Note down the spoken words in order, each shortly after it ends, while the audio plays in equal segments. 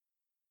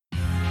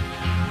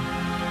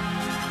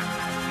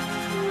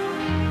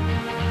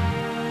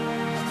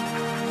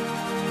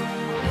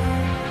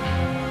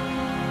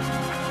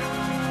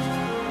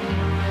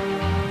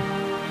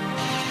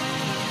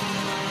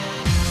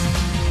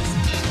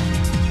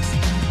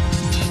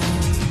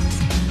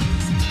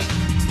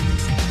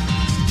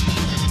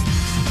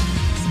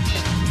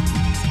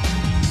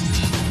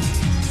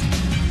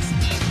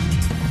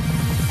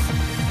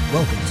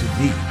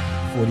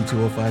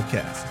205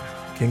 Cast.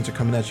 Kings are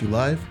coming at you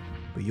live,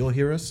 but you'll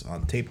hear us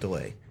on tape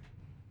delay.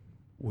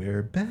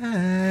 We're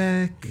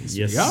back.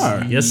 Yes, we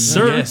are. Yes,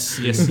 sir.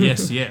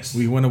 Yes.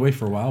 We went away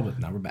for a while, but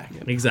now we're back.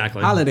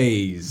 Exactly.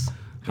 Holidays.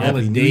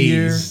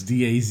 Holidays.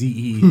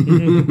 D-A-Z-E.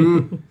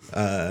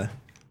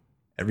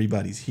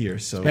 Everybody's here,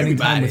 so Spending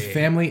time with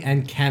family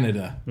and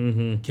Canada.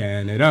 Mm-hmm.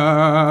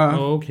 Canada.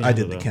 Oh, Canada. I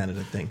did the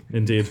Canada thing.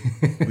 Indeed.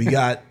 We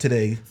got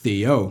today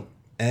Theo.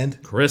 and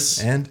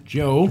Chris. and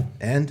Joe.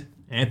 and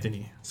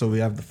Anthony. so we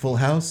have the full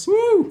house.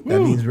 Woo! That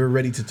means we're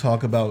ready to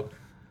talk about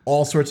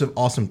all sorts of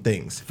awesome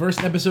things.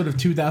 First episode of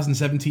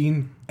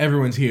 2017.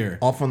 Everyone's here.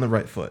 Off on the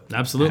right foot.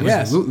 Absolutely.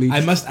 Yes. Absolutely.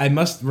 I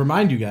must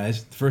remind you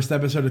guys, first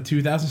episode of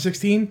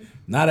 2016,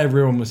 not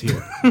everyone was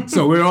here.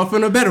 So we're off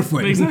on a better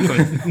foot. Exactly.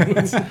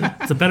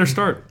 It's a better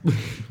start.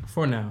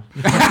 For now.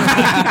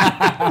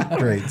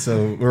 Great.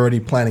 So we're already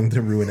planning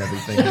to ruin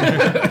everything.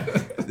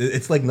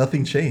 It's like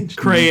nothing changed.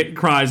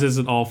 Cries as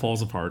it all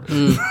falls apart.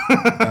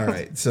 All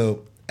right.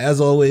 So as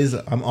always,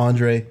 I'm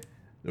Andre.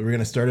 We're going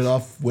to start it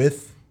off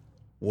with,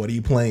 what are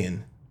you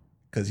playing?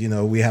 Because,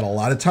 we had a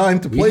lot of time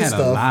to play stuff.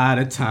 We had a lot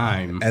of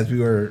time. As we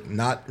were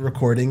not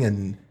recording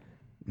and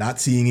not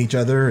seeing each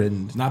other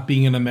and Not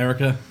being in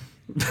America.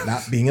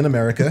 not being in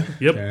America.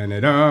 Yep.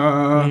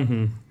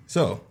 Canada.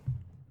 So,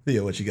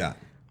 Theo, what you got?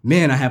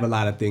 Man, I have a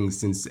lot of things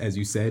since, as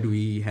you said,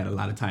 we had a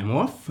lot of time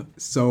off.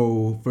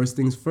 So first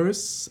things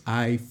first,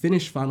 I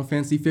finished Final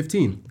Fantasy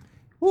 15.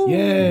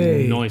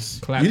 Yay. Nice.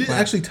 Clap, You didn't clap.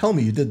 actually tell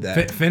me you did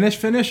that.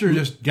 Finish, or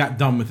just got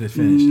done with it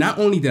finished? Not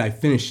only did I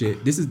finish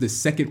it, this is the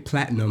second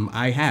platinum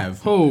I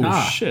have.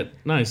 Oh, shit.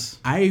 Nice.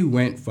 I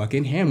went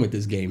fucking ham with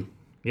this game.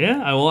 Yeah,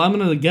 well, I'm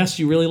going to guess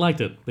you really liked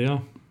it,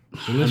 Theo.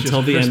 Delicious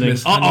Until the ending.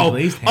 Christmas onion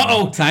glazed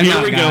ham. Time Here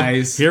out, we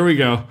guys. go. Here we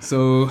go.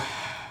 So,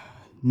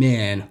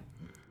 man,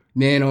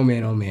 oh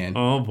man.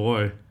 Oh,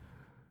 boy.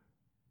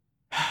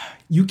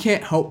 You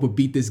can't help but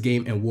beat this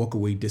game and walk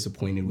away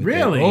disappointed with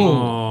Really? it.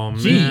 Oh,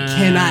 Gee, man.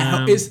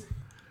 cannot help.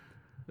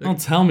 Don't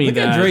tell me Look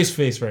that. at Dre's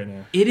face right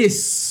now. It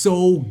is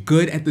so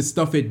good at the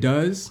stuff it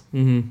does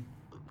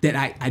that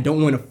I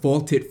don't want to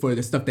fault it for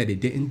the stuff that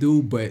it didn't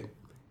do, but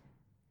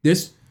there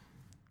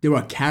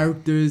are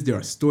characters, there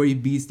are story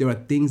beats, there are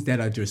things that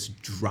are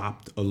just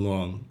dropped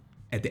along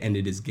at the end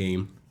of this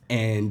game.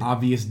 And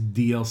Obvious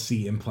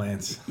DLC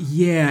implants.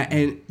 yeah,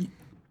 and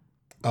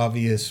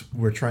Obvious,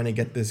 we're trying to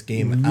get this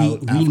game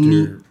out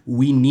after...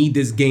 we need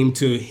this game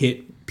to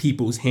hit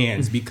people's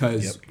hands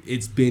because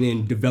it's been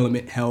in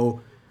development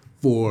hell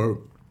for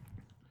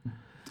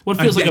What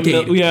feels like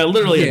decade.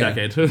 literally Yeah. a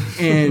decade.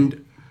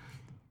 and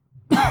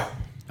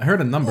I heard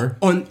a number.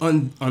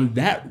 on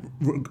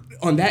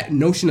that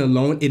notion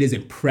alone, it is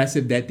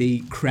impressive that they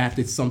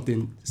crafted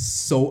something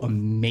so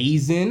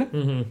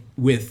amazing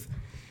with.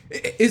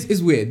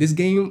 It's weird. This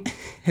game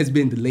has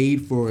been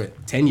delayed for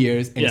 10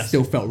 years and it Yes.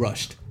 still felt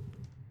rushed.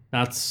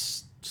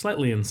 That's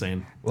slightly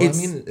insane. Well,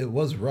 It's- it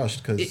was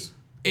rushed because...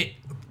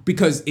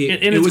 Because In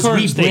it its was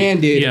current state,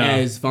 rebranded yeah.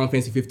 as Final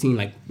Fantasy 15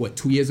 like,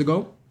 2 years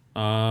ago?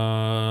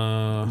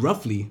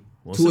 Roughly.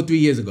 2 or 3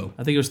 years ago.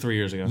 I think it was 3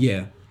 years ago.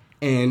 Yeah.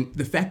 And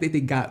the fact that they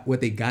got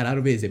what they got out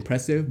of it is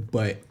impressive,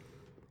 but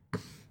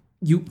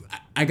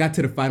I got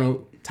to the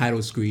final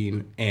title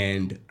screen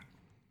and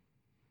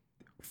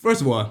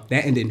first of all,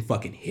 that ending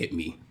fucking hit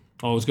me.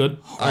 Oh, it was good?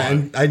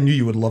 I knew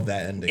you would love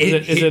that ending. It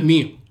Is hit it-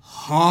 me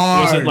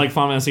hard. Was it like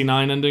Final Fantasy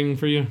 9 ending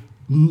for you?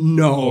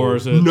 no, or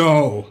is it-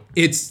 no.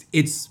 It's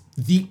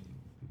the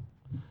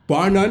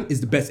bar none is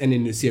the best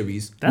ending in the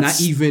series.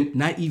 That's-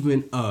 Not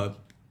even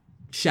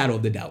shadow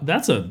of the doubt.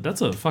 That's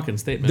a fucking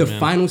statement, The man.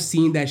 final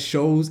scene that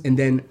shows, and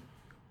then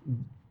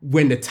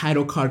when the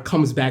title card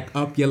comes back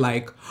up, you're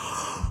like,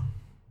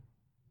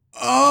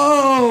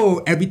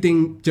 oh,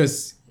 everything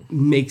just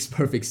makes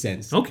perfect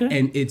sense. Okay.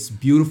 And it's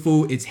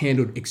beautiful. It's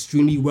handled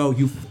extremely well.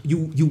 You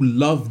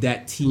love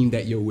that team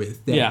that you're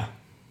with. That Yeah.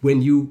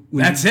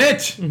 That's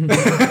it.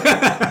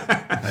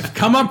 I've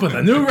come up with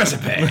a new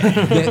recipe.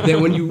 that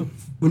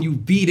when you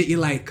beat it, you're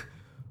like,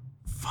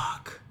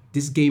 fuck,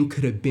 this game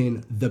could have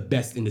been the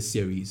best in the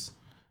series.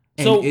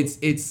 And So-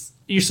 it's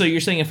You're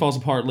saying it falls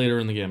apart later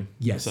in the game,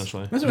 Yes.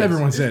 essentially. That's what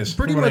everyone says.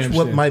 Pretty from I much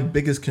what understand. my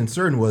biggest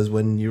concern was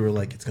when you were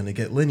like, it's going to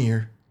get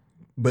linear,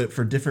 but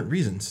for different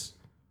reasons.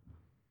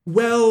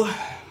 well,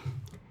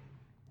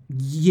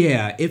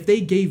 yeah, if they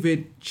gave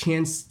it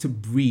chance to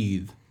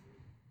breathe,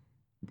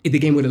 the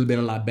game would have been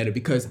a lot better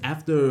because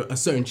after a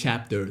certain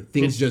chapter,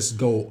 things just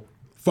go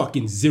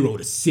fucking 0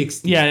 to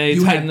 60. Yeah, they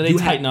You tighten- have- they you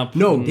tighten have- up.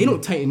 No, they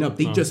don't tighten up.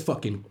 They just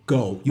fucking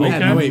go. You Okay.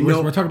 have Wait,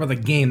 no, we're talking about the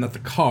game, not the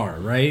car,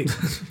 right?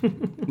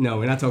 No,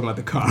 we're not talking about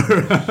the car.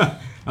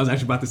 I was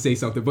actually about to say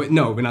something, but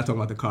no, we're not talking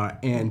about the car.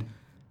 And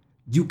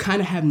you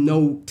kind of have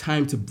no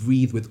time to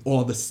breathe with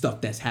all the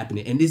stuff that's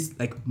happening. And this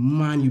like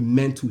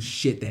monumental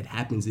shit that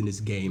happens in this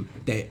game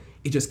that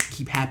it just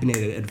keep happening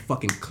at a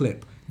fucking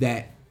clip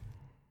that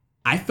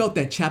I felt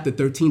that chapter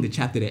 13, the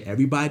chapter that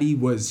everybody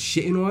was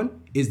shitting on,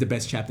 is the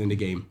best chapter in the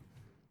game.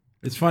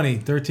 It's funny.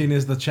 13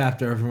 is the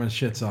chapter everyone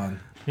shits on.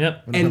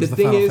 Yep. When it And comes the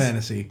to thing Final is-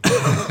 Fantasy.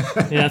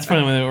 Yeah, that's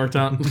funny when it worked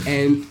out.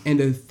 And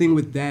the thing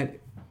with that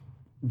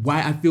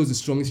why I feel it's the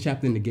strongest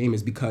chapter in the game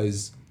is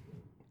because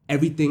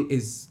everything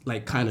is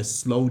like kind of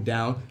slowed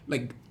down.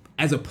 Like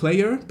as a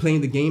player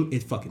playing the game,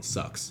 it fucking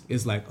sucks.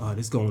 It's like, oh,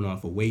 this is going on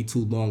for way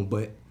too long.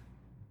 But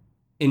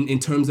in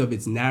terms of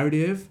its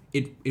narrative,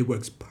 it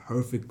works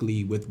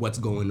perfectly with what's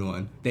going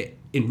on. That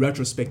in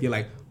retrospect, you're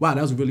like, wow,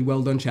 that was a really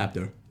well done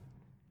chapter.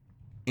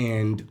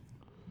 And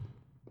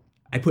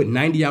I put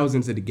 90 hours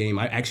into the game.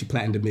 I actually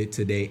platinumed it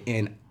today,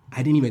 and I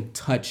didn't even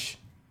touch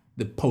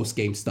the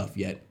post-game stuff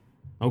yet.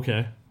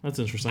 Okay, that's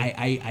interesting.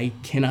 I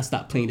cannot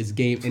stop playing this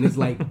game, and it's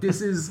like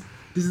this is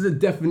the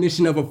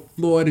definition of a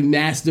flawed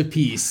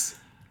masterpiece.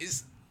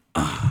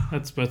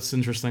 That's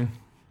interesting.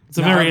 It's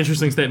a very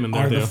interesting statement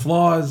there, Are the Theo.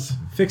 flaws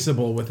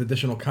fixable with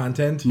additional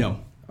content? No,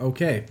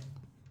 Okay.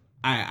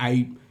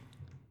 I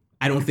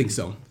don't think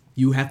so.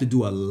 You have to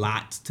do a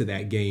lot to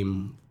that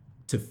game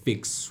to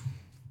fix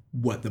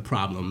what the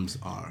problems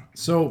are.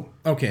 So,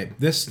 okay,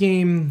 this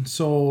game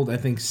sold, I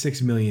think,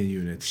 6 million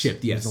units.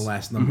 Shipped, yes. Was the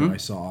last number I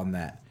saw on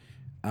that.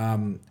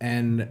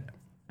 And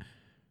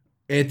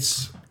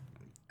it's,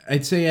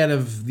 I'd say out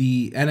of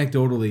the,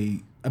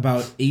 anecdotally,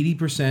 about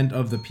 80%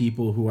 of the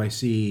people who I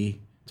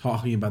see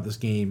talking about this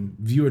game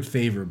view it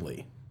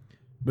favorably,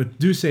 but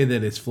do say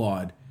that it's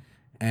flawed.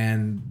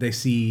 And they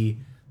see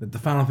that the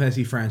Final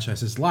Fantasy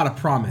franchise has a lot of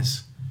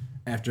promise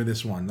after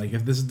this one. Like,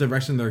 if this is the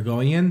direction they're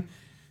going in,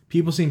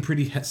 people seem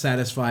pretty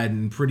satisfied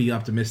and pretty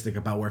optimistic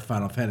about where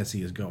Final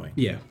Fantasy is going.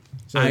 Yeah,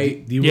 So I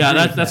do you agree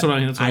with That's that? what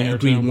I hear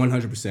agree too.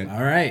 100%.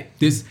 All right.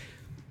 This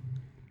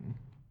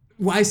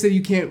why I say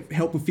you can't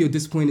help but feel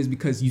disappointed is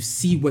because you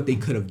see what they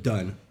could have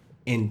done,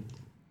 and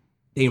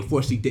they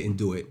unfortunately didn't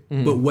do it.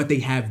 But what they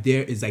have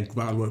there is like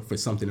groundwork for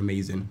something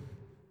amazing.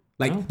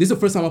 Like this is the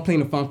first time I'm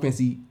playing a Final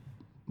Fantasy.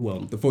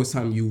 Well, the first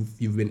time you've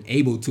been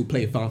able to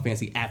play a Final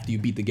Fantasy after you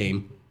beat the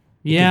game.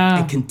 Yeah.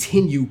 And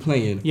continue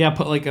playing. Yeah,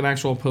 put like an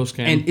actual post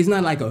game. And it's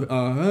not like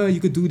you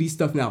could do these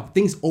stuff now.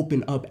 Things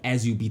open up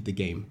as you beat the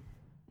game.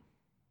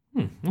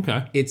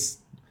 Okay. It's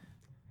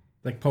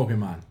Like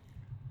Pokemon.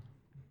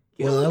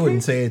 Well, I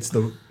wouldn't say it's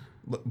the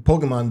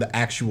Pokemon. The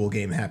actual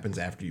game happens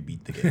after you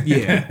beat the game.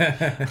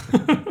 yeah.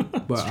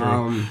 But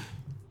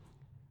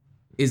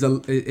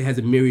it has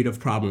a myriad of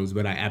problems,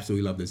 but I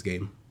absolutely love this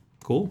game.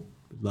 Cool.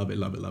 Love it,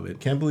 love it, love it.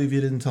 Can't believe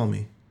you didn't tell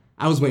me.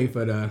 I was waiting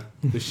for the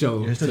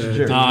show. You're such a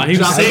jerk. He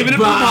was saving it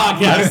for the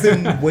podcast.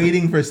 I've been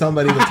waiting for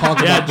somebody to talk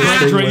Yeah, about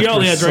this thing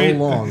with for so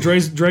long.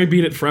 Dre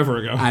beat it forever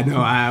ago. I know.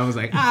 I was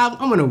like,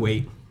 I'm gonna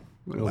wait.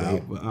 I'm gonna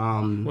wait.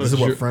 But, This is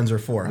what friends are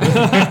for.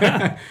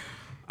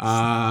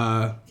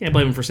 Huh? Can't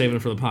blame him for saving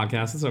it for the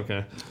podcast. It's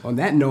okay. on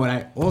that note,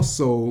 I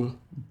also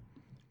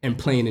am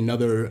playing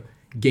another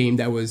game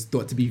that was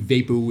thought to be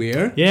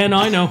vaporware. Yeah, no,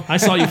 I know. I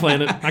saw you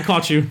playing it. I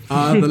caught you.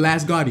 The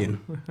Last Guardian.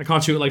 I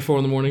caught you at like 4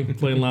 a.m.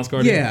 playing Last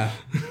Guardian. Yeah.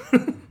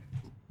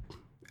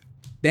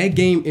 That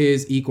game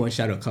is Eco and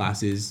Shadow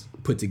classes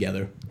put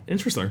together.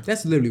 Interesting.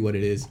 That's literally what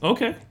it is.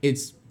 Okay.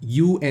 It's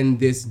you and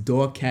this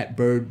dog, cat,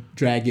 bird,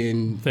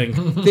 dragon Thing.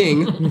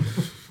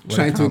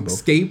 trying to combo.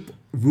 escape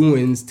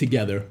ruins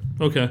together.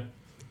 Okay.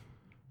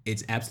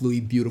 It's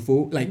absolutely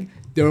beautiful. Like,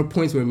 there are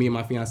points where me and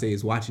my fiance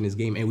is watching this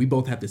game and we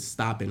both have to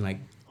stop and like,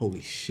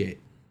 holy shit.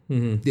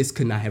 This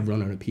could not have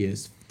run on a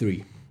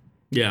PS3.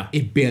 Yeah.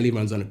 It barely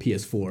runs on a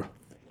PS4.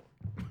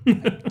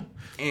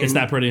 It's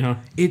that pretty, huh?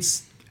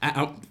 It's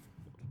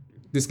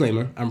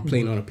disclaimer, I'm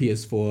playing on a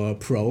PS4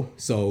 Pro,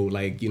 so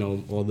like, you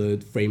know, all the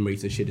frame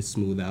rates and shit is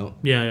smooth out.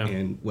 Yeah.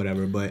 And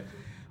whatever, but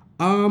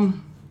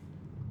I'm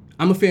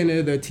a fan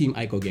of the Team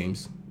Ico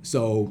games.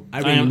 So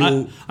I am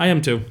too.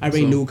 I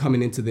already knew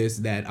coming into this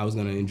that I was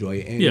gonna enjoy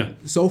it. And Yeah.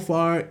 so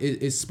far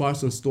it's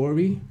sparse on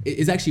story.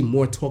 It's actually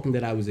more talking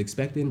than I was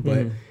expecting,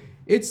 but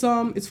it's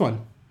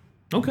fun.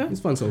 Okay. It's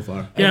fun so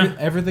far. Yeah.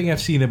 Everything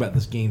I've seen about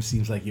this game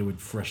seems like it would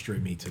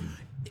frustrate me to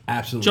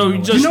absolutely Joe, no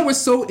end. just- You know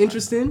what's so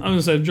interesting? I'm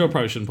gonna say Joe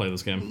probably shouldn't play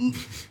this game.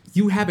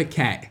 You have a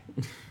cat.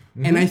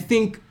 And I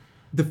think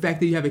the fact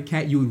that you have a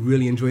cat, you would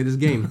really enjoy this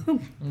game.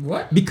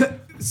 What? Because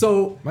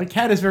My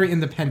cat is very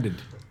independent.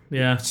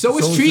 Yeah. so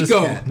is So is this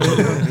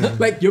Trico.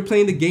 Like you're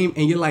playing the game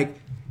and you're like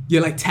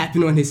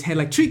tapping on his head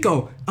like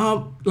Trico,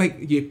 like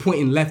you're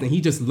pointing left and he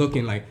just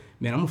looking like,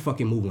 man, I'm gonna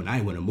fucking move when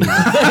I wanna move.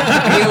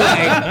 And you're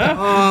like,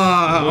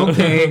 oh,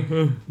 okay.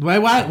 Why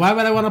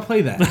would I want to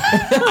play that?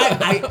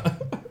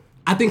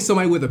 I think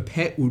somebody with a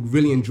pet would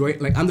really enjoy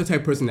it. Like I'm the type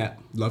of person that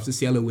loves to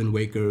sail a Wind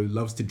Waker,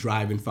 loves to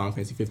drive in Final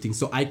Fantasy 15.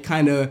 So I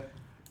kinda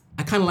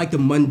like the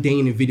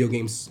mundane in video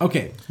games.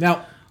 Okay,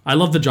 now I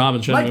love the job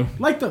in Shenmue.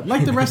 like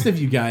the rest of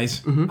you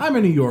guys, I'm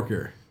a New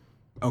Yorker.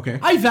 Okay.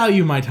 I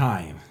value my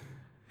time.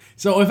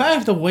 So if I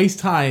have to waste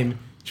time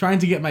trying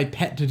to get my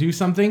pet to do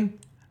something,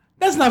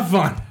 that's not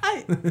fun.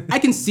 I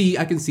can see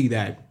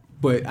that,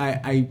 but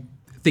I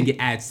think it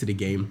adds to the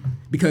game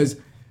because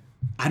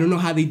I don't know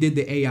how they did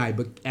the AI,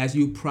 but as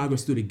you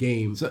progress through the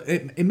game, So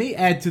it may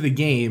add to the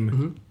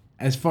game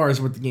as far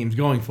as what the game's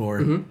going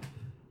for.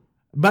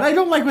 But I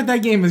don't like what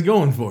that game is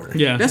going for.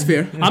 Yeah. that's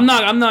fair. I'm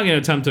not gonna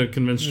attempt to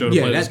convince Joe to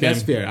Yeah, play this game.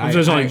 that's fair. I'm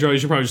just I- like, Joe, you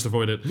should probably just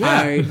avoid it.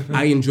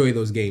 I enjoy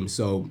those games,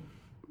 so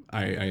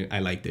I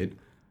liked it.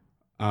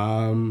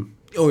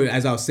 or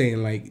as I was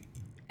saying, like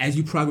as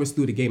you progress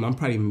through the game, I'm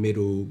probably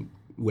middle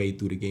way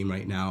through the game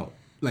right now.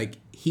 Like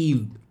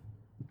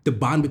the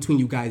bond between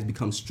you guys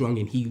becomes strong,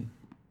 and he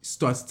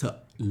starts to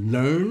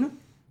learn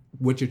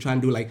what you're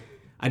trying to do. Like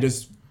I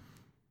just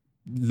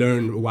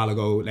learned a while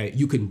ago, like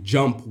you can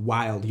jump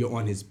while you're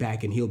on his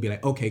back, and he'll be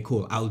like, okay,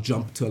 cool, I'll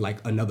jump to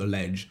like another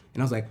ledge.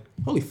 And I was like,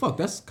 holy fuck,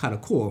 that's kind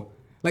of cool.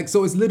 Like,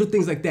 so it's little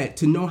things like that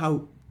to know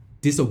how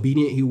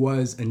disobedient he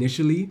was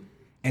initially,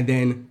 and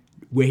then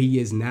where he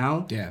is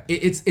now. Yeah,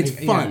 it's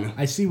fun. Yeah,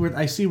 I see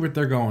what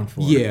they're going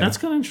for. Yeah, That's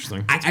kind of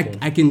interesting.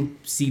 I can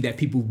see that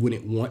people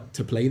wouldn't want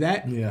to play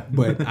that. Yeah.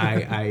 But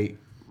I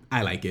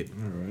like it.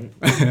 All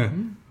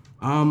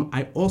right.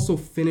 I also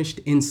finished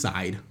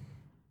Inside.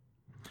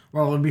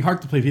 Well, it would be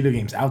hard to play video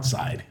games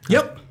outside.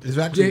 Yep. It's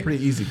actually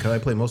pretty easy because I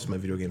play most of my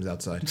video games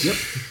outside. Yep.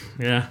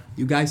 Yeah.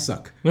 You guys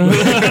suck.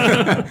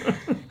 It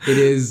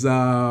is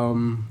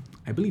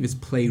I believe it's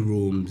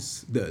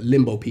Playrooms, the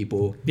Limbo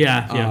people.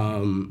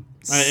 Yeah.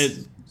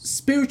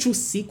 Spiritual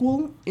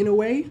sequel in a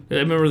way. I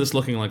remember this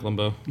looking like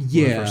Limbo.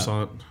 When I first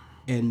saw it.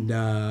 And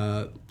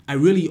I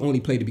really only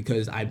played it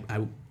because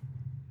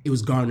it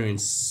was garnering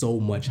so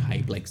much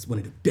hype. Like it's one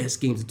of the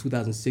best games of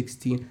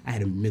 2016. I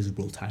had a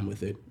miserable time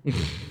with it.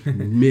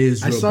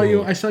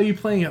 Miserable. I saw you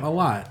playing it a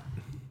lot.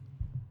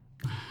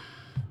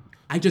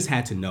 I just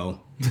had to know.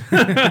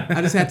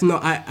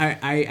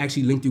 I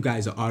actually linked you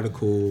guys an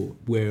article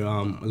where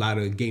a lot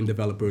of game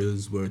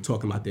developers were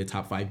talking about their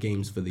top 5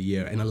 games for the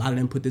year, and a lot of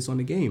them put this on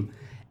the game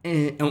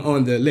and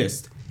on the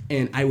list.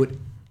 And I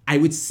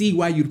would see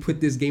why you'd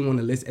put this game on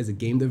the list as a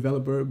game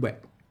developer,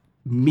 but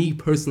me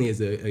personally, as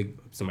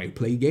somebody who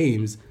play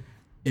games,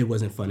 it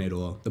wasn't fun at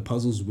all. The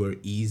puzzles were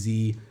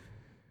easy.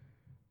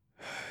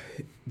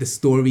 The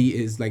story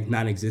is like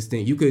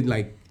non-existent. You could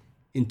like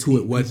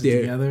intuit what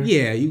they're together?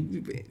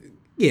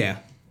 Yeah.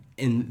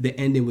 And the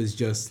ending was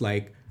just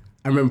like,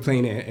 I remember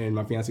playing it, and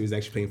my fiance was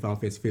actually playing Final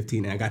Fantasy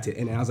 15, and I got to the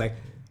end, and I was like,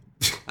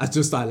 I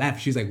just started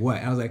laughing. She was like, "What?"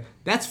 And I was like,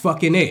 "That's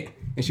fucking it."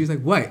 And she was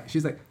like, "What?"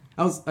 She's like,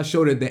 I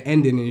showed her the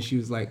ending, and she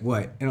was like,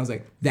 "What?" And I was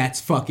like,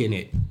 "That's fucking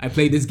it. I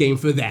played this game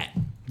for that."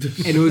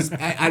 And it was,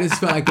 I just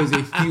felt like it was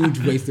a huge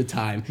waste of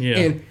time. Yeah.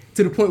 And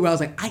to the point where I was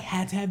like, I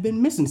had to have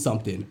been missing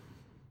something.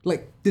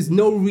 Like, there's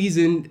no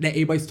reason that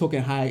everybody's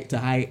talking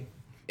high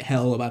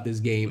hell about this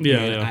game.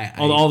 Yeah.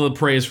 All the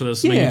praise for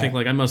this made me think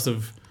like I must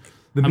have.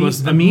 The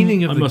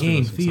meaning of I the must be game,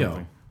 missing Theo,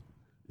 something.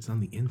 is on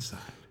the inside.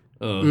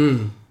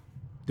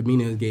 The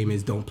meaning of the game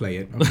is don't play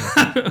it.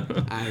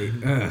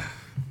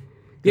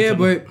 Yeah,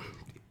 but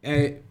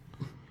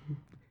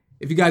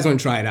if you guys want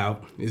to try it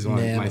out, it's on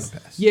my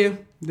pass. Yeah,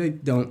 they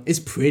don't. It's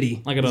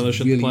pretty. Like another it's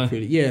shit to play.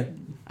 Pretty. Yeah,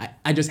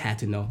 I just had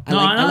to know.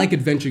 I like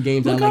adventure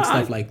games. I like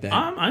stuff like that.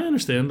 I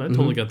understand. I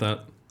totally get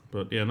that.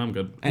 But yeah, no, I'm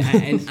good.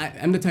 And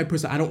I'm the type of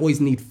person, I don't always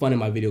need fun in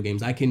my video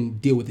games. I can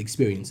deal with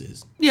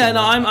experiences. Yeah, so,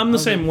 no, I'm the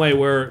same way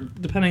where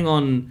depending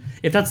on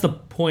if that's the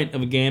point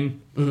of a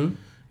game,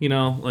 you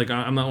know, like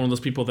I'm not one of those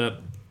people that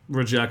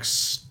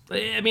rejects.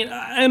 I mean,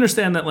 I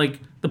understand that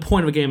like the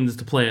point of a game is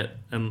to play it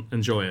and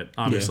enjoy it,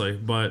 obviously,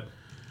 but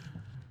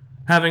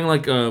having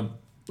like a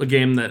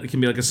game that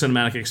can be like a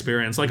cinematic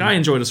experience, like I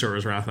enjoyed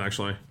Asura's Wrath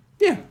actually.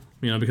 Yeah.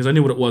 You know, because I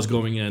knew what it was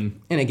going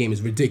in. And that game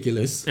is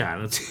ridiculous. Yeah,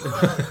 and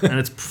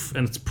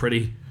it's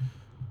pretty,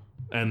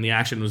 and the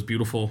action was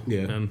beautiful.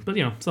 Yeah, but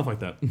you know, stuff like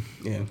that.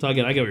 Yeah, so I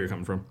get where you're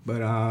coming from. But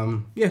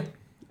yeah,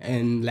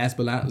 and last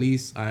but not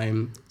least,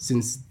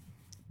 since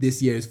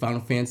this year's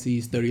Final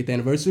Fantasy's 30th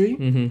anniversary,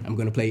 I'm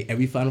gonna play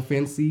every Final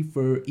Fantasy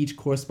for each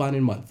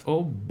corresponding month.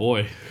 Oh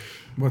boy,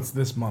 what's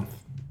this month?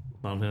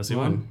 Final Fantasy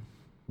 1.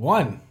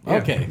 Yeah.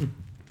 Okay.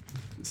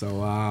 So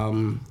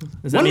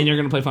does that mean you're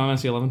gonna play Final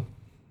Fantasy 11?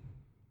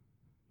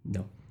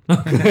 No.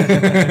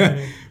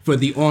 For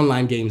the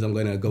online games, I'm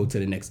gonna go to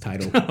the next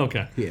title.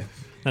 Okay. Yeah.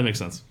 That makes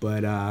sense.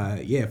 But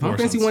yeah, Final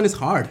Fantasy 1 is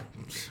hard.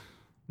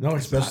 No,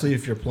 especially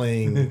if you're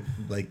playing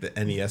like the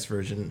NES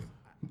version.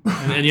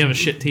 And you have a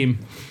shit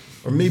team.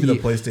 Or maybe the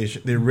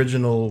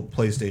original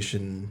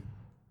PlayStation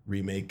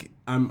remake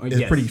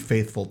is pretty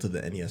faithful to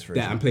the NES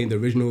version. Yeah, I'm playing the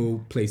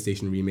original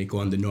PlayStation remake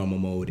on the normal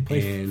mode.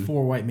 Play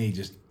 4 white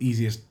mages,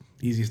 easiest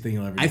thing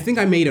you'll ever do. I think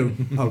I made a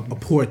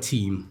poor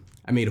team.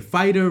 I made a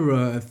fighter,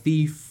 a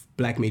thief,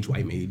 black mage,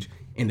 white mage,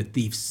 and the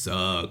thief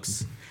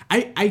sucks.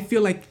 I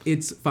feel like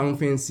it's Final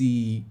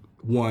Fantasy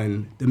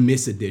 1, the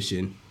Miss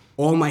Edition.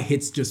 All my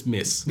hits just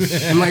miss.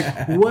 I'm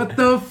like, what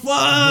the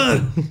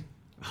fuck?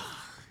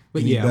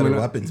 But you need better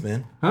weapons,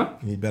 man. Huh?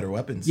 You need better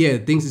weapons. Yeah,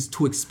 things is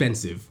too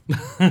expensive.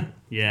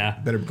 Yeah.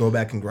 Better go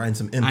back and grind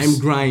some imps. I'm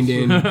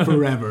grinding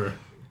forever.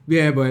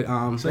 Yeah, but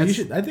so I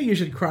think you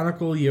should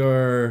chronicle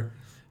your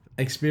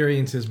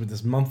experiences with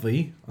this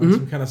monthly on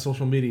some kind of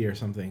social media or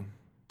something.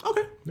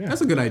 Okay. Yeah.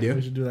 That's a good idea.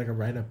 We should do like a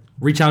write-up.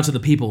 Reach out to the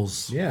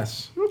peoples.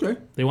 Yes. Okay.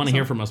 They want to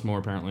hear from us more,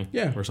 apparently.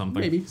 Yeah. Or something.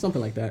 Maybe.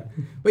 Something like that.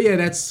 But yeah,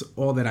 that's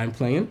all that I'm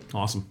playing.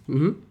 Awesome.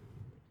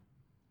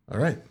 All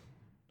right.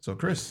 So,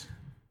 Chris.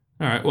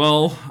 All right.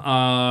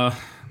 Well,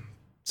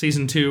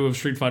 Season 2 of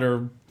Street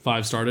Fighter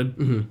 5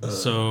 started.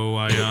 So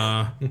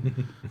I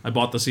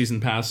bought the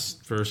season pass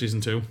for Season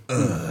 2.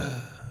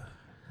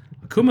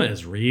 Kuma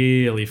is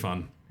really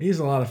fun. He's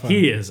a lot of fun.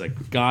 He is a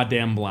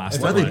goddamn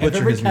blast. Why they If butcher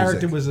every his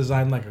character music? was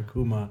designed like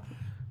Akuma,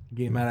 the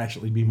game might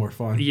actually be more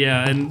fun.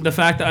 Yeah, and the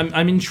fact that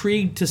I'm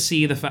intrigued to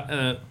see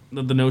the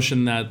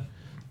notion that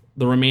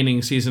the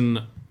remaining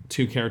season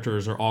 2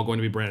 characters are all going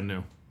to be brand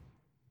new.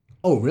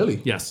 Oh,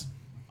 really? Yes,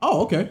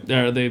 Oh, okay.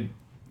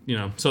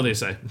 so they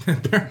say.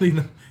 Apparently,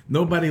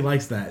 nobody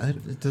likes that.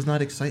 It does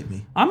not excite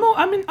me.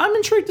 I'm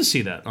intrigued to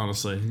see that,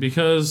 honestly,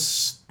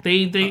 because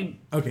they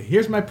Okay,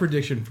 here's my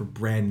prediction for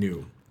brand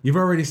new. You've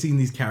already seen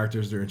these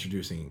characters they're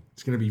introducing.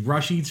 It's gonna be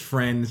Rashid's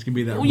friend. It's gonna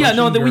be that.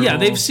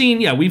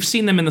 we've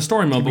seen them in the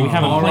story mode, but we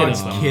haven't played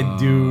as them. Kid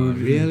dude.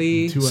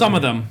 Really? Some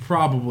of them.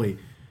 Probably.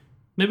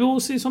 Maybe we'll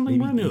see something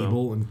brand new though.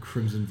 Abel and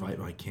Crimson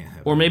Viper. I can't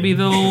have. Or maybe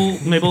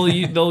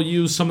they'll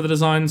use some of the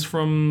designs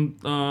from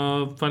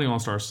Fighting All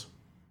Stars.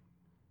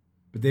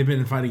 But they've been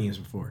in fighting games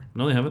before.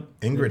 No, they haven't.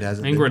 Ingrid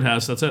hasn't. Ingrid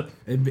has. That's it.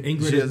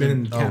 Ingrid has been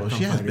in Capcom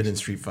she has fighters. been in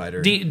Street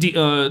Fighter.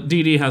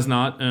 DD has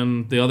not,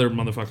 and the other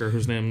motherfucker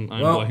whose name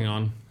I'm blanking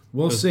on.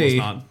 We'll was see.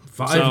 not.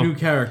 5 new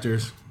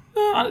characters.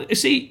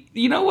 See,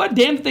 you know what?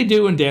 Damned if they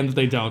do and damned if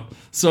they don't.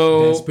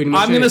 So That's pretty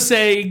much I'm going to it.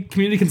 say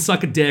community can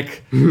suck a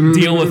dick.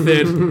 Deal with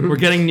it. We're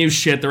getting new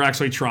shit. They're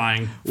actually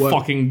trying. What?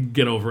 Fucking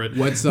get over it.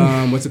 What's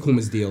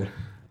Akuma's deal?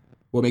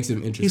 What makes him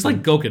interesting? He's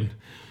like Goken.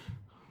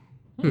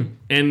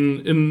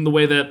 In the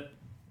way that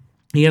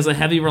he has a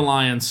heavy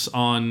reliance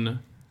on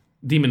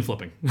demon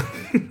flipping.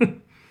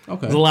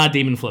 Okay. There's a lot of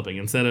demon flipping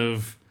instead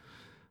of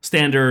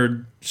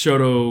standard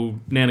Shoto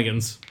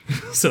nanigans,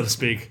 so to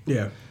speak.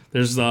 Yeah.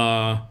 There's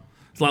a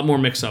lot more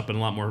mix-up and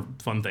a lot more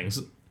fun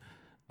things.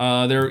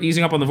 They're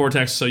easing up on the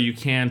vortex, so you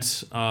can't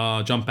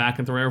jump back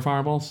and throw air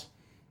fireballs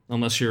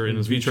unless you're in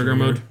his V-trigger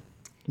mode.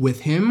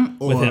 With him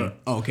or With him.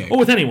 Oh, okay. Or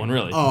with anyone,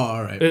 really. Oh,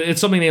 all right.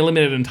 It's something they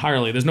eliminated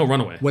entirely. There's no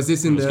runaway. Was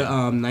this in the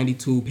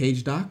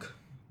 92-page doc?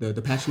 The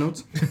patch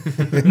notes?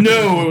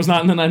 No, it was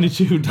not in the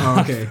 92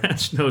 doc okay.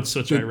 patch notes,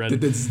 which I read. The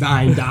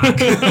design doc.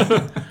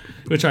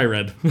 Which I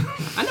read.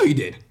 I know you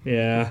did.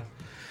 Yeah.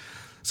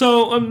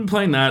 So I'm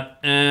playing that,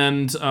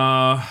 and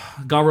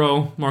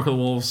Garo, Mark of the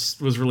Wolves,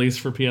 was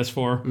released for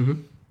PS4,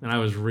 and I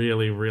was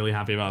really, really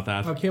happy about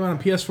that. Oh, it came out on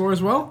PS4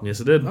 as well? Yes,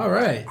 it did. All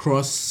right.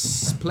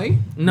 Cross play?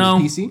 No.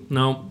 PC?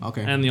 No.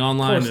 Okay. And the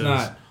online Of course is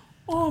not.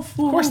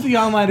 awful. Of course the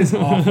online is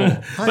awful.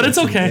 But it's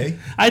okay.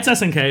 It's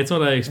SNK. It's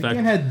what I It expect.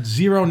 had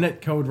 0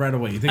 net code right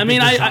away. You think I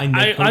mean, they designed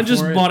net code I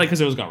just for it? bought it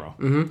because it was Garo.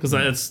 Because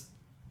it's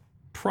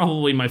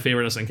probably my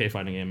favorite SNK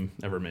fighting game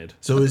ever made.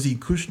 So is he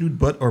Kushnud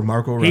Butt or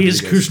Marco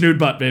Rodriguez? He's Kushnud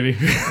Butt, baby.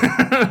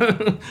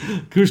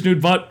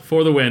 Kushnud Butt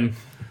for the win.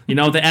 You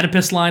know, the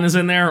Oedipus line is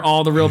in there.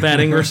 All the real bad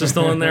English is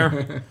still in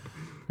there.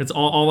 It's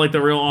all like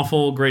the real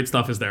awful, great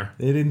stuff is there.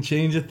 They didn't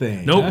change a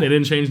thing. Nope, huh? they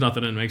didn't change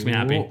nothing. It makes me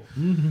happy. Cool.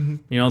 You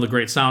know, the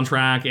great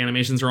soundtrack,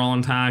 animations are all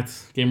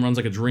intact. Game runs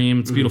like a dream.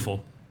 It's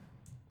beautiful.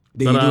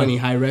 Did But, you do any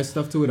high res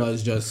stuff to it, or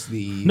is just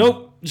the...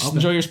 Nope. Just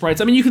enjoy your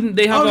sprites. I mean, you can.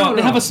 They have Oh,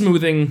 they have no. a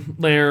smoothing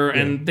layer,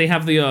 and they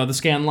have the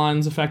scan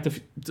lines effect if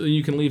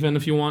you can leave in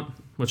if you want,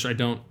 which I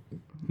don't.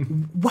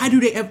 Why do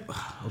they ever...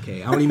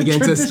 Okay, I don't even get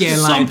into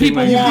scan line. Some thing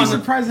people like You'd that. be want-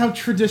 surprised how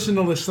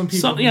traditionalist some people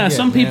Some can get,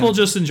 some man. people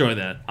just enjoy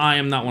that. I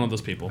am not one of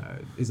those people.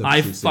 It's I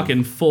obtrusive.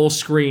 fucking full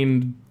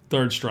screened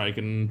Third Strike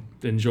and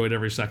enjoyed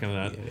every second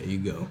of that. There you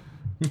go.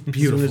 As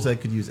soon as I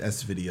could use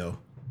S video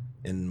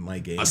in my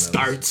game,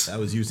 I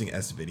was using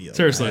S video.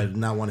 Seriously. I did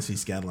not want to see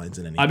scan lines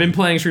in anything. I've been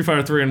playing Street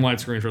Fighter 3 in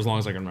widescreen for as long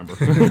as I can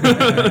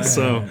remember.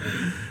 So,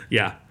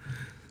 yeah.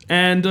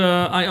 And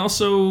I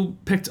also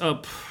picked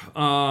up,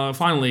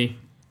 finally,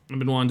 I've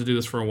been wanting to do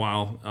this for a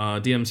while,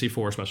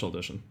 DMC4 Special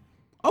Edition.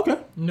 Okay.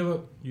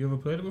 You ever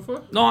played it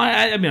before? No,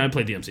 I mean, I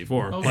played DMC4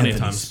 plenty of Anthony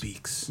times.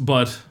 speaks.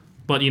 But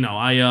you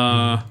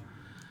know,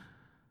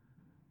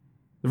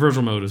 the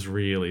Virgil mode is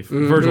really,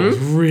 Virgil is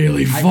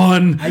really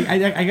fun.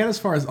 I got as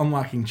far as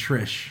unlocking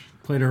Trish.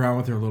 Played around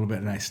with her a little bit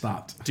and I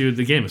stopped. Dude,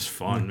 the game is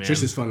fun, man.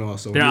 Trish is fun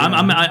also. Yeah,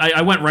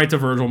 I went right to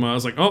Virgil mode. I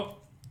was like, oh,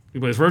 he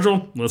plays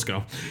Virgil? Let's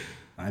go.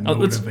 I'm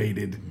let's-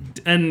 motivated.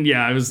 And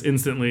yeah, I was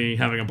instantly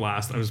having a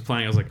blast. I was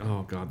playing, I was like,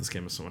 oh god, this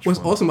game is so much What's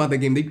fun. awesome about that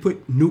game, they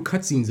put new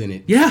cutscenes in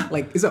it. Yeah.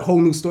 Like, it's a whole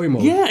new story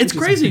mode. Yeah, it's which is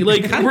crazy.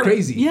 Like kind of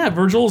crazy. Yeah,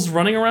 Virgil's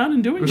running around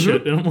and doing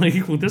shit, and I'm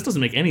like, well, this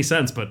doesn't make any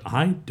sense, but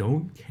I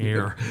don't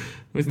care.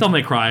 It still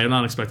may cry. I'm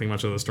not expecting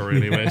much of the story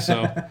anyway,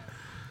 so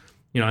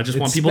you know, I just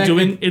want people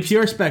doing it's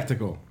pure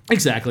spectacle.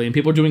 exactly, and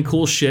people are doing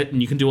cool shit,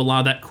 and you can do a lot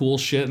of that cool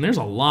shit, and there's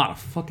a lot of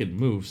fucking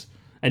moves,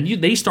 and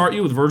they start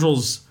you with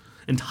Virgil's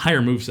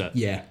entire moveset.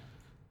 Yeah.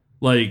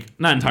 Like,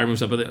 not entire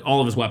moveset, but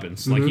all of his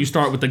weapons. Like, you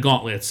start with the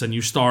gauntlets, and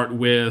you start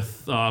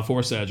with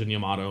Force Edge and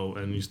Yamato,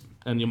 and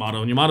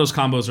Yamato's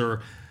combos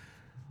are...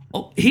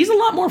 Oh, he's a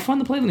lot more fun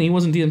to play than he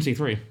was in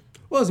DMC3.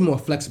 Well, it's more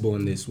flexible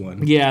in this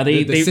one. Yeah,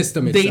 the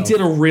system they itself. did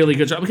a really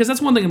good job, because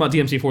that's one thing about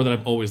DMC4 that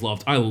I've always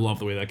loved. I love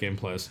the way that game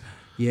plays.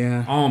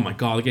 Yeah. Oh my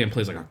god, the game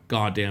plays like a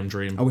goddamn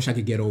dream. I wish I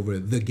could get over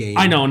the game.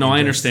 I know, no, and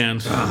I just-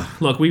 understand.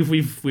 Look, we've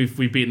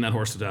beaten that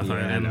horse to death, I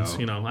and know.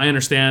 you know, I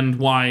understand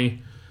why,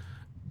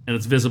 and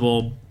it's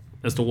visible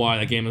as to why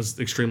that game is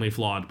extremely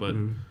flawed. But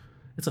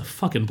it's a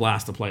fucking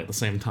blast to play at the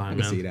same time,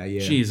 man. see that,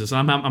 yeah. Jesus,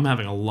 I'm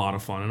having a lot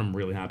of fun, and I'm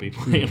really happy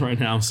playing it right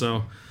now.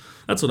 So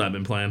that's what I've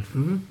been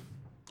playing.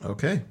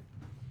 Okay.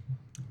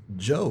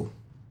 Joe.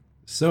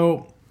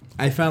 So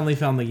I finally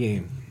found the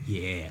game.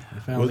 Yeah. I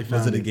finally Was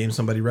found it a game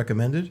somebody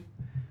recommended?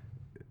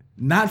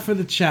 Not for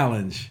the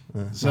challenge.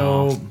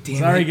 So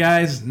sorry,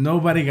 guys,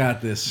 nobody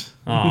got this.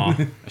 Aw.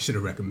 I should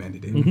have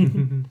recommended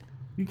it.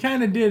 You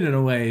kind of did in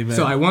a way, but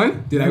So I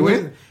won? Did I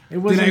win? It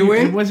wasn't. Did I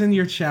win? It wasn't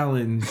your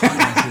challenge. All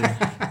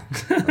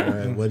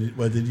right.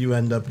 What did you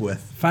end up with?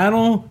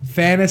 Final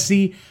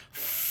Fantasy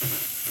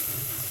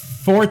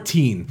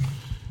 14.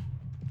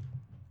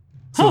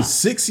 So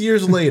 6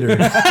 years later.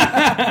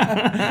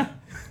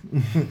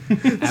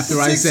 After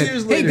I 6 said,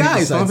 years hey later, he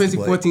guys, Final decides to Fantasy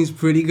play. 14 is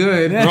pretty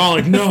good. They're all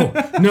like,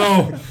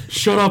 no,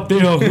 shut up,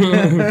 Dale.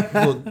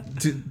 Well,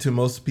 to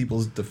most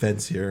people's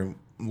defense here,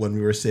 when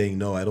we were saying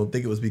no, I don't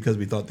think it was because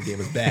we thought the game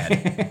was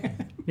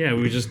bad. Yeah,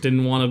 we just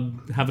didn't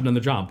want to have another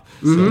job.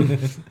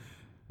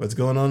 What's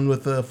going on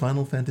with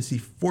Final Fantasy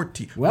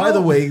 14? Well- By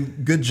the way,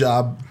 good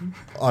job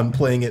on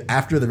playing it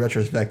after the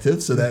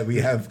retrospective so that we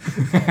have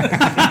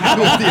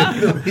the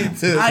ability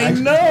to I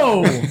actually-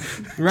 know,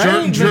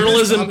 right?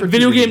 Journalism,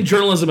 video game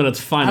journalism at its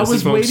I finest,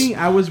 was folks. waiting.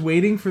 I was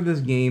waiting for this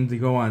game to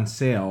go on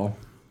sale,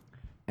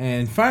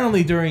 and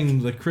finally,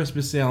 during the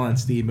Christmas sale on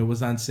Steam, it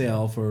was on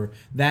sale for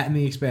that and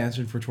the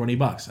expansion for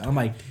 $20. And I'm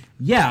like,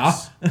 yeah,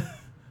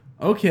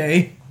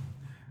 okay.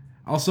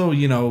 Also,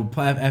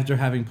 after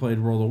having played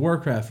World of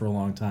Warcraft for a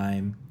long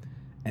time,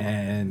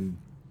 and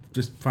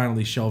just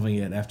finally shelving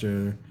it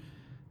after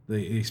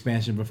the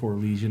expansion before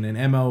Legion, and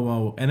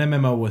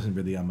MMO wasn't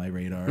really on my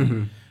radar.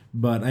 Mm-hmm.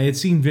 But I had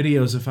seen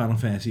videos of Final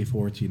Fantasy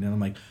 14, and I'm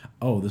like,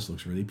 oh, this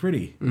looks really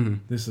pretty. Mm-hmm.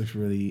 This looks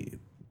really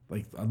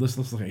this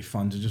looks like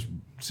fun to just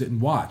sit and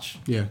watch.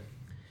 Yeah.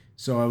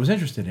 So I was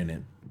interested in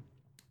it,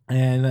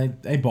 and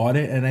I bought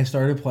it and I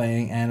started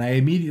playing, and I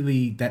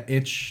immediately that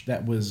itch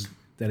that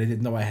I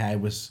didn't know I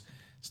had was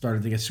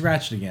started to get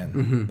scratched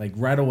again, like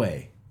right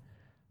away.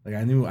 Like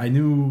I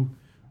knew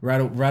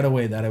right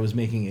away that I was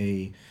making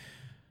a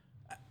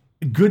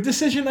good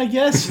decision, I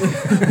guess.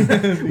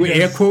 With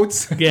air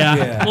quotes. Yeah.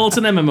 Yeah. Well, it's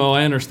an MMO.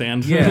 I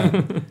understand.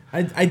 Yeah,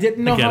 I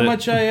didn't know I get how it.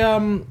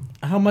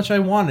 much I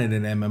wanted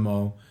an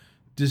MMO.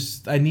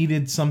 Just I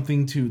needed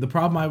something to. The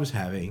problem I was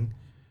having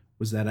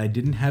was that I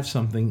didn't have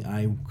something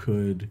I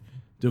could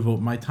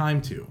devote my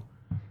time to.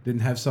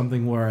 Didn't have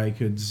something where I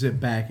could sit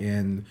back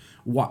and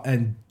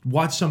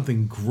watch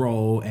something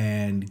grow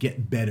and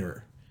get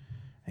better.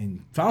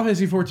 And Final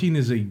Fantasy 14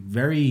 is a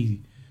very,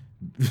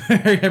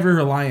 very heavy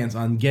reliance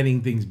on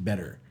getting things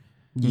better.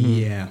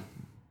 Yeah.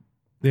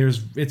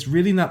 It's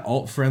really not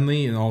alt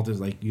friendly, and alt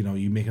is like, you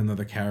make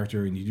another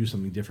character and you do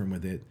something different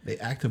with it. They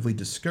actively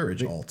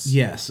discourage alts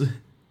Yes.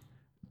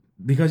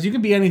 Because you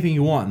can be anything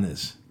you want in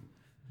this.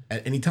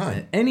 at any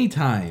time.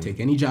 Anytime. Take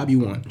any job you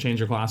want. Change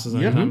your classes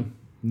Yep. anytime.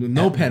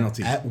 No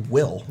penalty. At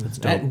will.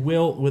 At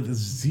will with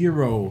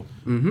zero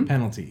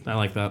penalty. I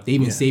like that. They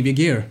even save your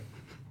gear.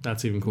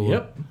 That's even cooler.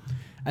 Yep.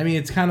 I mean,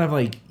 it's kind of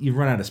like you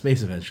run out of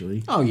space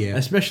eventually. Oh, yeah.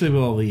 Especially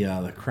with all the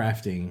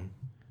crafting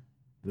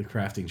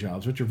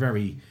jobs, which are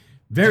very,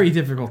 very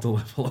difficult to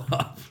level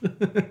up.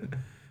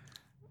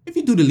 If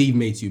you do the leave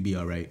mates, you'll be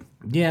all right.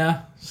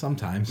 Yeah,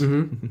 sometimes.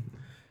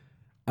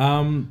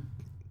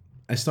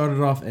 I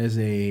started off as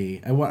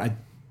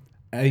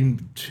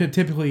I'm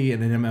typically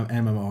in an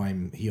MMO.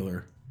 I'm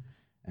healer,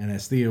 and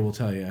as Theo will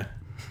tell you,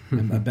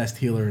 I'm the best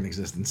healer in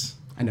existence.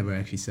 I never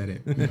actually said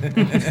it.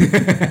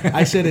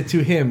 I said it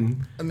to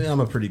him. I mean, I'm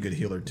a pretty good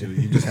healer too.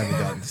 You just haven't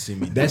gotten to see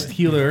me. do Best it.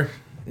 healer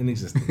in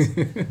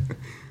existence.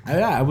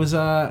 I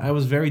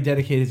was very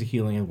dedicated to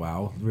healing in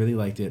WoW. Really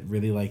liked it.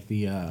 Really liked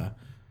the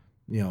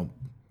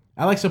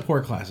I like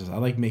support classes. I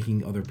like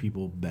making other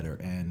people better,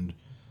 and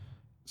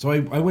so I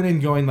went in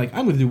going like,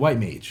 I'm going to do white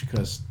mage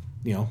because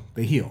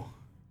they heal.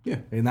 Yeah.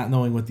 And not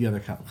knowing what the other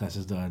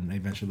classes done, I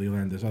eventually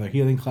learned there's other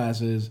healing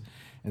classes,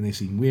 and they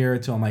seem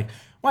weird. So I'm like,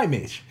 white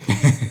mage.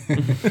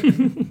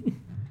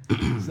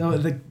 So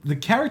the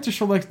character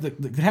select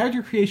the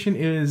character creation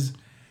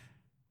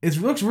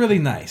looks really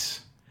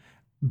nice,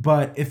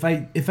 but if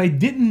I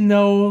didn't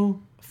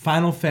know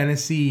Final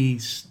Fantasy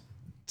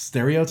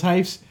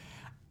stereotypes,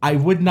 I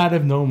would not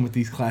have known what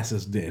these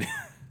classes did.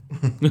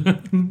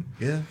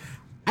 Yeah.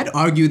 I'd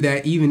argue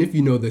that even if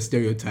you know the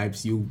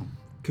stereotypes, you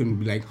can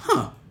be like,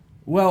 huh.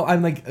 Well,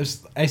 I'm like,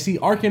 I see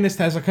Arcanist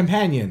has a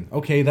companion.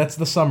 Okay, that's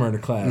the summoner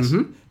class.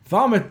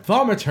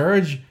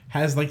 Thaumaturge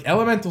has like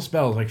elemental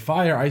spells like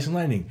fire, ice, and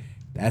lightning.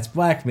 That's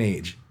black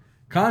mage.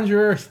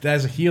 Conjurer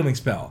has a healing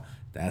spell.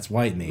 That's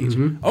white mage.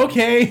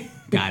 Okay.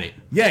 Got it.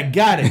 Yeah,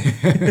 got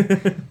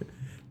it.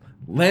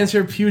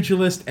 Lancer,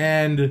 Pugilist,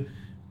 and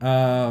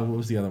what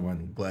was the other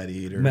one?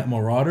 Gladiator.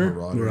 Marauder?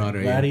 Marauder,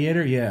 yeah.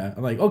 Gladiator, yeah.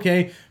 I'm like,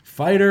 okay,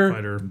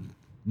 fighter,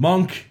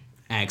 monk,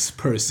 Axe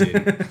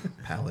person.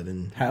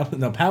 Paladin.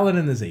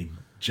 Paladin is a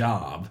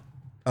job.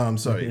 I'm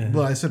sorry. Yeah.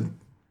 Well, I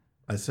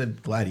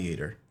said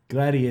gladiator.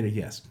 Gladiator,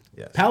 yes.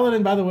 Yes.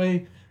 Paladin, by the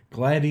way,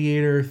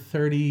 Gladiator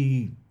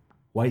 30,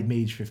 White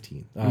Mage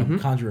 15,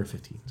 Conjurer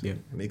 15. So, Yeah.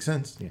 It makes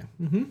sense. yeah.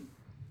 I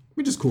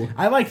which is cool.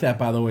 I like that,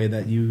 by the way,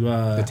 that you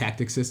The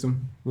tactics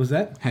system was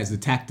that has the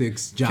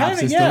tactics job kind of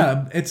system.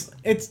 yeah.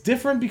 It's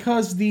different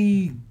because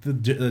the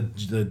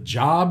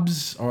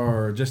jobs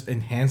are just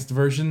enhanced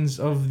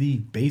versions of the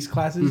base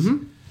classes.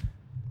 Mm-hmm.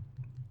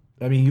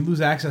 I mean, you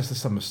lose access to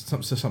some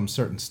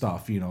certain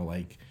stuff. You know,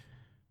 like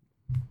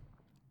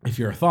if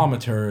you're a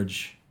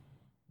thaumaturge,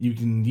 you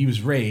can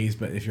use raise,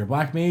 but if you're a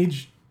black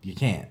mage, you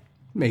can't.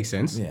 Makes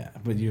sense. Yeah,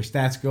 but your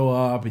stats go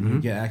up and you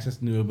get access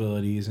to new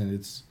abilities, and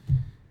it's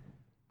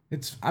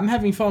I'm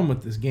having fun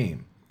with this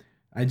game.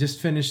 I just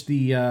finished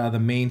the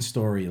main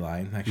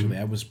storyline. Actually,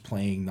 I was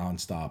playing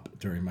nonstop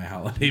during my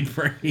holiday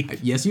break.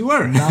 Yes, you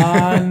were.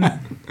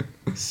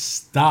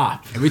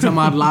 Stop. Every time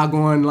I'd log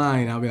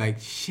online, I'll be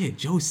like, shit,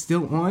 Joe's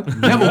still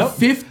on? Level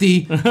 50?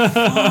 He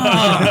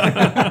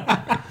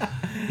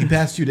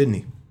passed you, didn't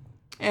he?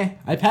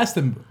 I passed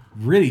him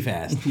really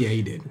fast. Yeah,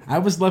 he did. I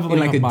was leveling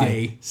like up a my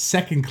day.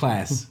 second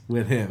class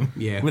with him.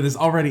 Yeah. With his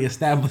already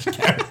established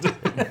character.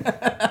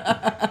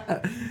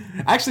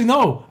 Actually,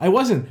 no, I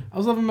wasn't. I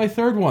was leveling my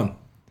third one.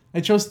 I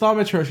chose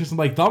Thaumaturge because I'm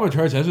like,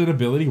 Thaumaturge has an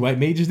ability white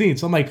mages need.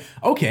 So I'm like,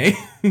 okay,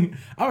 I'm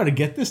going to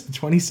get this to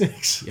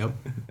 26. Yep.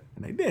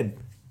 And I did.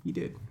 You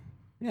did.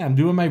 Yeah, I'm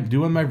doing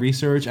my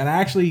research, and I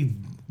actually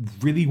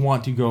really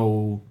want to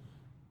go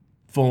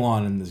full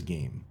on in this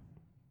game.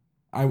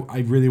 I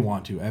really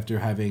want to, after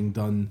having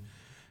done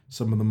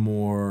some of the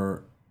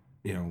more,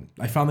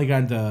 I finally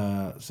got into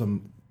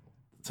an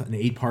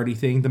 8-party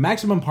thing. The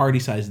maximum party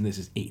size in this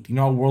is 8. You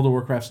know how World of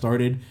Warcraft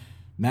started?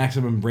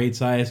 Maximum raid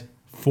size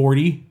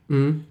 40.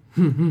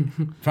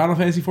 Final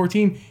Fantasy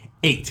 14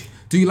 8.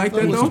 Do you like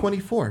That that was though?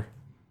 24.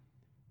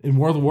 In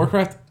World of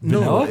Warcraft, No,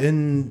 vanilla?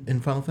 in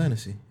Final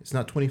Fantasy, it's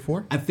not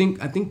 24. I think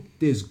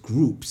there's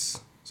groups.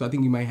 So I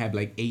think you might have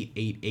like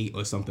 8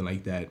 or something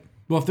like that.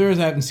 Well, if there is,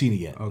 I haven't seen it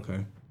yet.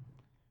 Okay.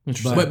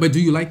 Interesting. But do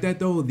you like that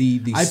though?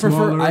 The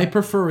smaller... I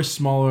prefer a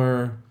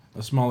smaller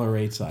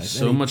raid size.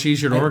 So much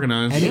easier to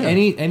organize.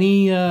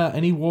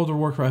 Any World of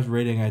Warcraft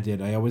raiding I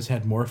did, I always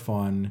had more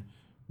fun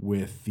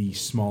with the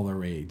smaller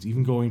raids.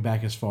 Even going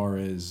back as far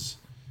as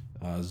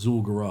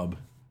Zul'Gurub.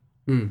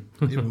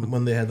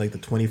 When they had like the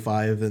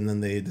 25, and then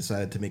they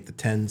decided to make the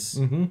 10s.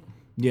 Mm-hmm.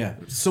 Yeah,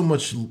 So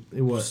much.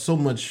 It was. so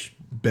much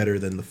better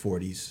than the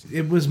 40s.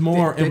 it was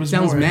more. It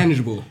sounds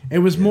manageable. It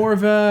was more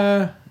of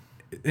a.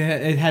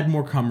 It had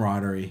more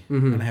camaraderie,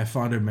 and I have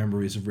fonder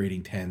memories of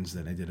raiding 10s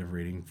than I did of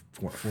raiding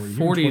 40.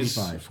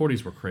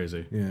 40s were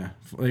crazy. Yeah,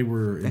 they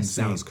were. That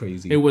insane. sounds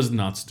crazy. It was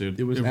nuts, dude.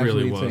 It was really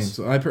absolutely was.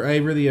 insane. So I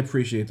really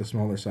appreciate the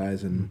smaller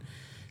size, and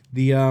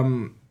the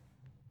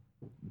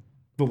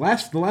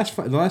last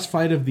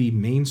fight of the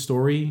main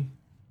story,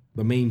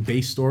 the main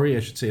base story, I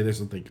should say. There's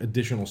like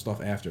additional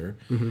stuff after.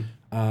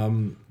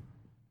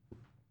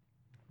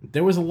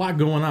 There was a lot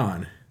going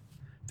on.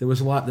 There was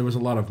a lot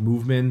of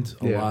movement,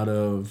 a lot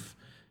of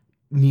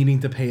needing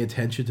to pay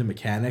attention to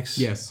mechanics.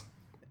 Yes.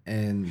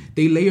 And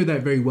They layer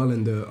that very well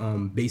in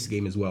the base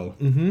game as well.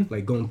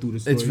 Like going through the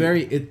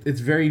story.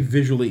 it's very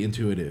visually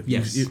intuitive.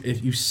 Yes.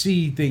 You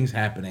see things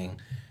happening,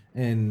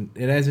 and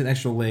it adds an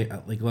extra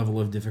level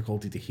of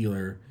difficulty to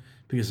healer,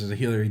 because as a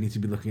healer you need to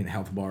be looking at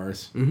health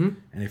bars. And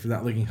if you're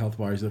not looking at health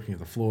bars, you're looking at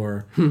the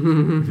floor. If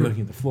you're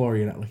looking at the floor,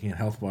 you're not looking at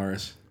health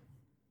bars.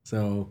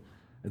 So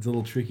it's a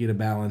little tricky to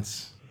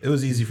balance. It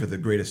was easy for the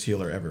greatest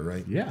healer ever,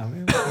 right? Yeah.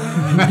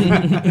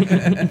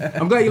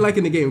 I'm glad you're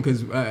liking the game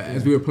because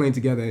as we were playing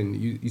together and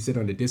you said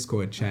on the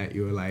Discord chat,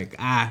 you were like,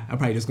 I'm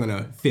probably just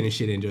gonna finish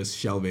it and just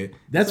shelve it.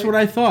 That's what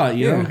I thought,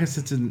 you know,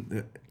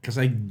 Yeah. because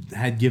I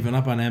had given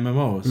up on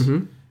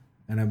MMOs,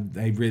 and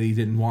I really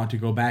didn't want to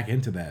go back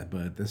into that.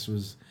 But this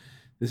is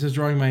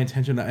drawing my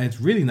attention. And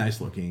it's really nice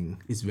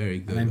looking. It's very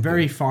good. And I'm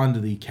very fond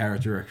of the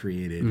character I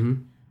created.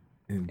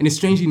 And it's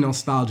strangely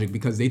nostalgic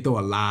because they throw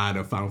a lot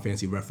of Final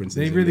Fantasy references.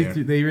 They in really there.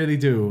 do. They really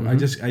do. I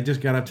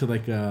just got up to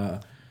like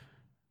a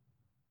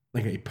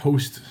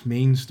post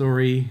main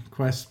story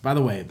quest. By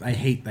the way, I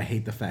hate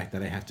the fact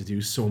that I have to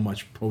do so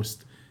much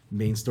post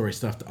main story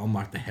stuff to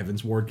unlock the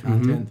Heaven's Ward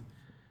content.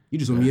 You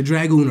just want to be a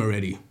dragoon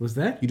already. Was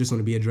that? You just want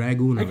to be a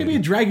dragoon I already. could be a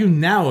dragoon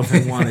now if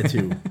I wanted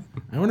to.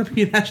 I want to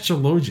be an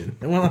astrologian.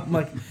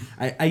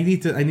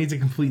 I need to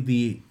complete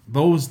the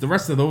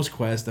rest of those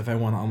quests if I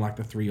want to unlock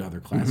the 3 other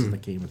classes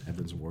that came with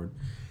Heaven's Ward.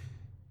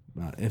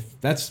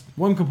 If that's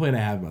one complaint I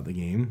have about the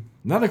game.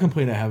 Another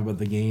complaint I have about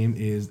the game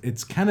is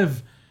it's kind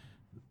of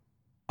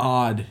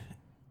odd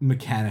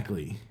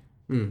mechanically.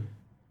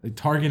 Like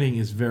targeting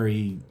is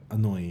very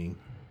annoying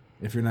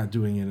if you're not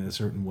doing it in a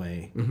certain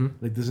way.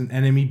 Like there's an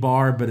enemy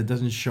bar, but it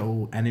doesn't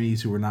show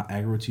enemies who are not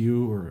aggro to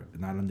you or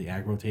not on the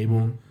aggro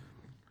table.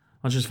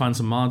 Let's just find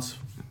some mods.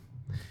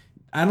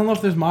 I don't know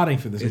if there's modding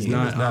for this It's game.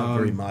 It's not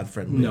very mod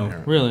friendly. no.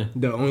 apparently. Really?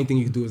 The only thing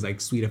you can do is like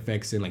sweet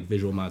effects and like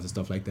visual mods and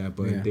stuff like that,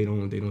 but Yeah. they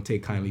don't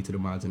take kindly to the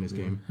mods in this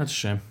game. That's a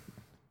shame.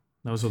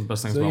 That was one of the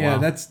best things So about yeah, WoW.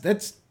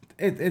 that's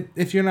it.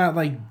 If you're not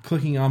like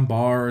clicking on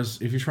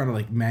bars, if you're trying to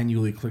like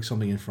manually click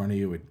something in front of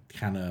you, it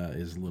kind of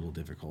is a little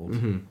difficult.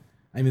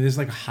 I mean, there's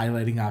like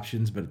highlighting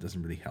options, but it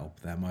doesn't really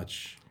help that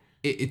much.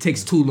 It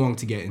takes too long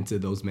to get into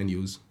those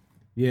menus.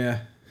 Yeah,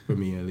 For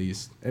me, at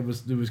least. It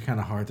was kind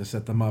of hard to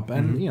set them up,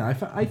 and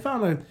I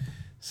found a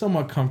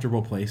somewhat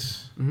comfortable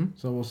place.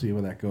 So we'll see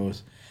where that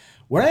goes.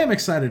 What I am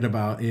excited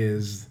about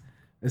is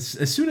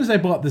as soon as I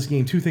bought this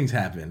game, two things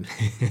happened.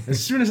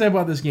 As soon as I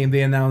bought this game,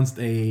 they announced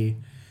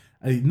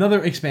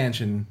another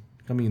expansion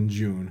coming in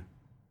June.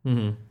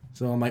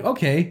 So I'm like,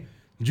 okay,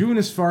 June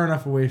is far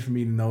enough away for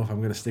me to know if I'm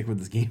going to stick with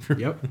this game for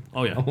a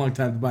long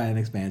time to buy an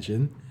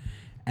expansion.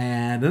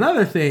 And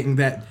another thing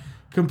that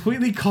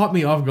completely caught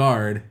me off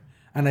guard,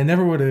 and I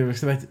never would have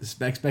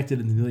expected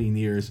in a million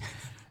years,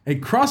 a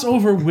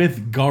crossover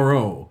with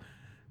Garo.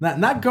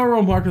 Not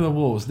Garo Mark of the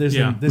Wolves. There's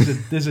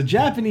a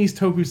Japanese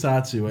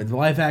tokusatsu, a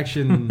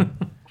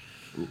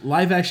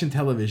live action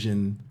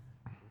television.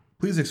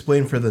 Please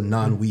explain for the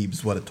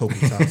non-weebs what a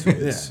tokusatsu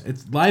is. Yeah,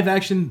 it's live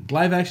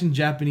action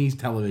Japanese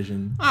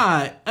television.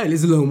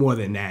 There's a little more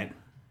than that.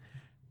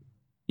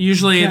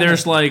 Usually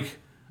there's like,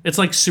 it's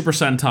like Super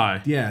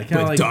Sentai. Yeah,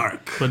 kind of like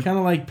dark. Kind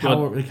of like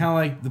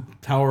the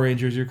Power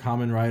Rangers, your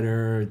Kamen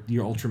Rider,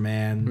 your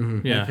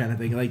Ultraman, that kind of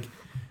thing. Like,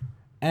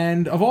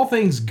 and of all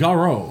things,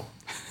 Garo.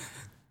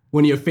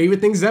 One of your favorite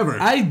things ever.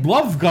 I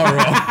love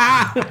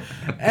Garo.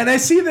 And I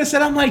see this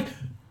and I'm like,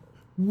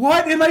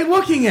 what am I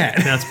looking at?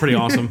 That's pretty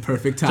awesome.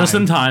 Perfect time. Just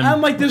in time.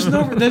 I'm like, there's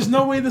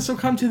no way this will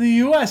come to the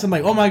U.S. I'm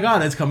like, oh my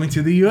god, it's coming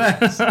to the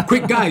U.S.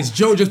 Quick, guys,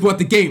 Joe just bought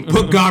the game.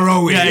 Put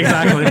Garo in. Yeah,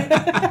 exactly.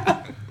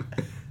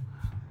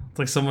 It's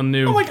like someone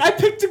new. I'm like, I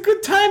picked a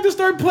good time to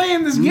start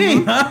playing this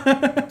game.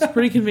 It's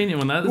pretty convenient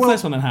when that. It's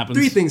nice when that happens.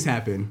 3 things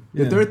happen.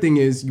 The third thing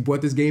is you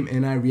bought this game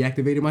and I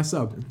reactivated my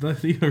sub.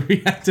 You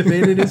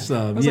reactivated his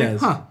sub.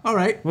 Yes. Like, all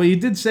right. Well, you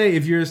did say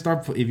if you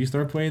start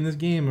playing this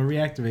game, I'll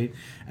reactivate,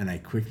 and I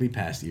quickly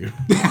passed you.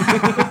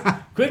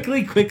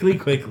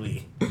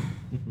 quickly.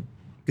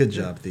 Good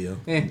job, Theo.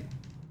 I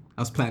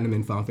was platinum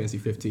in Final Fantasy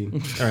 15. All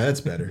right,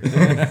 that's better.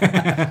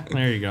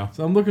 There you go.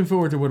 So I'm looking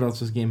forward to what else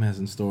this game has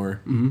in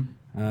store.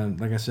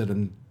 Like I said,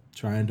 I'm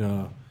trying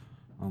to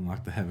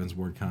unlock the Heaven's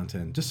Word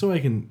content just so I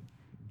can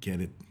get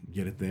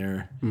it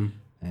there.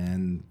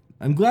 And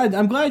I'm glad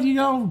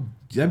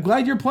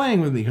you're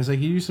playing with me because I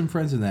can use some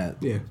friends in that.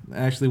 Yeah, I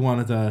actually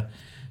wanted to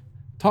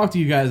talk to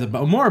you guys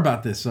more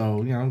about this,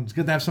 so it's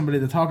good to have somebody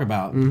to talk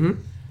about.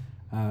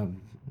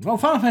 Well,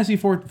 Final Fantasy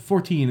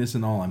 14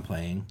 isn't all I'm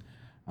playing.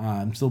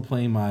 I'm still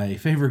playing my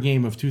favorite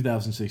game of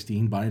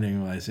 2016,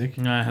 Binding of Isaac.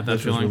 I had that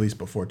Which was feeling. released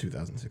before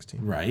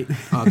 2016. Right. I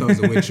thought it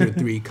was The Witcher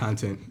 3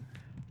 content.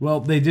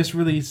 Well, they just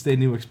released a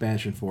new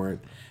expansion for it.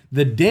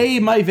 The day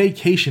my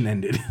vacation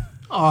ended.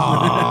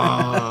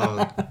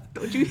 Oh,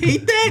 don't you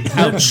hate that?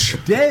 The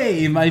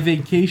day my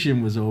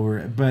vacation was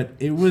over, but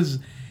it was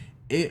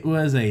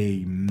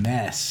a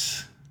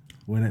mess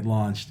when it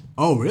launched.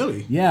 Oh,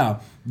 really? Yeah,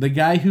 the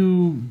guy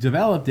who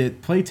developed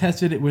it play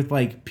tested it with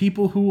like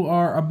people who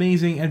are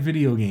amazing at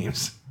video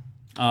games.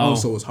 Oh,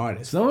 so it was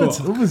hard. So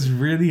it was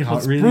really hard.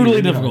 It's really, brutally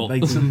really difficult.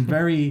 Hard. Like some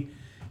very,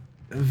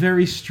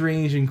 very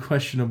strange and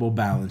questionable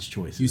balance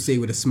choices. You say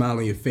with a smile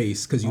on your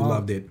face because you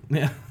loved it.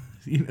 Yeah.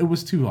 It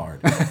was too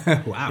hard.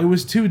 Wow. It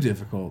was too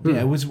difficult.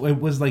 Yeah, it was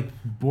like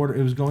it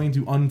was going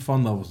to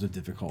unfun levels of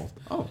difficult.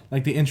 Oh.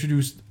 Like they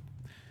introduced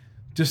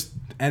just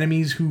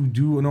enemies who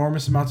do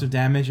enormous amounts of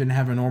damage and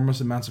have enormous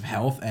amounts of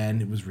health,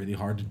 and it was really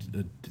hard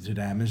to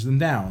damage them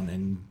down,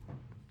 and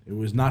it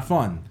was not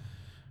fun.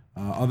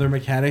 Other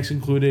mechanics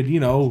included,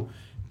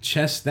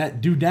 chests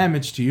that do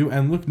damage to you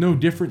and look no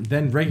different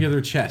than regular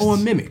chests. Oh, a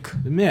mimic.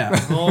 Yeah.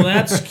 Oh,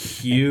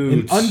 that's cute.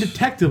 An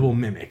undetectable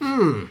mimic.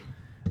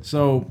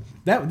 So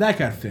that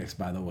got fixed,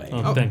 by the way.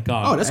 Oh, thank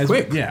God. Oh, that's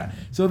quick. Yeah.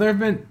 So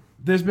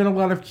there's been a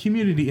lot of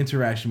community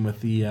interaction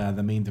with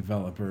the main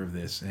developer of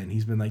this, and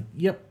he's been like,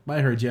 "Yep, I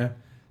heard you.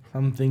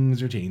 Some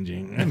things are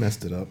changing." I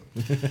messed it up.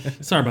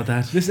 Sorry about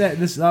that.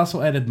 This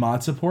also added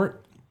mod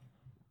support.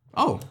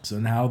 Oh. So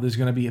now there's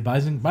going to be a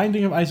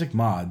Binding of Isaac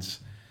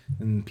mods,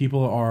 and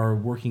people are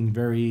working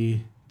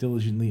very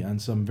diligently on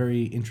some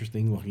very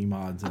interesting looking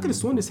mods. I could have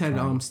sworn this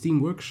had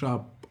Steam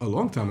Workshop a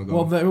long time ago.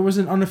 Well, there was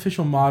an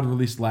unofficial mod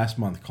released last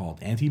month called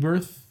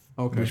Anti-Birth,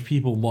 Okay. which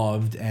people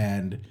loved,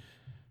 and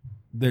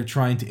they're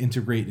trying to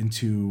integrate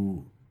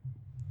into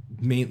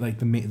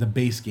the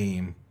base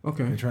game.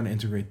 Okay. They're trying to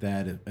integrate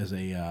that as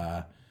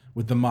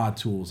with the mod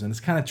tools, and it's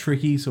kind of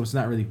tricky, so it's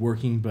not really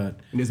working. But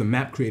And there's a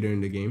map creator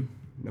in the game.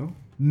 No?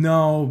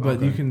 but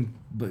Okay. you can.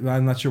 But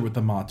I'm not sure what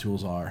the mod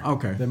tools are.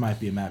 Okay. There might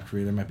be a map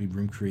creator. There might be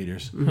room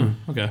creators.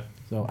 Okay.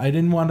 So I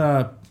didn't want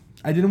to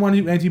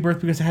do Anti-Birth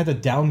because I had to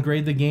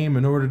downgrade the game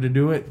in order to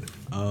do it.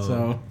 Oh.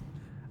 So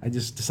I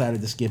just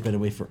decided to skip it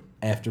and wait for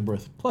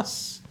Afterbirth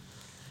Plus.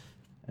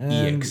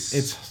 And EX.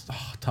 it's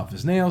tough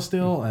as nails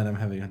still, and I'm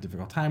having a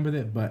difficult time with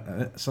it.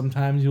 But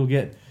sometimes you'll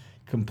get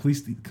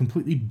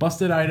completely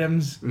busted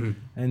items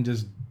and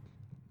just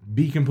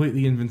be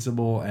completely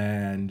invincible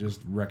and just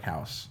wreck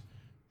house.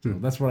 So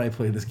that's what I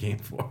play this game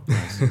for.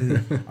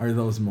 Are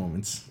those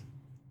moments.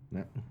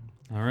 Yeah.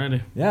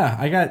 Alrighty. Yeah,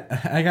 I got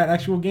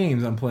actual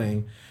games I'm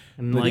playing.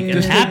 and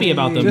and happy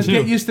about them Just too.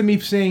 get used to me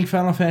saying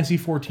Final Fantasy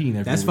 14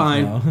 every That's week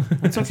fine. now.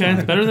 It's okay.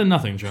 It's better than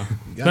nothing, Joe.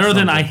 Better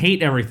than I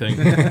hate everything.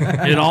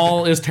 It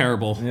all is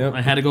terrible. Yep.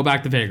 I had to go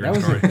back to Vagrant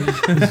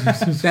That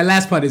Story. That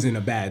last part isn't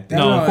a bad thing.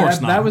 No, of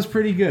course not. That was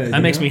pretty good.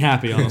 That makes me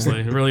happy, honestly.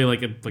 It really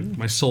like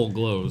my soul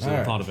glows at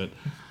the thought of it.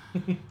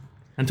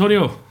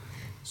 Antonio,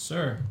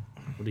 Sir,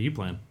 what are you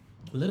playing?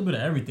 a little bit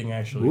of everything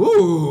actually.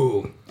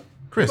 Ooh.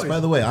 Chris, by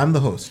the way, I'm the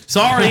host.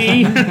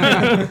 Sorry.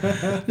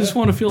 Just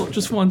want to feel it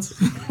just once.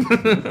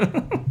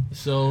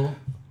 So,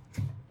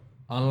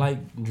 unlike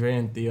Dre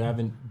and Theo, I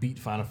haven't beat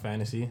Final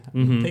Fantasy.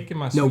 I'm taking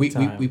my sweet No, we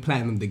time.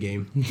 platinumed the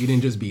game. You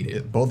didn't just beat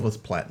it. Both of us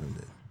platinumed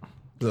it.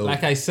 So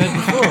Like I said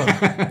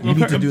before, you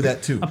need to do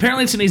that too.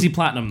 Apparently, it's an easy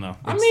platinum though.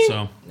 I mean,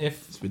 So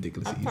if It's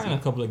ridiculously I'm easy. playing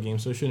a couple of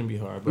games, so it shouldn't be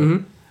hard.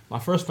 But my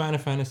first Final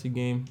Fantasy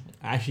game,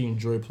 I actually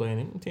enjoy playing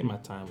it. I take my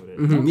time with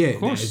it. Yeah,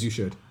 course. as you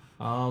should.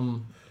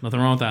 nothing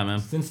wrong with that, man.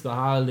 Since the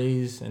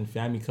holidays and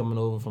family coming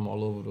over from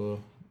all over the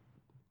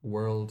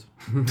world,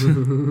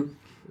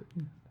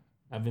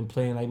 I've been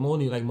playing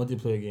only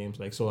multiplayer games.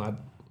 So I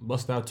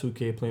bust out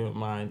 2K playing with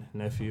my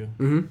nephew.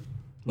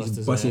 Bust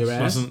his busting your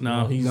ass?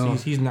 No.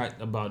 He's not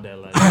about that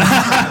life.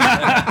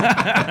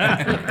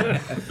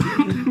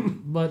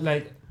 But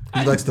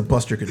He likes to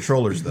bust your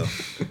controllers though.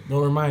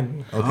 don't remind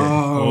me. Okay.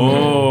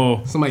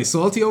 Oh, Somebody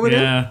salty over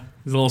there? yeah.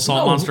 He's a little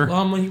salt monster.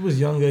 When he was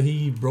younger,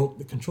 he broke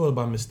the controller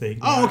by mistake.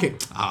 Oh, okay.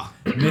 Ah.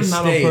 Not on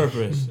Mistake.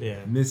 purpose.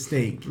 Yeah.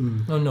 Mistake.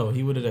 No,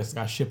 he would have just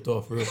got shipped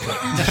off real quick.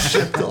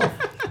 Shipped off.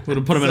 Would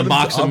have put him in a Send him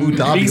box. to And, Abu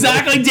Dhabi.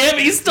 exactly. Damn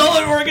it. He stole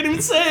it. We're gonna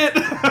even say it.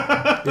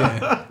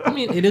 I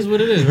mean, it is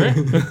what it is,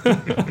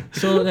 right?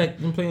 So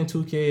I'm playing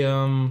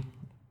 2K.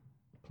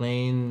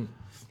 Playing.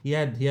 He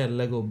had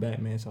Lego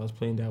Batman, so I was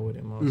playing that with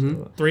him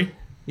also. 3.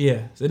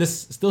 Yeah. So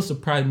this still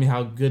surprised me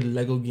how good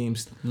Lego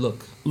games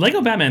look.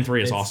 Lego Batman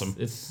 3 is awesome.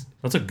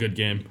 That's a good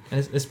game.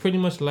 it's pretty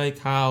much like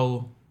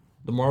how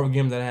the Marvel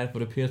game that I had for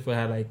the PS4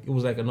 had it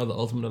was like another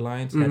Ultimate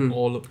Alliance. Had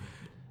all of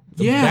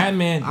the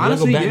Batman.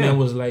 honestly, Lego Batman yeah.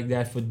 was like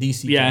that for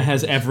DC. Yeah, it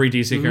has characters. every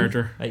DC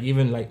character.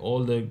 Even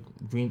all the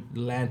Green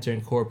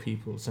Lantern Corps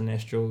people,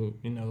 Sinestro,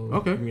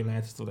 Okay. Green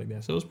Lantern, stuff like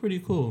that. So it was pretty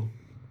cool.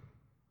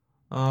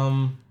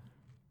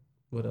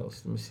 What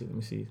else? Let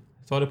me see.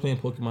 Started playing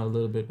Pokemon a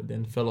little bit, but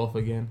then fell off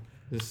again.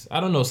 I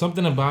don't know,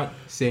 something about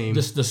Same.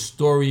 just the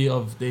story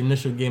of the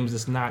initial games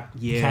is not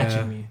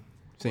catching me.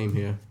 Same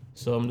here.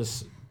 So I'm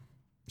just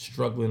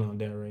struggling on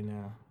that right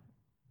now.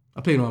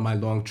 I played on my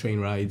long train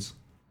rides.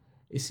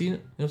 You see,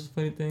 it was a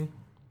funny thing.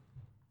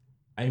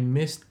 I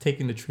missed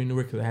taking the train to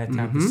work because I had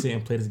time to sit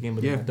and play this game,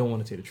 but then I don't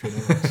want to take the train to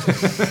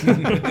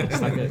work.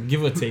 It's like a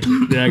give or take.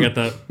 Yeah, I got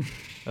that.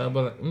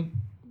 But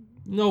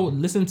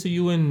listen to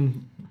you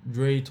and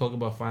Dre talk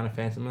about Final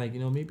Fantasy. I'm like,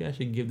 maybe I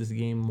should give this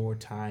game more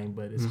time,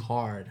 but it's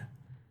hard.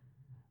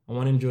 I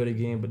want to enjoy the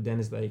game, but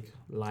then it's like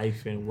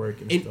life and work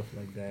and stuff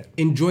like that.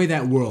 Enjoy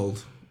that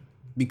world.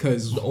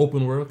 Because The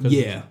open world?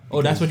 Yeah.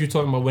 Oh, that's what you're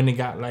talking about when it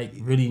got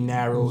really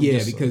narrow. yeah,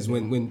 just, because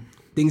when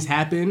things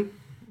happen,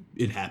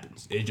 it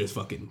happens. It just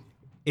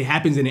it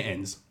happens and it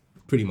ends,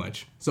 pretty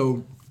much.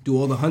 So do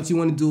all the hunts you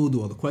want to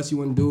do all the quests you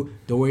want to do.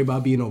 Don't worry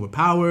about being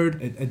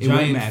overpowered. A It won't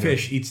giant matter.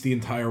 fish eats the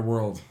entire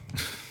world.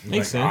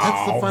 makes sense.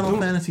 That's the Final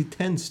Fantasy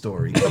X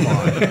story. Come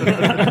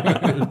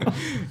on.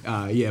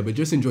 Yeah, but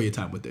just enjoy your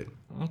time with it.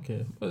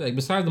 Okay, but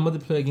besides the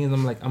multiplayer games,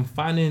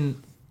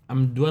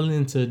 I'm dwelling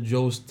into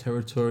Joe's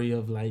territory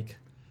of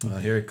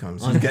Here it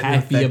comes. He's getting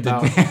unhappy affected.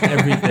 about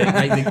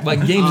everything,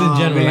 like games in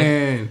general.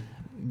 Man.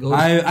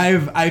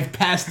 I've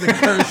passed the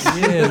curse.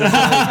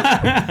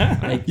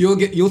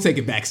 You'll take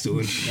it back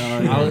soon.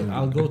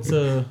 I'll go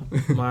to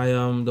my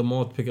the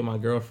mall to pick up my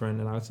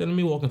girlfriend, and I said, let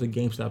me walk into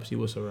GameStop, see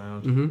what's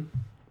around.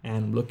 And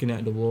I'm looking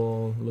at the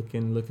wall,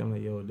 looking. I'm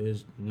like, yo,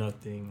 there's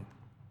nothing.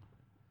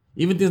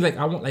 Even things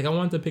I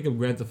wanted to pick up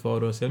Grand Theft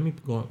Auto. I said, let me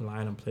go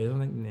online and play it. I'm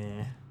like,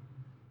 nah.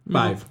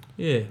 5.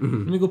 Yeah. Let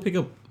me go pick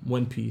up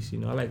One Piece. I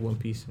like One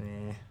Piece.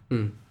 Nah.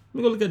 Let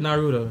me go look at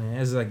Naruto, man.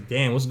 It's like,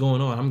 damn, what's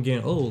going on? I'm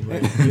getting old.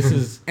 This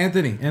is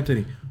Anthony,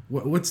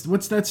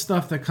 what's that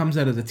stuff that comes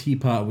out of the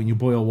teapot when you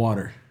boil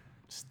water?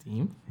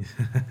 steam.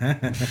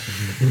 That's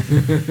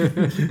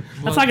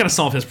not gonna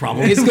solve his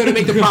problem. It's gonna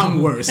make the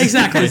problem worse.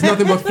 Exactly. There's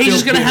nothing but He's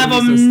just gonna have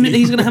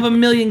he's gonna have a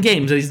million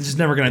games that he's just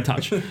never gonna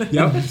touch.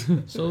 Yep.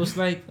 So it's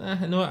like,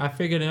 I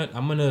figured out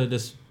I'm gonna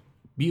just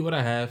beat what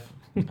I have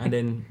and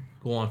then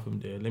go on from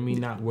there. Let me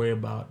not worry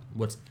about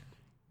what's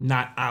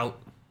not out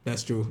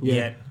That's true.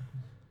 yet.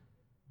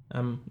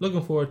 I'm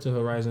looking forward to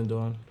Horizon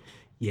Dawn.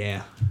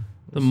 Yeah.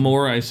 The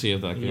more I see of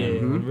that Yeah, game,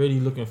 I'm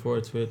really looking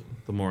forward to it.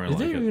 the more I Is like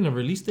there it. even a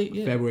release date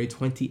yet? February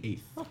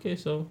 28th. Okay,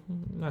 so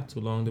not too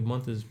long. The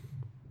month is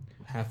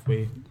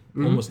halfway,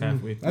 almost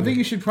halfway through. I think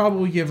you should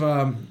probably give.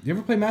 You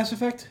ever play Mass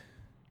Effect?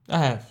 I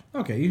have.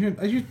 Okay, you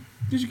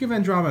should give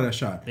Andromeda a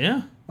shot.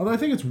 Yeah. Although I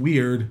think it's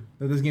weird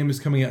that this game is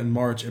coming out in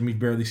March and we've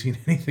barely seen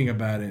anything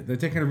about it. They're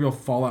taking a real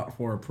Fallout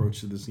 4 approach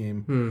to this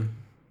game.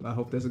 I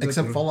hope there's a good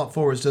Except thing. Fallout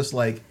 4 is just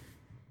like,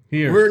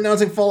 Here. We're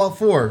announcing Fallout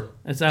 4.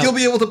 It's out. You'll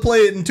be able to play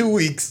it in 2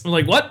 weeks. I'm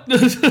like, what? That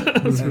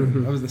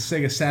was the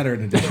Sega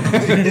Saturn edition.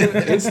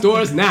 In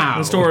stores now.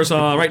 The stores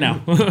right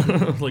now.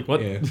 Like,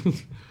 what? Yeah.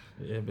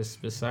 Yeah,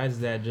 besides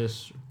that,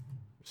 just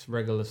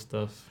regular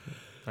stuff,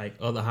 like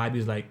other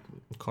hobbies like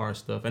car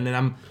stuff. And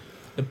then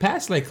the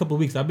past like couple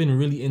weeks, I've been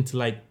really into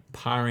like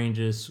Power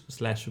Rangers /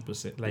 Super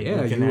Sentai. Like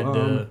looking at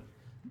the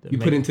you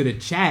put into the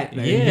chat,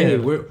 like, Yeah. hey,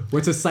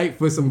 what's a site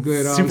for some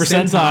good Super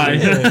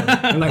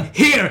Sentai. I'm like,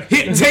 here,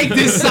 take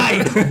this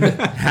site.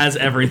 Has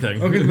everything.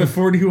 Look at the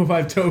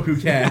 4005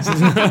 Toku cast.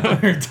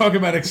 We're talking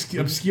about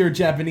obscure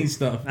Japanese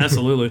stuff.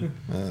 Absolutely.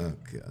 Oh,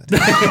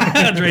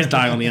 God. Dre's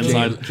dying on the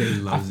inside. Jay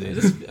loves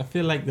it. I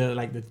feel like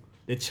the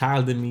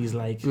child in me is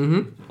like,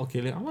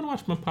 okay, like, I want to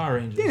watch my Power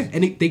Rangers. Yeah,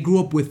 and they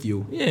grew up with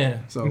you. Yeah.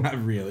 So Not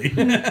really.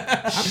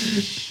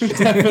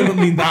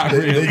 Definitely not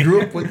really. They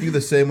grew up with you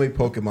the same way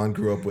Pokemon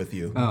grew up with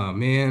you. oh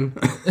man,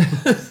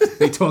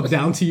 they talk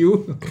down to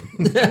you.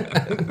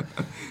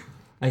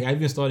 Like I've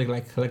been starting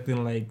like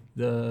collecting like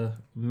the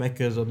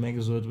mechas or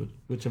megazords,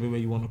 whichever way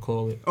you want to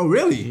call it. Oh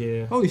really?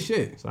 Yeah. Holy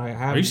shit. So I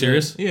have. Are you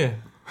serious? Yeah.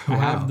 I Wow.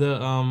 have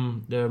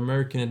the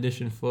American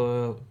edition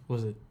for what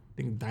was it? I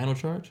think Dino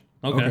Charge.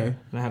 Okay. And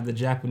I have the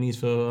Japanese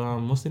for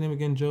what's the name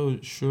again, Joe?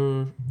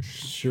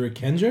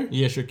 Shurikenja?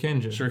 Yeah,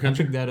 Shurikenja. Shurikenja? I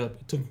picked that up.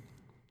 It took.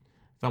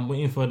 I'm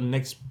waiting for the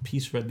next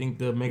piece for I think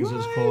the megazord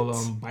is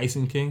called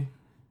Bison King.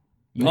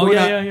 You're Oh, going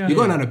yeah, out- yeah, yeah. You're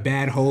going on a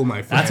bad hole,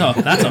 my friend.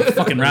 That's a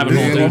fucking rabbit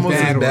hole, It's dude. almost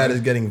Bad as bad one.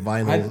 as getting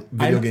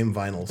video game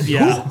vinyls.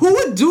 Yeah. Who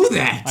would do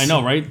that? I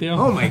know, right, Theo?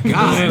 Oh my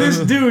god. This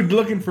dude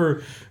looking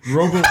for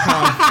RoboCop.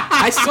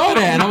 I saw that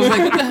and I was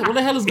like, what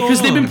the hell is going Because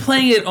on? they've been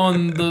playing it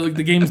on the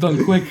Games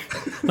Done Quick.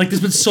 Like, there's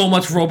been so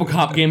much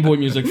RoboCop Game Boy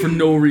music for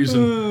no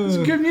reason. It's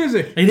good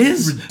music. It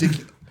is.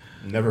 Ridiculous.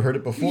 Never heard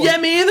it before. Yeah,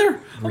 me either.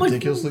 I'm like,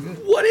 Ridiculously good.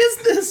 what is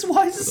this?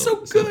 Why is it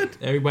so good?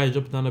 Everybody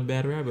jumped down a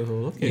bad rabbit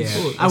hole. Okay, Yeah.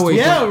 cool. I always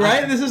Yeah,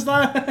 right? This is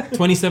not...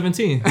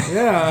 2017.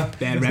 Yeah.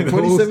 bad rabbit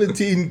holes.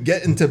 2017,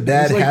 get into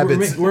bad It's like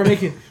habits.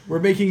 we're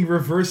making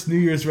reverse New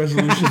Year's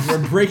resolutions.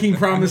 We're breaking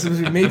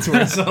promises we made to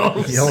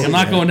ourselves. Hell I'm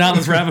not yeah. going down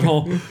this rabbit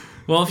hole.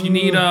 Well, if you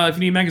need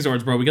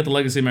Megazords, bro, we got the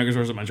Legacy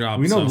Megazords at my job.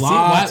 We know so.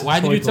 lots. Why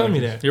of did you toy tell me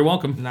collectors. that? You're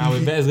welcome. Nah,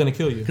 we bet it's gonna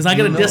kill you. Because I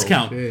get a No.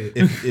 discount. Shit.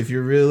 if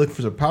you're really looking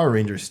for some Power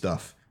Rangers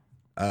stuff,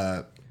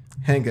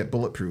 Hank at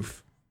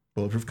Bulletproof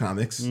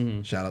Comics,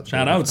 shout out to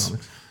Shout Bulletproof outs.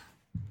 Comics,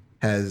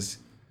 has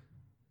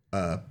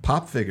a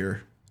pop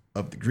figure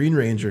of the Green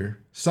Ranger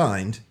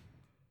signed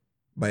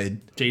by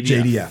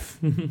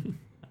JDF.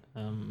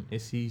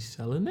 Is he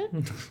selling it?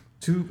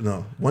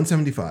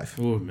 175.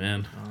 Oh,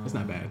 man. That's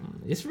not bad.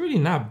 It's really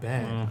not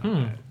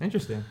bad.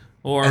 Interesting.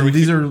 Or And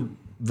these are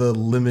the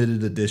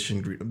limited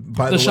edition green.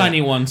 By the way,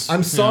 shiny ones.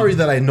 I'm sorry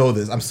that I know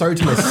this. I'm sorry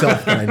to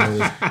myself that I know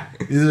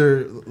this. These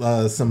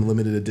are some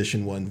limited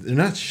edition ones. They're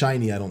not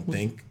shiny, I don't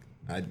think.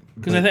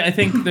 Because I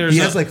think there's... He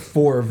has like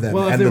 4 of them.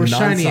 Well, if and they the were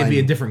shiny, it'd be a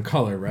non-signed- different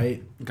color,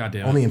 right? God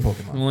damn it. only in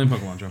Pokemon. Only in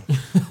Pokemon, Joe.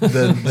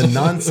 The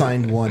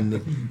non-signed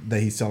one that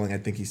he's selling, I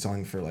think he's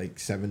selling for like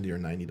 $70 or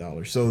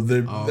 $90. So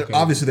they're okay.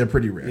 obviously they're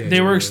pretty rare. Yeah.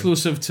 They were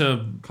exclusive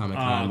to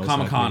Comic-Con, most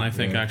Comic-Con, likely. I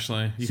think, Yeah.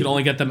 actually. You could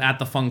only get them at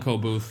the Funko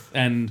booth.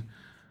 And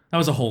that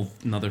was a whole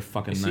another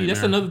fucking See, nightmare.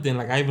 that's another thing.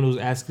 Like Ivan was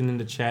asking in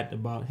the chat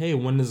about, hey,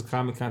 when is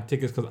Comic-Con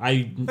tickets? Because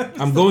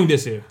I'm going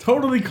this year.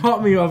 Totally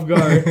caught me off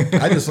guard.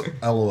 I just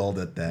LOL'd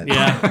at that.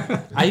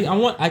 Yeah.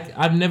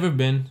 I've never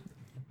been.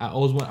 I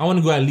want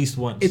to go at least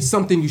once. It's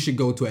something you should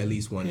go to at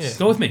least once. Yeah.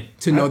 Go with me.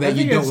 To know that I you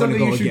think don't it's want to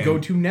something go you should again. go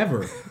to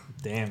never.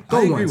 Damn. I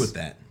agree once. with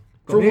that.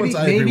 For Maybe, once,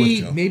 I agree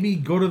with Joe. maybe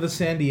go to the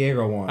San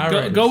Diego one. All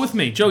right. Go with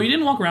me. Joe, you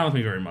didn't walk around with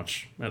me very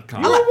much at You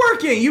Con. were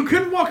working. You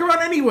couldn't walk around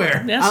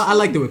anywhere. Yes. I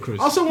liked it with Chris.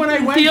 Also, when I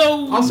went,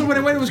 Theo-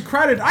 it was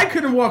crowded. I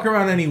couldn't walk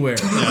around anywhere.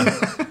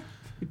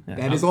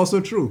 that is also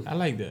true. I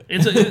like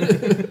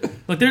that.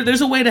 Look,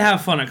 there's a way to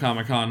have fun at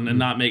Comic-Con and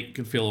not make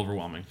it feel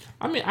overwhelming.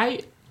 I mean,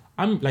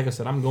 I'm like I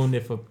said, I'm going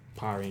there for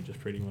Power Rangers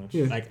pretty much.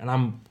 Yeah. Like, and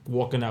I'm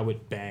walking out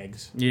with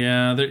bags.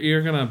 Yeah,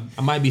 you're gonna...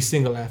 I might be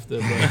single after,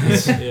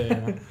 but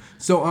yeah.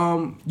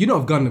 So, you know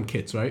of Gundam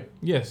kits, right?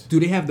 Yes. Do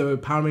they have the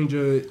Power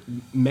Ranger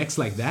mechs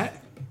like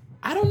that?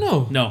 I don't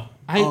know. No.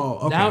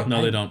 Oh, okay.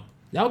 No, they don't.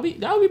 That would be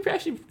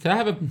actually. Cause I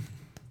have a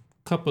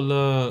couple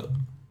of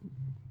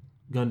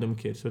Gundam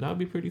kits, so that would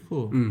be pretty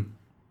cool.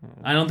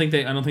 I don't think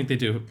they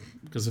do.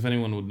 Because if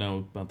anyone would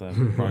know about that, it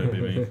would probably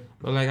be me.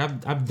 But like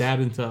I've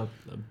dabbed into a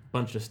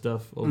bunch of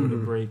stuff over the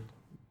break,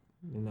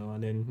 and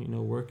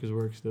then work is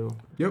work still.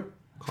 Yep.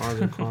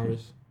 Cars are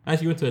cars. I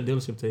actually went to a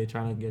dealership today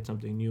trying to get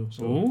something new,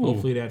 so Ooh.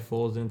 hopefully that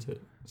falls into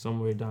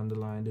somewhere down the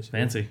line this year.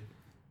 Fancy.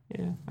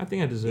 Yeah, I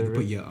think I You deserve can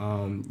put it.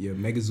 your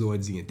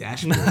Megazords in your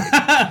dashboard.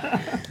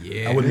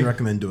 Yeah. I wouldn't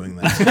recommend doing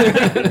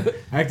that.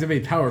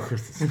 Activate power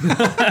crystals.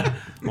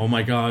 Oh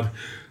my god.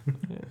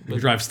 You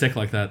drive stick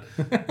like that.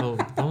 Oh,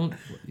 don't.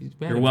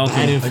 You're welcome.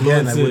 Bad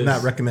Again, I would influences.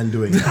 not recommend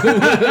doing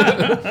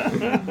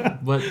that.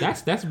 But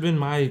that's been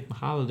my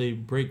holiday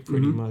break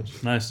pretty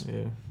much. Nice.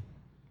 Yeah.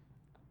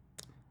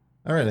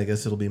 All right, I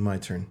guess it'll be my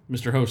turn.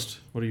 Mr. Host,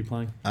 what are you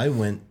playing? I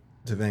went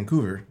to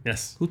Vancouver.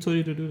 Yes. Who told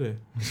you to do that?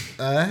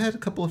 I had a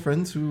couple of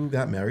friends who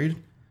got married.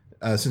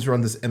 since we're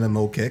on this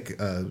MMO kick,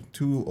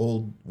 2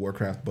 old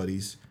Warcraft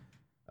buddies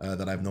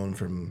that I've known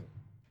from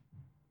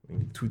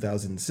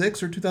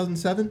 2006 or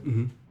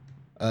 2007.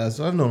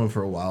 So I've known them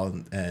for a while,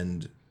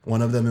 and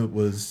one of them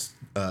was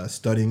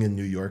studying in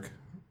New York.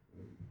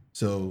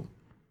 So,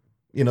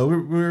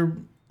 we're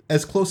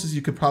as close as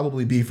you could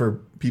probably be for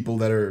people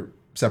that are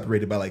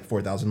separated by like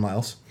 4,000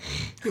 miles.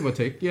 Give or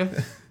take,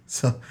 yeah.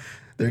 So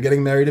they're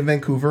getting married in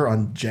Vancouver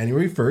on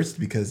January 1st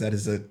because that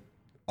is a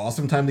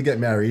awesome time to get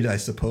married, I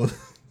suppose.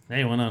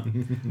 Hey, why not?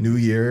 New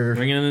Year.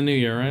 Bring it in the new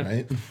year,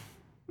 right?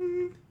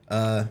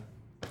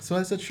 So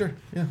I said, sure.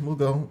 Yeah, we'll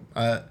go.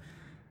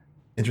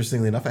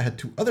 Interestingly enough, I had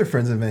 2 other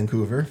friends in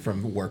Vancouver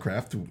from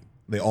Warcraft.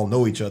 They all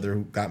know each other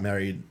who got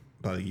married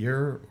about a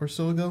year or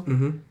so ago.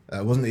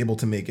 I wasn't able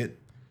to make it,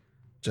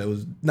 which I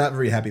was not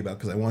very happy about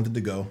because I wanted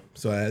to go.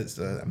 So I'm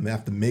going to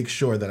have to make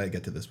sure that I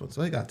get to this one.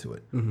 So I got to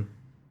it.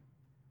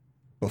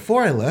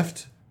 Before I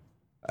left,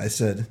 I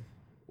said,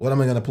 what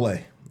am I going to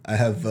play? I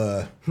have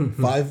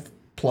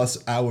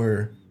 5+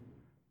 hour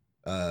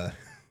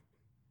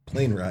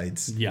plane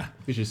rides. Yeah.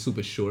 Which is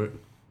super short.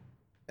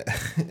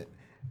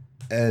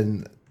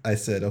 And I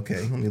said,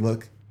 okay, let me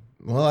look.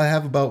 Well, I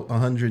have about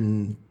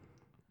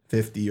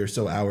 150 or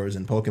so hours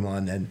in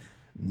Pokemon, and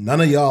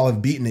none of y'all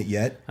have beaten it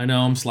yet. I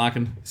know, I'm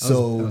slacking. I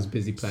was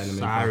busy platinum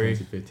in Final Sorry.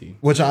 Fantasy 15.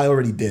 Which I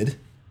already did.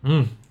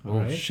 Oh,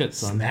 right. shit,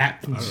 son.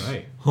 Snap. All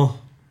right.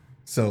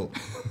 So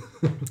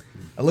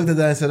I looked at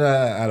that and said,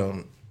 I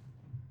don't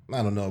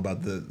know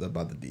about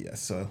the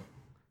DS. So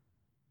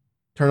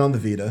turn on the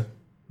Vita.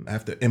 I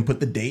have to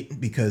input the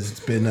date because it's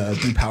been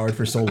depowered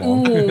for so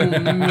long. Oh,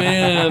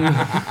 man.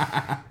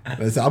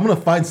 I said, I'm gonna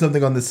find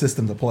something on this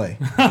system to play.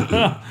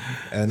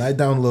 And I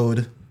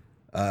download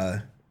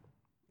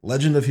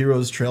Legend of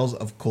Heroes: Trails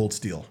of Cold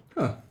Steel.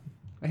 Huh.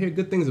 I hear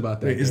good things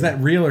about that. Wait, is game.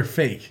 that real or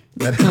fake?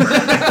 That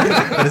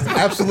is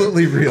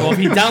absolutely real. Well, if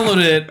he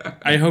downloaded it,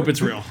 I hope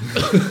it's real.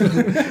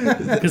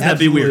 Because that'd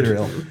be weird.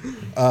 Real.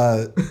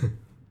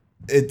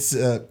 It's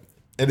and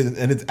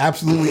it's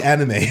absolutely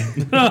anime.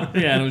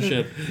 Yeah, no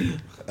shit.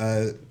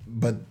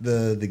 But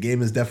the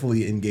game is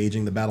definitely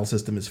engaging. The battle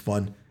system is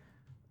fun.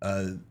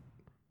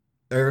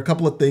 There are a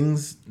couple of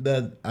things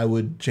that I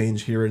would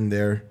change here and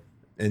there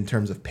in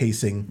terms of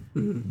pacing.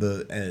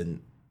 The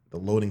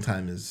loading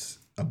time is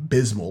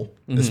abysmal,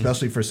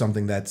 especially for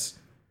something that's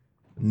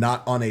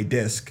not on a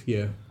disc.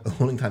 Yeah. The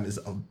loading time is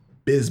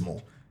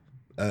abysmal.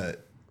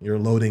 You're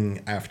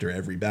loading after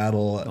every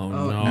battle.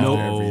 Oh, after no.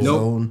 every Nope.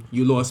 zone.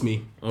 You lost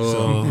me.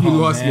 Oh. You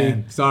lost me.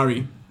 man.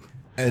 Sorry.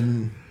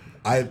 And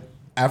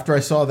after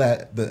I saw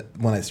that,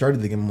 when I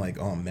started the game, I'm like,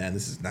 oh man,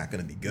 this is not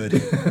going to be good.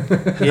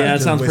 Yeah,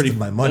 it sounds wasted pretty.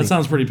 my money. That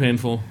sounds pretty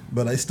painful.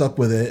 But I stuck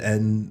with it,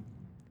 and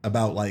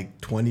about like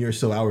 20 or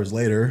so hours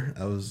later,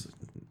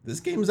 this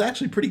game is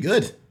actually pretty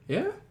good.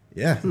 Yeah.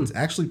 Yeah, it's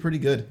actually pretty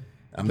good.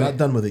 I'm not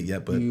done with it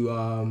yet, but You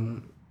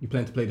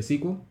plan to play the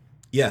sequel?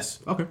 yes,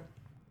 Okay.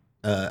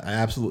 I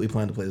absolutely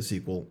plan to play the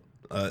sequel,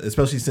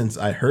 especially since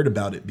I heard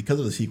about it because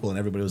of the sequel, and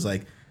everybody was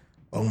like,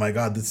 "Oh my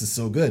god, this is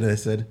so good!" And I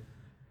said,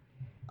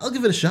 "I'll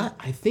give it a shot."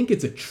 I think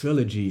it's a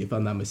trilogy, if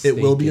I'm not mistaken.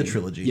 It will be a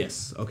trilogy.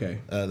 Yes. Okay.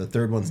 The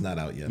 3rd one's not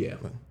out yet. Yeah.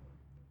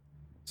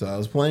 So I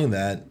was playing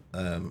that,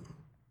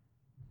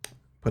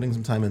 putting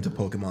some time into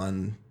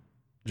Pokemon,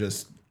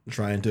 just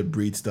trying to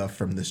breed stuff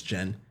from this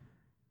gen.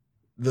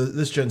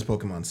 This gen's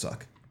Pokemon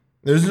suck.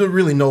 There's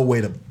really no way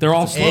to. They're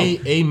all slow.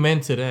 Amen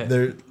to that.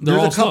 There's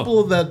all a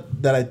couple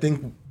that I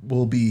think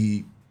will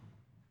be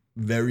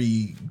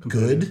very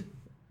good,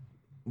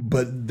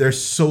 but they're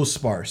so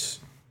sparse.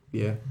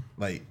 Yeah.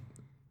 Like,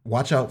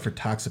 watch out for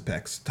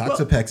Toxapex.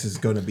 Toxapex is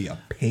going to be a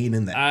pain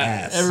in the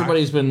ass.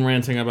 Everybody's been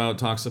ranting about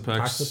Toxapex.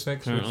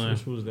 Toxapex? Apparently.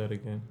 Which was that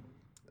again?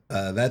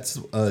 That's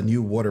a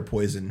new water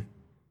poison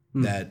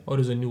that Oh,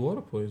 there's a new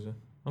water poison.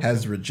 Okay.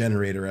 has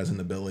Regenerator as an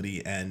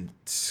ability and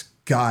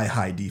sky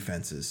high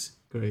defenses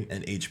Great.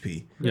 and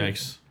HP.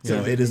 Yikes.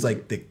 So it is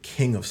like the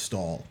king of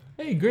stall.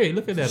 Hey, great.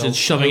 Look at that. It's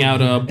shoving out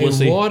a a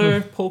Blissey.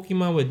 water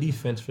Pokemon with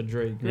defense for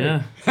Drake. Great.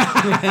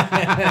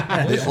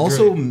 Yeah. They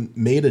also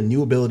made a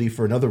new ability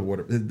for another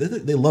water.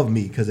 They love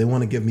me because they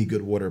want to give me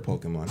good water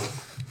Pokemon.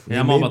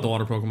 Yeah, I'm all about the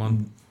water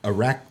Pokemon.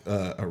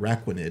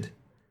 Araquanid.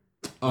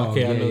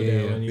 Okay, I know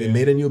that one. They Yeah.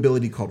 made a new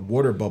ability called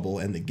Water Bubble,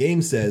 and the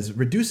game says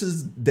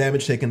reduces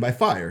damage taken by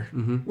fire,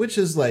 which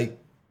is like,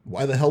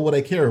 why the hell would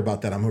I care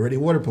about that? I'm already a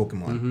water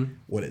Pokemon.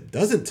 What it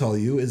doesn't tell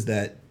you is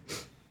that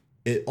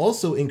it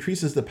also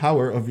increases the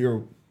power of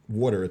your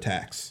water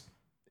attacks.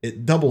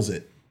 It doubles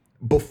it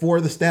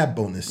before the stab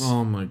bonus.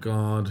 Oh my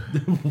god.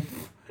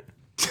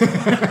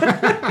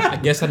 I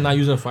guess I'm not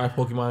using fire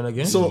Pokemon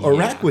again. So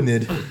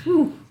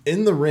Araquanid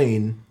in the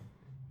rain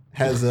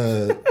has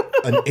an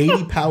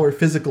 80 power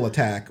physical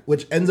attack,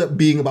 which ends up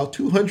being about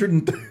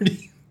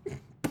 230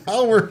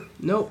 power.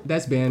 Nope,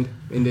 that's banned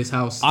in this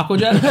house.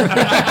 Aquajet?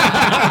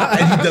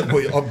 And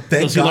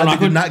thank Does he learn God they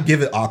Aqua- did not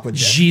give it Aqua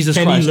Jet. Jesus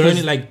Can he Christ. learn 'cause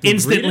it like the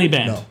instantly breeder?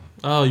 banned. No.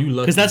 Oh, you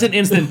lucky. Because that's an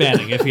instant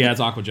banning if he has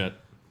Aquajet.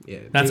 Yeah,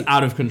 That's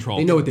out of control.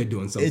 They know what they're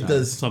doing sometimes. It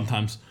does.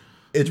 Sometimes.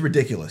 It's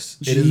ridiculous.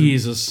 It is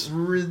Jesus.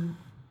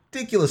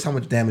 ridiculous how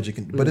much damage it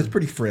can do, but it's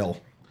pretty frail.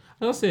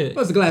 That's it.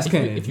 What's the glass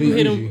cannon? If you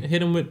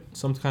hit him with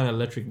some kind of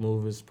electric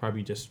move, it's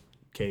probably just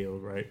KO,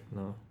 right?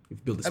 No. You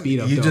build the speed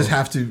up. You just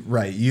have to,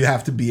 right? You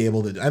have to be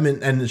able to. I mean,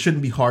 and it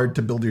shouldn't be hard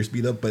to build your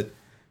speed up, but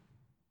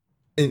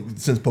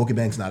since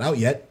Pokebank's not out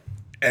yet,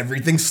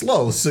 everything's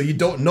slow, so you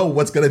don't know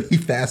what's gonna be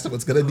fast and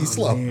what's gonna be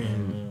slow.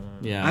 Man.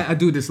 Yeah, I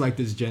do dislike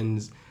this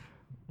gen's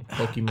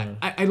Pokemon.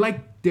 I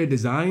like their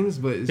designs,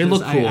 but it's They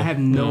just, look cool. I have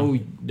no.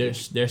 Their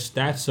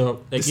stats are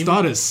The like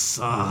starters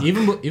suck.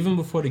 even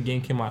before the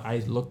game came out. I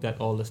looked at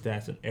all the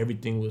stats and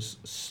everything was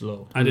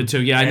slow. I did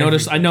too. Yeah, I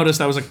noticed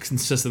that was a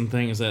consistent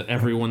thing. Is that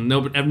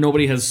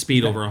nobody has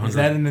speed over 100. Is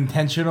that an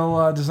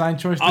intentional design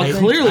choice? Oh, do you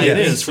think? clearly it I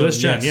think is for this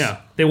so, gen. yes.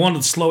 Yeah, they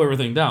wanted to slow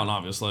everything down.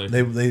 Obviously,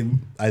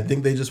 I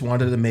think they just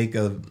wanted to make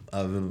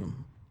an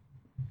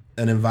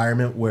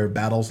environment where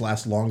battles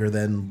last longer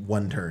than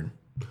one turn.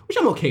 Which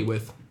I'm okay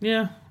with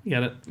yeah, you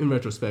get it. in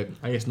retrospect.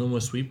 I guess no more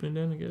sweeping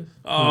then. I guess.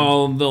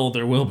 Oh,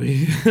 there will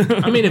be.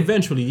 I mean,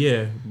 eventually,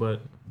 yeah,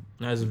 but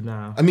as of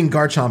now, I mean,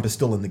 Garchomp is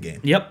still in the game.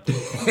 Yep.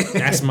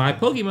 that's my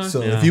Pokemon.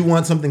 So Yeah. if you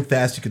want something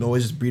fast, you can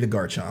always just breed a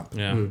Garchomp.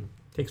 Yeah.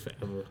 Takes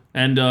forever.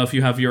 And if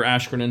you have your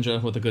Ash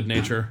Greninja with a good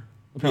nature,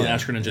 apparently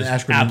Ash Greninja is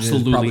Ash Greninja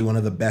absolutely is probably one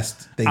of the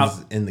best things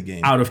out- in the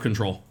game. out of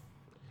control.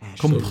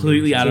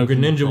 Completely out So of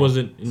Greninja control.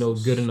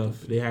 wasn't good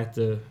enough. They had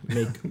to make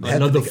had to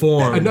another make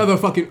form. Another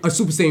fucking a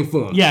Super Saiyan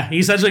form. Yeah, he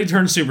essentially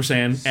turns Super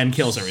Saiyan and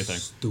kills everything.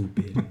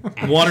 Stupid.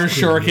 Water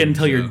Shuriken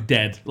until you're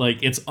dead. Like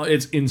it's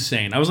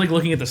insane. I was like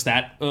looking at the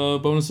stat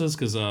bonuses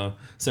because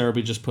Sarah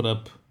B just put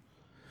up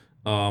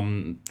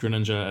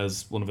Greninja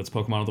as one of its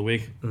Pokemon of the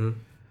week, and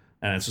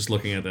it's just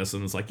looking at this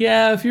and it's like,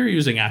 yeah, if you're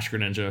using Ash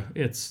Greninja,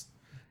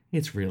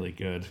 it's really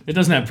good. It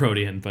doesn't have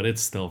Protean, but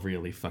it's still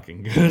really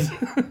fucking good,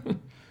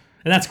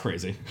 and that's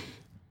crazy.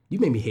 You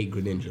made me hate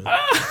Greninja,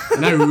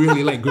 and I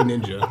really like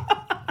Greninja.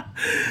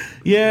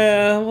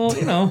 Yeah, well,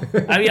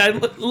 I mean,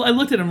 I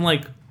looked at him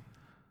like,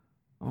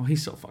 oh,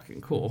 he's so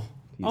fucking cool.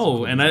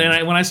 When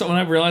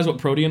I realized what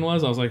Protean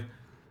was, I was like,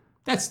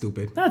 That's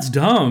stupid. that's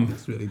dumb.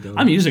 It's really dumb.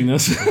 I'm using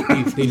this.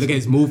 They look at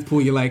his move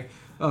pool. You're like,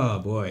 oh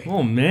boy,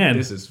 Oh man,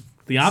 this is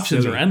the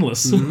options silly. are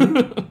endless.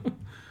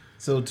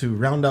 So to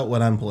round out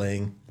what I'm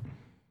playing,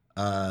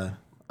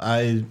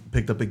 I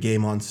picked up a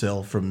game on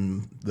sale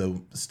from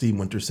the Steam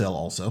Winter Sale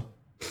also.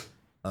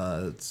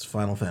 It's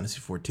Final Fantasy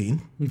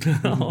 14.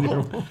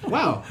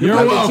 Wow. You're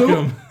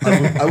welcome.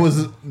 I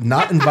was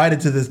not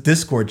invited to this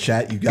Discord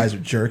chat. You guys are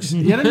jerks.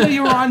 Yeah, I didn't know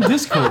you were on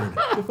Discord.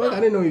 The fuck? I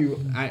didn't know you.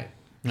 Now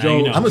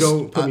you know. I'm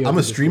put me a on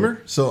the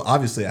streamer, so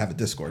obviously I have a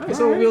Discord. Discord.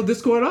 So we'll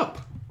Discord up.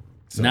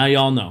 Now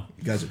y'all know.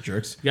 You guys are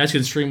jerks. You guys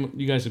can stream.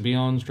 You guys can be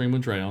on stream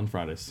with Dre on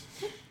Fridays.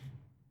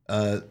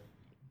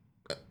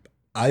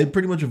 I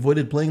pretty much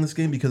avoided playing this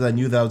game because I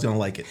knew that I was going to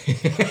like it.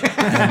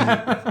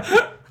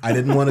 And I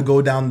didn't want to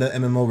go down the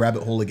MMO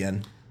rabbit hole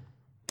again.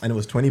 And it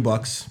was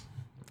 $20.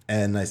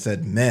 And I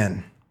said,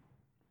 man,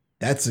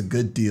 that's a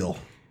good deal.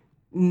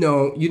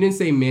 No, you didn't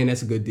say, man,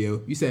 that's a good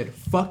deal. You said,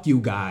 fuck you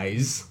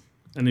guys,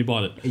 And they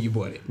bought it. and you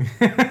bought it.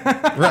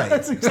 Right.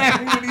 That's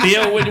exactly what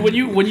he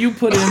Theo, when you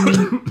put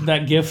in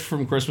that gift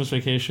from Christmas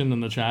Vacation in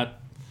the chat.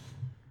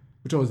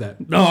 Which one was that?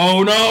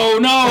 No,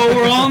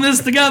 we're all in this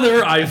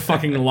together. I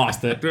fucking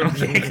lost it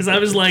because I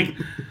was like,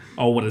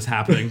 oh, what is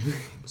happening?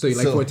 So you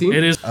like So, 14?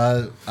 It is.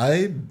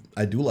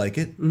 I do like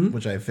it,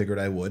 which I figured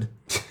I would.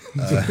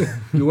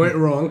 You weren't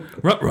wrong.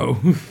 Ruh-roh.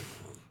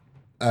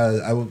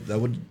 I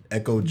would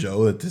echo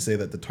Joe to say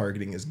that the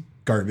targeting is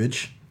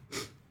garbage.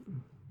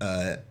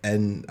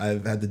 And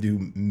I've had to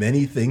do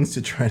many things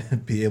to try to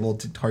be able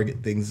to target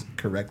things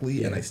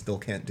correctly, and I still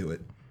can't do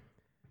it.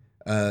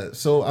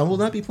 So I will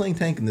not be playing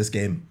tank in this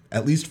game,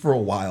 at least for a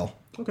while,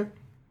 Okay.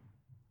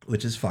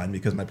 which is fine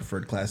because my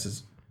preferred class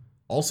is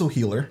also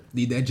healer.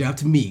 Leave that job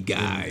to me,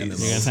 guys. You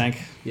got a tank?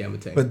 Yeah, I'm a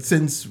tank. But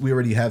since we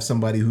already have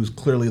somebody who's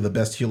clearly the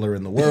best healer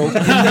in the world,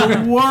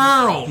 the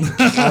world.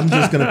 I'm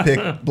just going to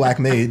pick Black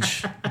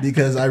Mage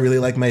because I really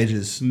like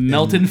mages.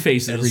 Melting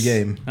faces. every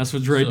game. That's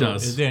what Dre So,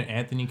 does. Is there an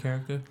Anthony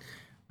character?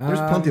 There's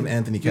plenty of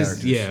Anthony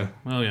characters. yeah.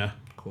 Oh, yeah.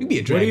 You be a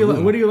What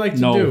dragon. do you like to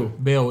No. do?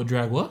 Bale would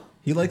drag what?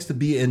 He likes to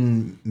be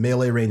in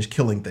melee range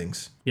killing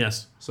things.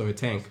 Yes. So a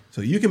tank.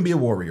 So you can be a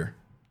warrior.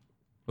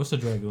 What's the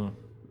dragoon?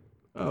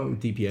 DPS.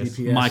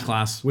 DPS. My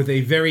class. With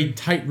a very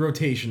tight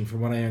rotation, from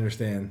what I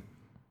understand.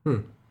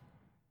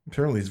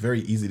 Apparently, it's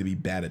very easy to be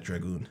bad at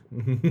Dragoon.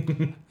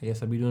 I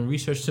guess I'll be doing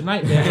research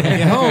tonight, man. When I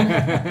get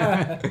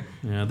home.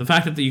 Yeah, the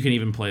fact that you can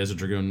even play as a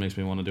Dragoon makes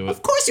me want to do it.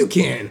 Of course you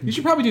can. You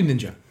should probably do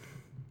ninja.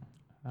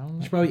 I don't You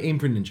know. should probably aim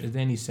for ninja. Is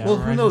there any samurai?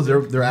 Well, who knows?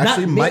 There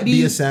actually Not- might be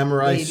maybe- a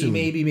samurai maybe, soon.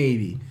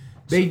 Maybe.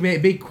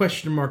 Big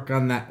question mark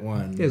on that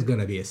one. There's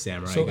gonna be a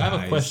samurai. So I have a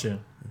guys. question.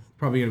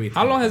 Probably gonna be.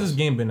 How long has this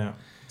game been out?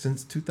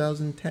 Since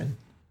 2010.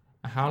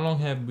 How long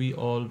have we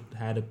all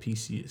had a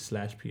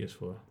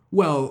PC/PS4?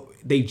 Well,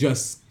 they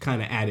just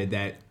kind of added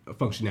that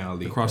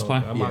functionality.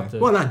 Crossplay. I'm Yeah. about to,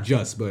 Well, not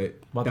just, but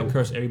about that- to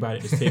curse everybody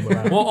at this table.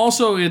 Out. Well,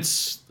 also,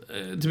 it's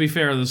to be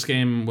fair, this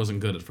game wasn't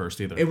good at first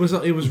either. It was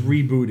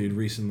rebooted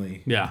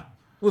recently. Yeah.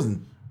 It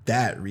wasn't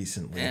that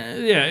recently.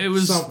 Yeah, it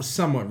was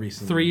somewhat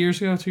recently. 3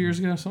 years ago, 2 years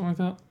ago, something like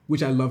that.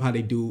 Which I love how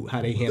they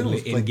handle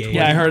it in like game.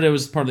 Yeah, I heard it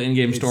was part of the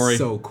in-game It's story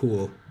so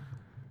cool.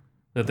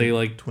 that they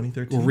like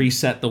 2013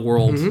 reset the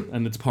world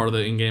and it's part of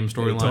the in-game They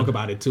storyline. talk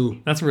about it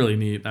too. That's really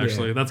neat,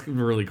 actually. Yeah. That's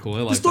really cool.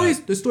 I like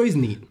that. The story's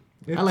neat.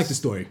 I like the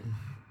story.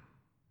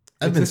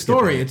 I've been It's a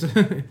story.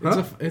 skipping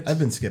It's I've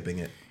been skipping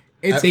it.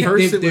 It's At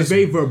first it they're was-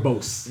 very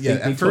verbose. Yeah,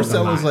 They at first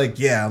talk I a was lot. like,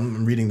 yeah,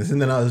 I'm reading this,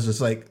 and then I was just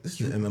like, this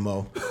is an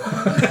MMO.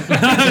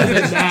 I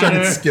just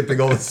started skipping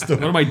all the What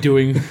stuff. am I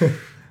doing?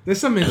 There's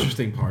some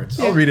interesting parts.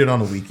 I'll read it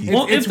on a wiki.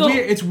 Well, It's if the-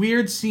 weird. It's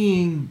weird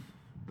seeing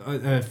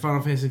a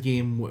Final Fantasy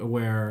game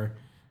where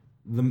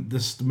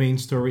the main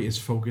story is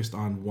focused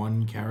on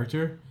one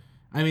character.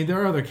 I mean,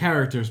 there are other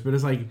characters, but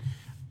it's like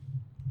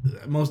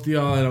most of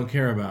y'all I don't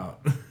care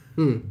about.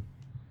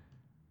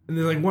 And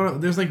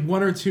there's like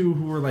one or two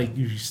who are like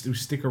who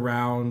stick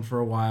around for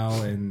a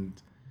while and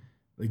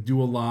like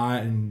do a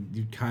lot, and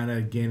you kind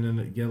of get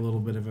a little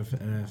bit of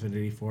an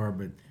affinity for.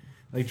 But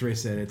like Dre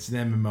said, it's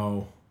an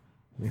MMO.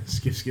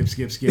 Skip.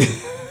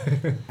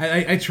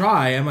 I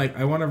try. I'm like,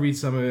 I want to read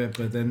some of it,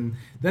 but then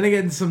I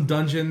get in some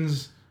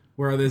dungeons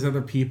where there's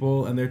other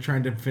people and they're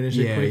trying to finish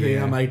it Yeah, quickly. yeah.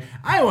 And I'm like,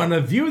 I want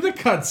to view the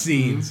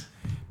cutscenes.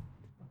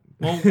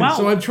 Well, wow.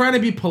 So I'm trying to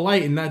be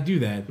polite and not do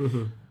that.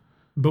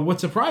 But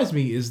what surprised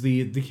me is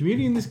the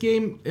community in this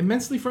game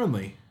immensely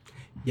friendly.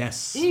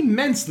 yes.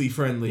 Immensely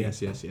friendly.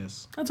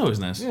 Yes. That's always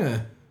nice.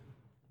 Yeah.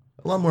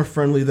 A lot more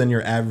friendly than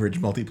your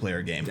average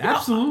multiplayer game.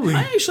 Absolutely.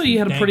 I actually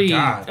had a Thank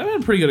God. I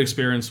had a pretty good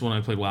experience when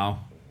I played WoW.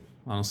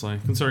 Honestly,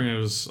 considering it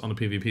was on a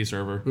PvP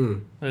server,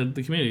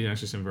 the community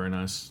actually seemed very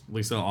nice. At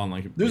least on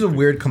like. There's a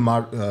weird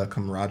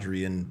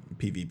camaraderie in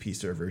PvP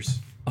servers.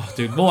 Oh,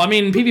 dude. Well, I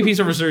mean, PvP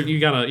servers are you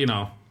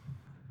gotta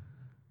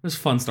there's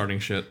fun starting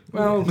shit.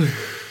 Well,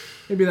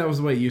 maybe that was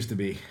the way it used to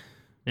be.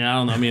 Yeah, I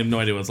don't know. I mean, I have no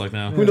idea what it's like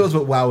now. Who knows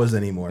what WoW is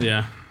anymore?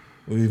 Yeah,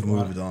 We've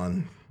moved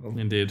on.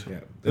 indeed. Yeah.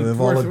 They've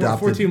all adopted-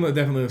 14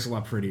 definitely looks a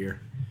lot prettier.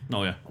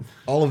 Oh yeah.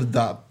 All of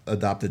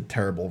adopted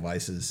terrible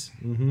vices.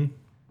 Mm-hmm.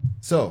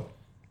 So,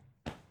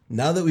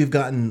 now that we've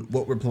gotten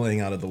what we're playing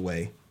out of the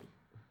way,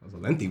 That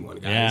was a lengthy one,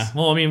 guys. Yeah.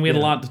 Well, I mean, we had a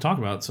lot to talk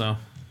about, so.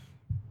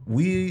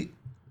 we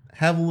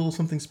have a little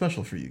something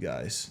special for you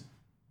guys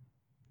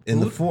in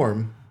the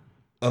form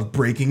of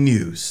breaking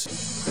news.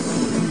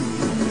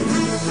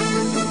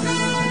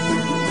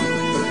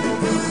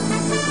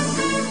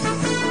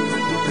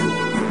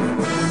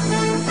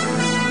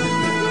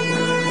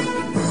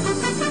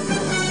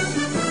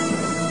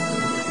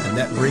 And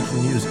that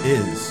breaking news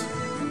is,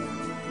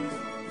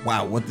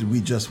 wow, what did we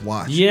just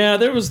watch? Yeah,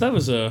 that was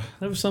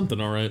something,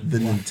 all right. The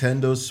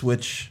Nintendo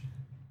Switch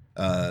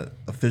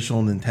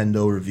official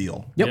Nintendo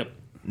reveal. Yep.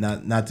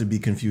 Not to be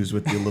confused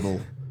with the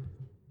little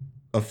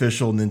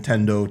official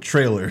Nintendo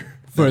trailer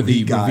For that we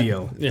the got.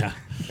 reveal. Yeah.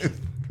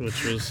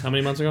 Which was how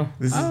many months ago?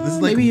 This is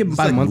like maybe this is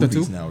about a like month or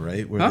movies two. now,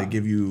 right? Where Huh? they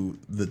give you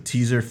the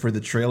teaser for the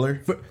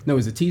trailer. No,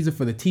 it's a teaser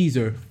for the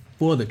teaser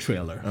for the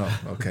trailer.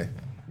 Oh, okay.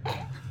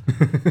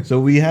 So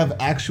we have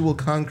actual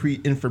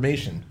concrete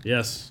information,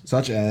 Yes.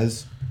 such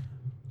as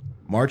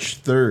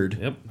March 3rd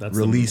Yep, that's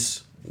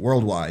release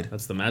worldwide.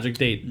 That's the magic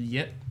date.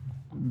 Yet.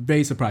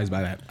 Very surprised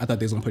by that. I thought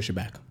they was gonna push it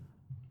back.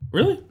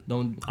 Really?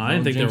 Don't. I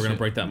didn't think they were jinx going to it.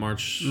 break that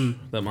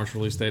March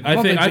release date. I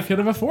don't think I they could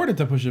have afforded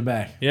to push it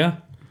back. yeah.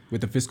 With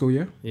the fiscal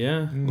year?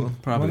 Yeah.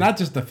 Probably. Well, not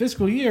just the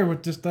fiscal year,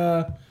 with just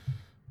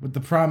with the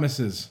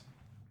promises.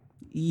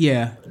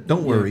 Yeah.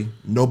 Don't worry,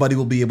 nobody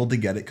will be able to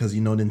get it because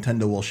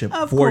Nintendo will ship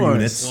Of 4 course.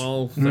 units.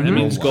 Well, that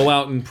means go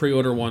out and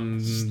pre-order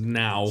one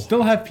now.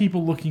 Still have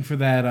people looking for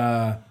that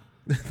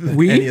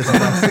NES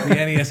Classic. the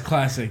NES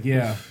Classic.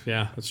 Yeah.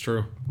 Yeah, that's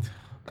true.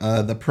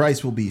 The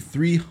price will be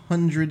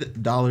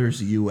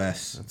 $300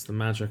 US. That's the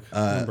magic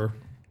number.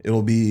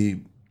 It'll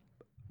be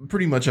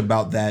pretty much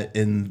about that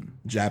in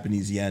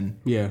Japanese yen.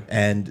 Yeah.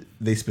 And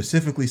they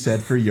specifically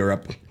said for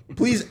Europe,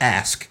 please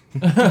ask.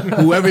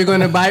 Whoever you're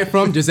gonna buy it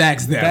from, just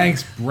ask them.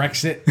 Thanks,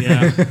 Brexit.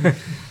 Yeah.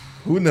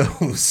 Who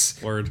knows?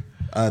 Word.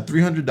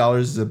 $300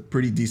 is a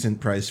pretty decent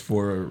price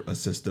for a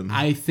system.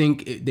 I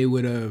think they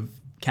would have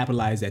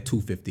capitalized at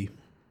 $250.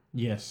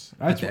 Yes,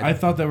 I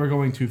thought they were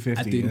going 250.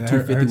 I think I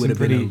 250 heard would have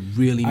some been a pretty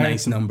really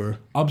nice number.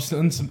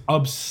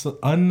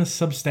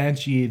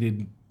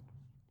 Unsubstantiated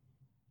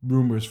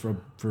rumors for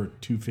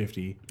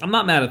 250. I'm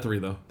not mad at 3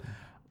 though.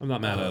 I'm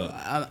not mad at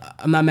it.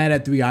 I'm not mad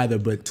at 3 either,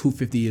 but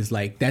 250 is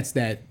like that's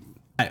that.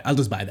 I'll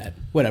just buy that.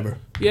 Whatever.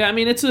 Yeah, I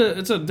mean it's a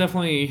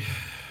definitely.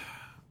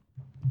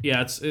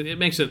 Yeah, it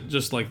makes it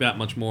just like that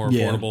much more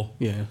affordable.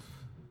 Yeah.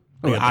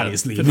 I Oh, get that.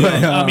 obviously. $50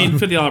 But, I mean,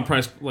 $50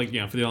 price, like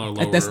 $50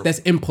 lower. that's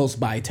impulse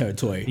buy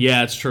territory.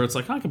 Yeah, it's true. It's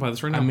like I can buy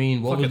this right now. I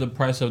mean, what Fuck was it. the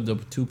price of the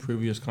two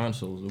previous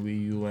consoles, the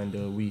Wii U and the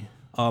Wii?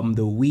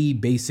 The Wii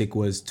Basic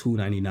was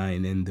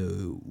 $299 and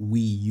the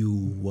Wii U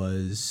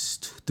was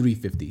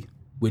 $350,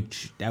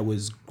 which that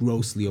was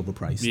grossly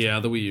overpriced. Yeah,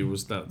 the Wii U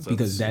was that's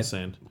Because that-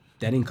 insane.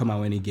 That didn't come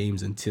out any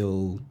games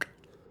until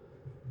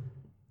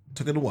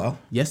Took it a while.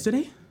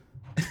 yesterday.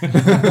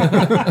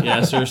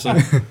 Yeah, seriously.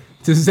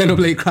 To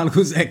Xenoblade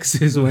Chronicles X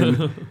is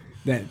when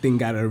that thing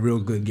got a real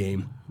good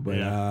game. But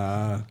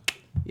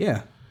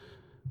yeah.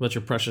 What's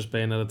your precious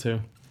Bayonetta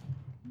 2?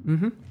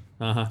 Mm-hmm.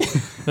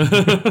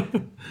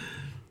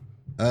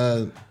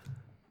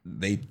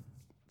 They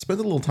spent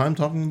a little time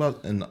talking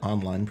about an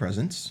online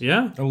presence.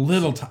 Yeah. A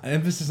little time.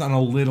 Emphasis on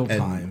a little And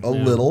time. a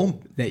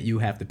little. That you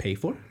have to pay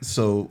for.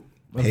 So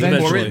pay for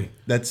Eventually. it.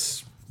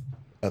 That's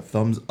a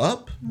thumbs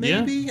up,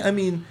 maybe? I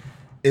mean,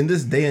 in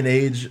this day and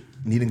age,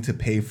 needing to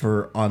pay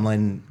for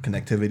online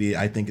connectivity,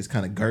 I think is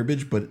kind of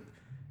garbage, but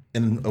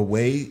in a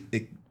way,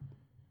 it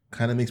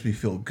kind of makes me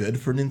feel good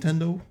for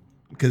Nintendo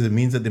because it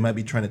means that they might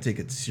be trying to take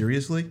it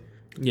seriously.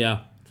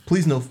 Yeah.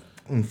 Please no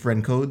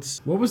friend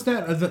codes. What was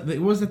that? What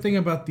was the thing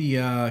about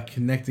the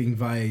connecting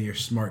via your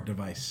smart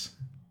device?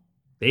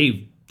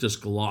 They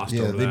just glossed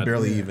Yeah, over they that.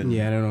 barely even.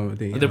 Yeah, I don't know what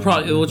they. They're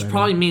probably, which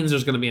probably means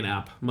there's going to be an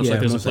app, much like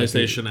there's a most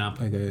likely, PlayStation app.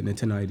 like a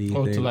Nintendo ID.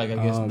 Oh, thing. to like I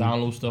guess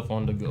download stuff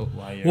on the go.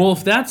 While you're, Well,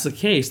 if that's the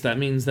case, that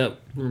means that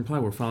we're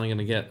finally going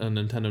to get a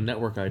Nintendo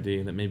Network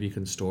ID that maybe you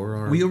can store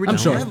our. We already I'm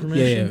sure. have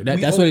Yeah, we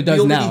that's what it does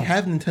we now. already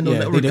have Nintendo Yeah, they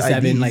Network just IDs.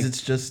 haven't, like-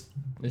 It's just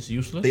it's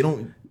useless. they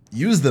don't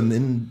use them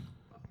in.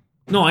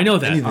 No, I know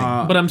that, Anything.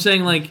 but I'm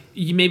saying like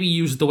you maybe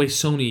use it the way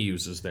Sony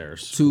uses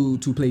theirs. To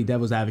play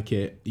devil's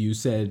advocate, you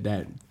said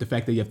that the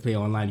fact that you have to play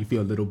online, you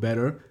feel a little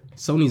better.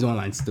 Sony's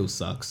online still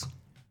sucks.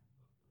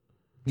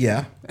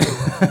 Yeah,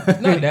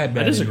 It's not that bad.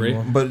 I disagree.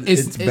 anymore. but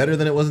it's It- better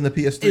than it was in the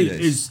PS3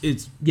 days.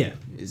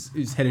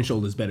 It's head and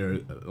shoulders better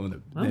on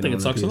the. I don't think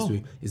it sucks at all.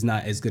 It's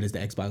not as good as the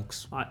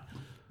Xbox. I,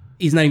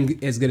 It's not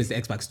even as good as the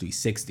Xbox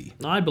 360.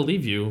 I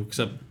believe you,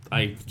 except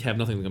I have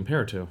nothing to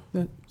compare it to.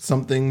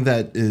 Something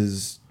that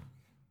is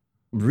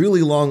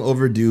really long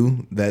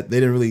overdue that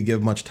they didn't really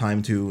give much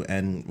time to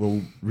and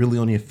will really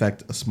only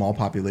affect a small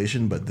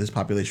population, but this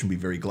population will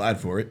be very glad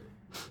for it.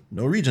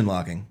 No region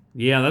locking.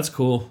 Yeah, that's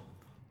cool.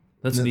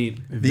 That's neat.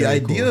 The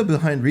idea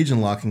behind region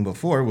locking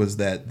before was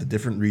that the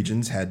different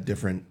regions had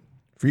different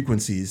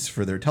frequencies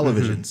for their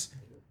televisions,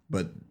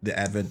 but the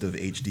advent of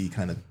HD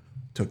kind of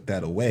took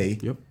that away.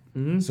 Yep.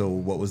 So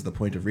what was the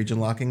point of region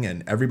locking?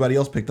 And everybody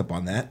else picked up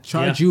on that,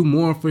 Charge you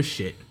more for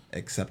shit.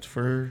 except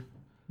for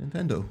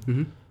Nintendo.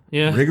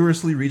 Yeah,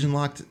 Rigorously region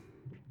locked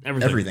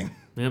everything.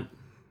 Yep.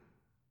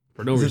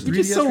 For no Is it reason. 3DS Which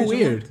is so region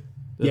weird.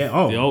 Yeah.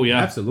 Oh, Oh yeah,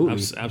 absolutely.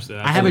 Absolutely.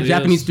 I have a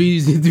Japanese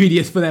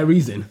 3DS for that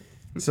reason.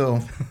 So,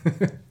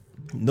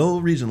 no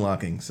region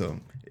locking. So,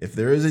 if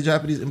there is a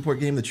Japanese import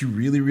game that you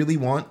really, really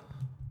want,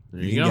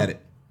 There you you can go. get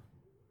it.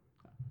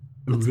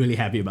 I'm really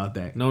happy about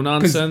that. No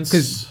nonsense.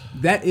 Because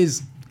that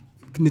is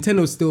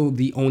Nintendo's still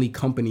the only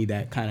company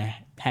that kind of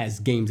has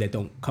games that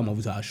don't come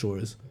over to our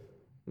shores.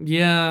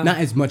 Yeah. Not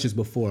as much as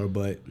before,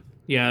 but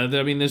Yeah.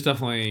 I mean, there's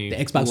definitely the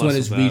Xbox less One of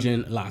is that.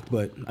 region locked.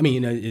 But I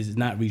mean, it's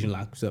not region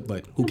locked. So,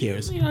 but who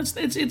cares? You know,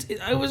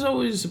 it's I was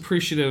always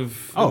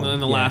appreciative Oh, in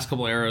the yeah. last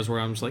couple of eras where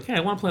I'm just like, hey,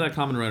 I want to play that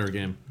Kamen Rider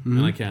game,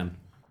 and I can.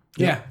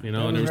 Yeah. You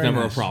know, and was it was very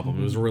never nice. a problem.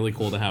 It was really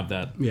cool to have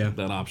that Yeah.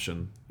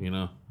 option, you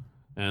know.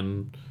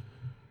 And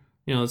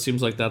you know, it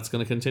seems like that's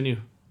going to continue.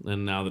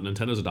 And now that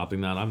Nintendo's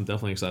adopting that, I'm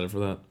definitely excited for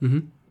that.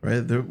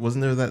 Right?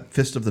 Wasn't there that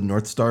Fist of the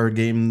North Star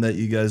game that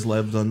you guys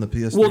loved on the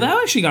PS3? Well, that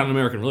actually got an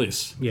American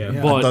release. Yeah.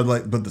 Yeah.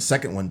 But but the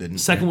second one didn't.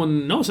 second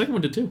one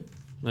did too,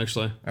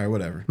 actually. Or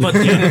whatever. But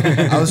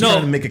yeah, I was no.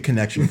 trying to make a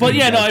connection. But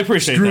yeah, no, I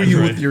appreciate Screw that. you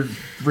Troy. with your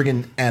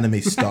friggin'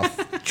 anime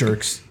stuff,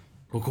 jerks.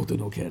 Hokuto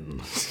no Ken.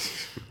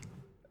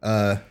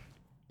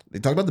 They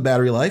talked about the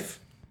battery life,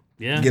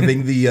 Yeah.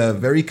 giving the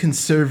very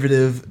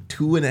conservative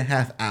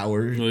 2.5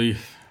 hours Oy.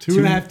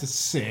 2.5 to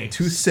 6.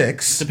 to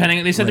 6.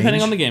 Depending, they said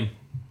depending range. on the game.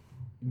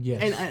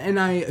 Yes. And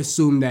I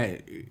assume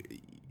that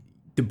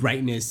the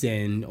brightness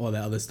and all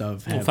that other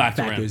stuff have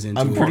factor in. factors into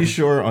I'm it. pretty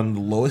sure on the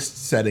lowest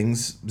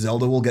settings,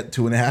 Zelda will get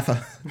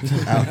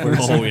 2.5 hours.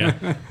 Oh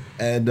yeah.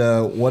 And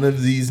one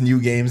of these new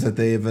games that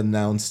they've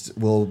announced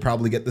will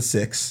probably get the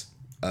 6,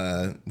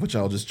 which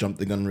I'll just jump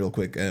the gun real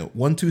quick.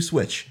 1-2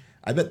 Switch.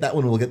 I bet that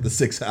one will get the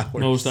 6 hours.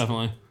 Most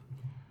definitely.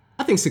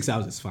 I think 6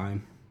 hours is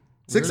fine.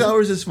 6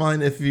 hours is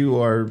fine if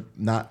you are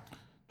not.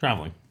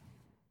 Traveling.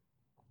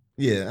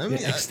 Yeah, I mean,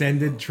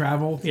 Extended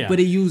travel. Yeah. But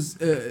it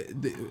used, I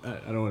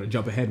don't want to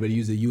jump ahead, but it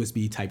used a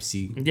USB Type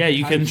C. Yeah,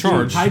 you can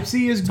charge. Type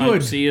C is Type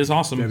good. C is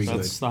awesome. Very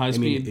That's good. the high I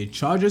speed. mean, it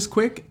charges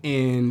quick,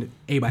 and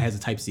everybody has a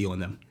Type C on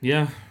them.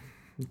 Yeah,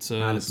 it's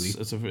Honestly.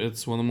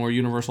 it's one of the more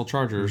universal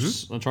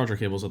chargers, charger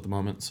cables at the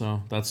moment.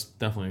 So that's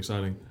definitely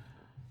exciting.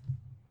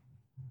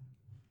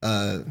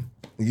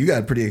 you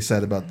got pretty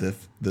excited about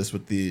this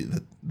with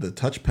the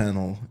touch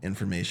panel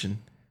information.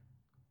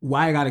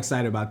 Why I got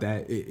excited about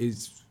that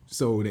is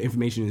so the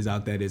information is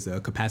out that it's a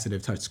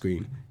capacitive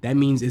touchscreen. That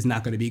means it's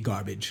not going to be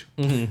garbage.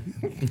 It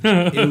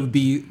would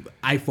be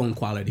iPhone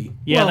quality.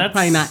 Yeah, well, that's-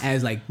 probably not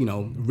as like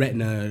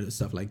Retina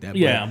stuff like that.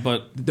 Yeah,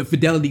 but the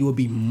fidelity will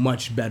be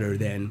much better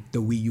than the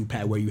Wii U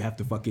pad where you have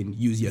to fucking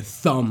use your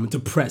thumb to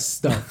press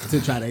stuff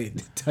to try to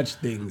touch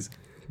things.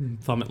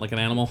 thumb it like an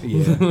animal.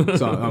 Yeah.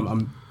 So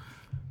I'm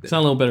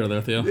Sound a little better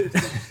there, Theo.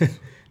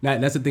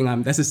 that's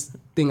the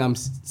thing I'm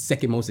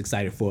second most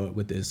excited for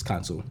with this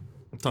console.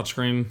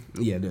 Touchscreen.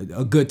 Yeah,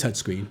 a good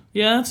touchscreen.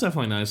 Yeah, that's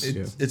definitely nice.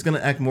 It's going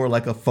to act more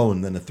like a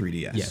phone than a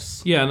 3DS.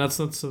 Yes. Yeah, that's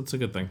a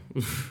good thing.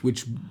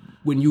 Which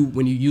when you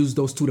use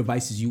those two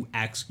devices, you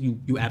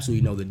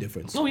absolutely know the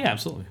difference. Oh yeah,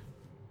 absolutely.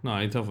 No,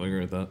 I definitely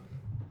agree with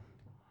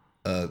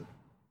that.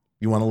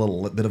 You want a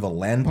little bit of a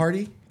LAN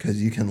party?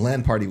 Because you can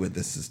LAN party with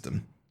this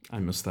system. I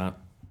missed that.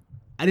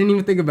 I didn't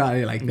even think about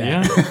it like that.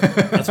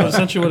 Yeah, that's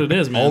essentially what it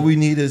is, man. All we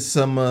need is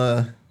some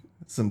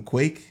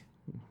Quake,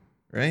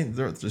 right?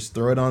 Just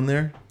throw it on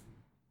there.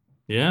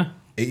 Yeah.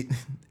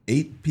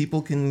 Eight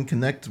people can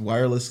connect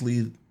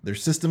wirelessly their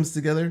systems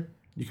together.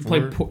 You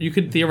can you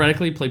could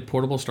theoretically play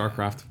portable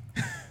StarCraft.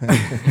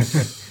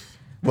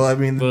 Well, I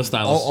mean, The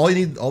stylus.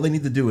 all they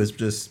need to do is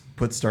just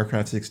put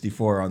StarCraft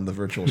 64 on the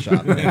virtual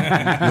shop.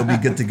 You'll be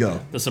good to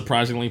go. The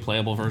surprisingly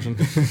playable version.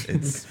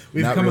 It's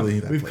We've not come really.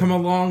 we've come a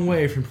long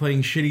way from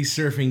playing shitty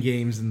surfing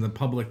games in the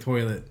public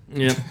toilet.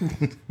 Yep.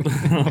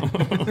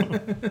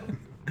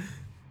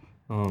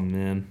 Oh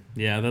man,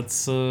 yeah,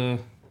 that's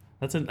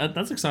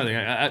exciting.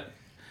 I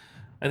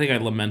think I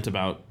lament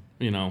about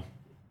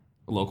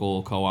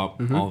local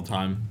co-op all the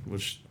time,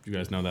 which you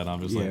guys know that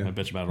obviously. Yeah. I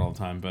bitch about it all the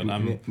time, but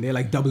They're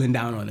like doubling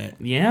down on it.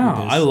 yeah,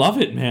 I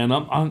love it, man.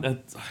 I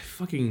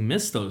fucking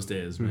miss those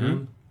days,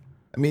 man.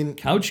 I mean,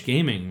 Couch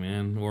gaming,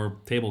 man, or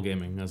table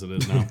gaming as it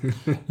is now.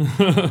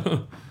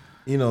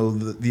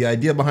 the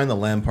idea behind the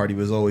LAN party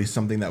was always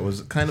something that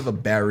was kind of a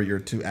barrier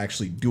to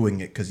actually doing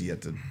it because you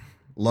had to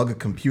lug a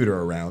computer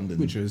around, and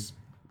Which is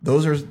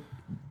those are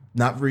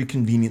not very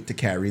convenient to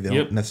carry. They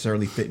Yep. don't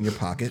necessarily fit in your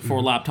pocket.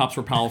 Before laptops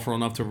were powerful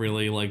enough to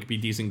really be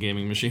decent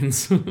gaming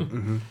machines.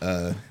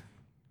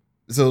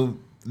 So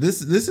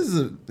this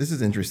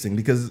is interesting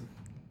because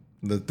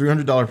the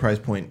 $300 price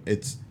point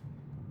it's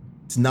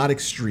not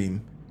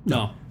extreme.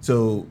 No.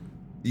 So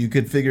you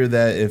could figure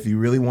that if you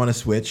really want to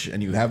Switch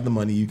and you have the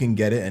money, you can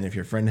get it. And if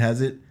your friend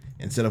has it,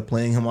 instead of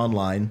playing him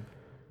online,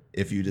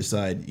 if you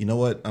decide, you know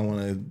what, I want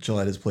to chill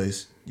at his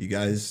place, you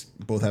guys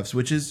both have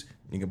Switches.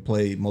 You can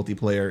play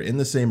multiplayer in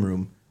the same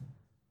room,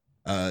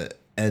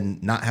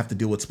 and not have to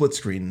deal with split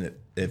screen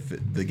if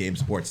the game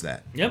supports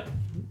that. Yep.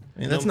 I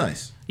mean, that's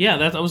nice. Yeah,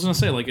 I was gonna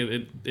say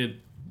it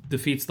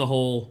defeats the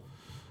whole.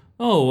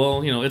 Oh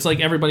well, it's like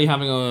everybody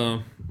having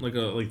the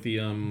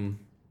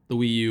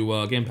Wii U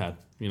gamepad.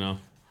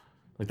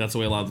 Like that's the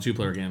way a lot of the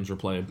 2-player games were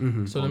played.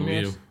 So let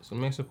me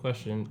ask a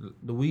question.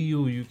 The Wii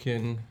U, you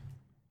can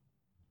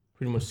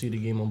pretty much see the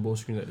game on both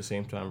screens at the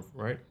same time,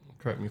 right?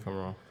 Correct me if I'm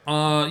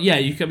wrong. Yeah,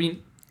 you. I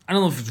mean, I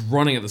don't know if it's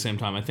running at the same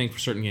time. I think for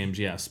certain games,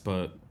 yes,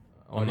 but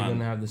Are they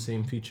gonna have the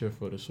same feature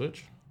for the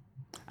Switch?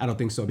 I don't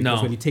think so because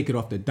No. when you take it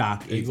off the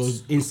dock, it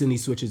goes instantly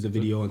switches the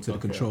video onto the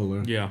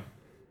controller. yeah.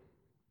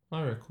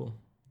 All right, cool.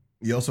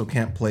 You also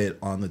can't play it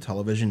on the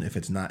television if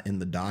it's not in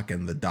the dock,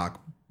 and the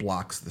dock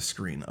blocks the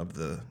screen of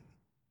the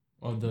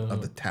Of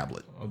the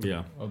tablet. of the,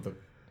 Yeah. of the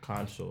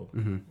console.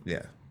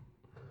 Yeah,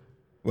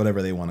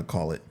 whatever they want to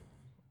call it.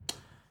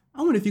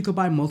 I wonder if you could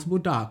buy multiple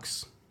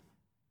docks.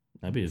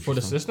 That'd be For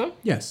the interesting. system?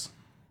 Yes.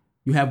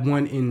 You have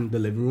one in the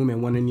living room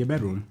and one in your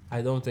bedroom.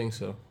 I don't think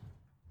so.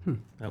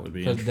 That would be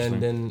Because interesting.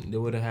 then they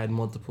would have had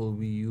multiple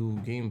Wii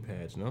U game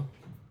pads, no?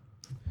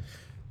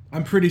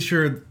 I'm pretty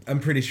sure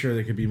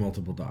there could be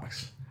multiple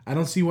docks. I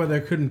don't see why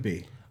there couldn't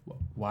be.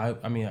 Why?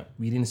 I mean,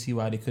 we didn't see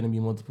why there couldn't be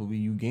multiple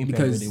Wii U game pads.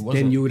 Because But it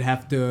wasn't. then you would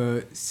have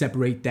to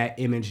separate that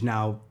image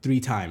now 3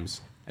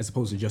 times as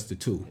opposed to just the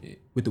 2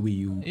 with the Wii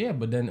U. Yeah,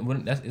 but then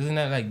isn't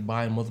that like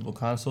buying multiple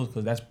consoles?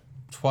 Because that's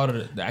part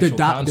of the actual The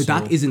dock, console. the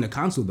dock isn't a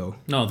console though.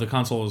 No, the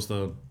console is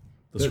the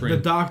The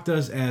screen. dock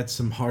does add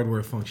some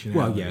hardware functionality.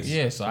 Well, yes.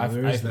 Yeah, so I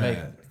there is feel that.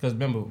 like because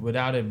remember,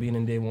 without it being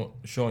in day one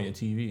showing your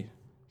TV.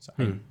 So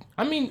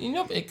I mean,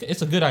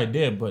 it's a good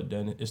idea, but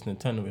then it's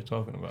Nintendo we're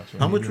talking about. So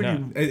How much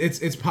maybe would not. you?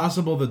 It's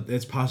possible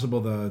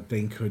the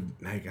thing could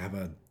have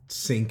a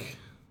sync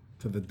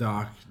to the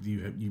dock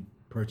you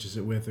purchase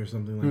it with or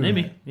something like that.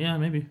 Maybe. Yeah,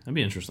 maybe. That'd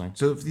be interesting.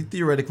 So if you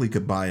theoretically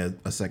could buy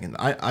a second,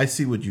 I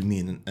see what you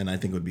mean, and I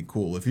think it would be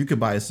cool. If you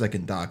could buy a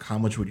second dock, how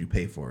much would you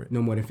pay for it?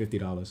 No more than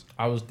 $50.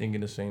 I was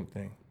thinking the same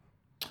thing.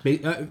 So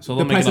The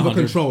they'll make price it of a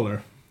 100.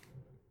 controller.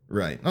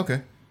 Right.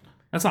 Okay.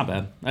 That's not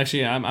bad.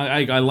 Actually,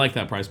 I like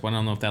that price point. I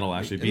don't know if that'll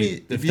actually I be.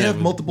 mean, if you that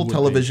have multiple would be.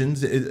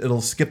 televisions,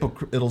 it'll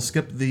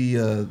skip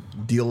the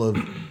deal of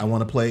I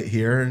want to play it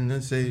here, and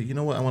then say, you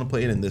know what, I want to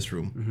play it in this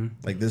room.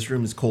 Like this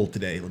room is cold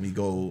today. Let me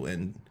go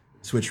and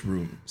switch.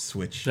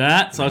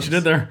 That's what you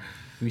did there.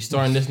 We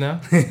starting this now?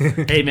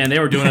 Hey man, they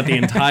were doing it the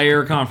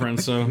entire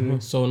conference. So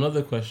So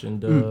another question: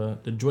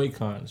 the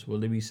Joy-Cons, will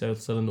they be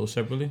selling those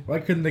separately? Why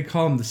couldn't they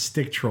call them the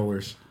stick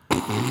trollers?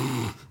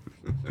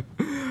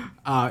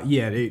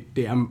 Yeah,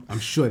 they I'm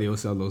sure they'll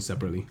sell those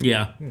separately.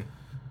 yeah,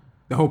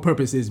 The whole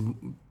purpose is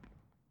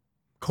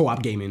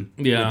co-op gaming.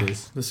 yeah. with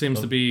this. This seems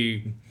to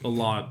be a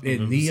lot of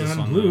In emphasis neon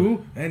on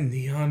blue and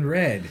neon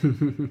red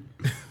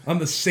on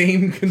the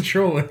same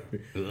controller.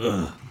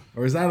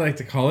 Or as I like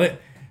to call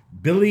it,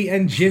 Billy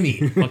and Jimmy.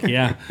 that. Fuck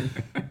yeah.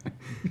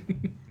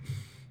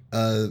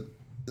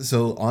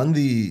 So on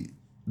the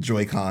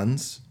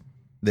Joy-Cons,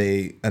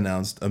 they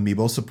announced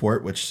Amiibo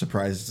support, which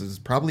surprises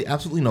probably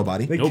absolutely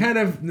nobody. They kind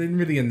of didn't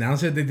really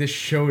announce it. They just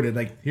showed it.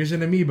 Like, here's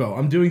an Amiibo.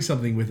 I'm doing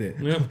something with it.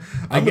 Yeah.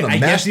 I'm going to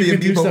mash the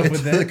Amiibo into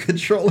the that.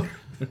 controller.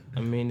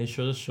 I mean, it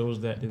shows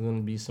that there's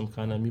gonna be some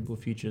kind of amiibo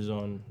features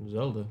on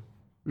Zelda.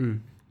 I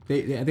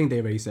think they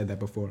already said that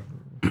before.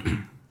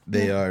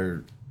 They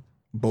are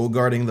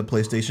bogarting the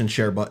PlayStation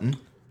share button.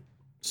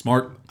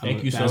 Smart.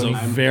 Thank you, That was a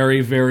Sony. very,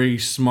 very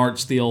smart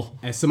steal.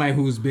 As somebody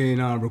who's been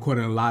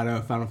recording a lot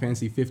of Final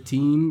Fantasy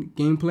 15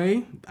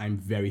 gameplay, I'm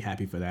very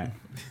happy for that.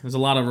 There's a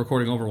lot of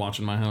recording Overwatch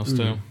in my house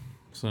too.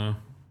 So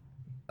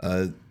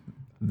The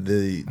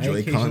I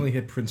occasionally Joy-Con,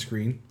 hit print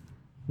screen.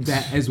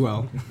 That as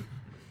well.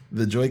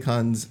 the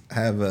Joy-Cons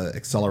have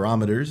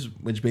accelerometers,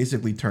 which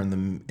basically turn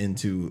them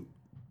into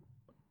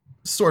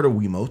sort of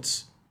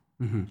Wiimotes.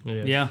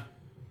 yeah.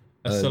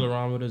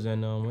 Accelerometers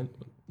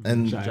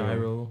And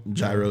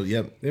gyro.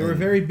 Yep. They were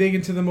very big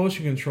into the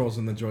motion controls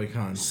in the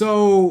Joy-Cons.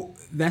 So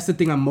that's the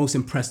thing I'm most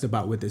impressed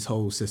about with this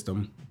whole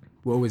system.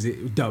 What was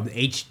it dubbed?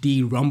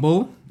 HD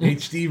Rumble.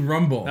 HD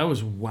Rumble. That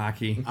was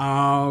wacky.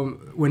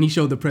 When he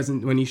showed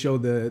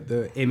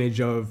the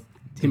image of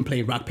him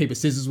playing rock paper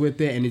scissors with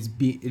it, and it'd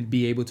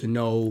be able to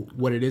know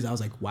what it is. I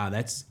was like, wow,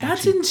 that's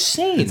actually,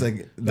 insane. It's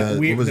like the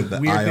weird- what was it? the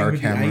The weird thing IR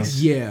with the camera.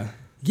 ice. yeah.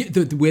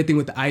 The weird thing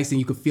with the ice, and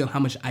you could feel how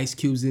much ice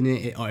cubes in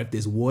it, or if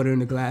there's water in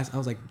the glass. I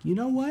was like, you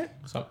know what?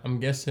 So I'm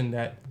guessing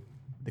that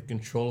the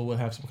controller will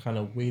have some kind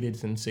of weighted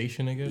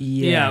sensation, I guess.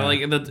 Yeah,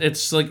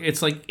 it's like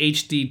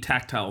HD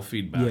tactile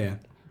feedback. Yeah.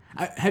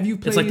 Have you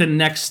played? It's like the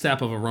next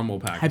step of a Rumble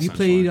pack. Have you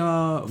essentially.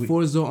 played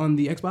Forza on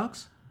the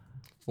Xbox?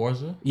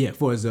 Forza? Yeah,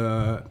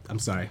 Forza. I'm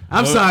sorry.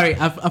 I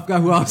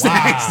forgot who else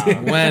asked.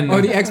 When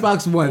on the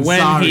Xbox One. when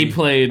sorry. he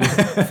played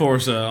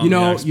Forza, on you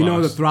know the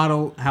the Xbox.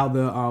 throttle, how the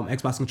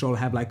Xbox controller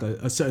have like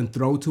a certain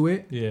throw to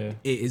it. Yeah.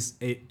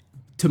 It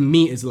to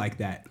me is like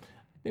that.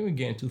 I think we're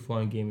getting too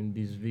far in gaming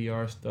these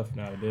VR stuff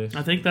nowadays.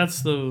 I think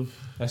that's the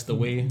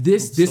way.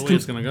 This the way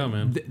it's gonna go,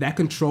 man. that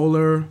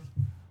controller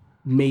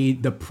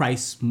made the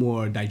price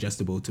more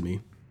digestible to me.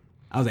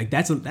 I was like,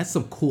 that's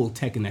some cool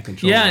tech in that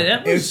controller. Yeah,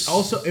 that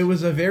was It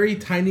was a very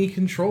tiny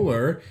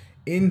controller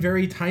in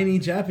very tiny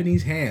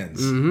Japanese hands.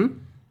 Mm-hmm.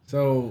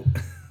 So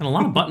and a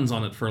lot of buttons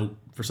on it for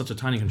such a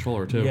tiny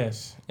controller too.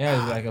 Yes. It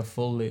has like a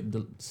full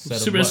set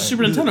Super, of it's a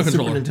Super buttons. Nintendo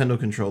Super controller. Nintendo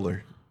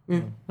controller.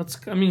 That's,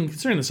 I mean,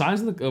 considering the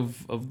size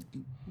of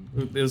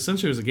it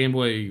essentially was a Game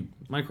Boy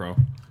Micro.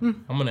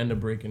 I'm gonna end up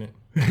breaking it.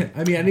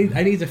 I mean,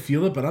 I need to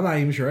feel it, but I'm not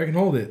even sure I can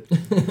hold it.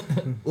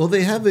 Well,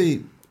 they have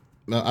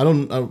I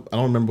don't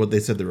remember what they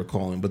said they were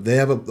calling, but they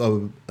have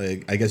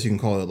I guess you can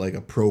call it like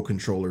a pro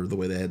controller, the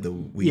way they had the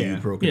Wii U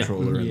Pro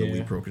controller and the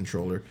Wii Pro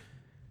controller.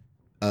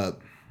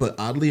 But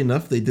oddly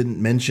enough, they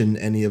didn't mention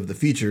any of the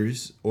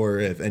features or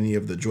if any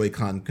of the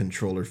Joy-Con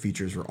controller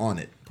features were on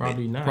it.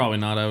 Probably not. Probably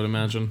not, I would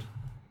imagine.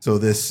 So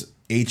this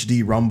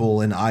HD Rumble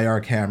and IR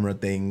camera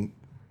thing,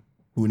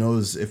 who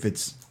knows if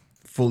it's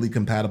fully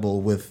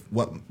compatible with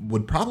what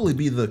would probably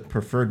be the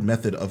preferred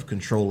method of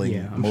controlling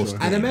I'm most sure.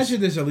 games. I'd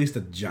imagine there's at least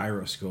a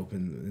gyroscope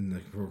in the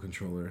Pro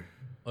controller.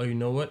 Oh, you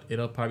know what?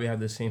 It'll probably have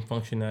the same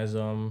function as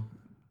the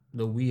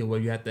Wii, where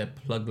you have to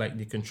plug like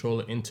the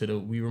controller into the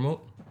Wii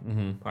remote.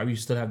 Mm-hmm. Probably you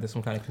still have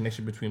some kind of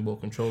connection between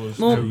both controllers.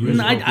 Well,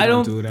 I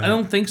don't do that.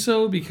 don't think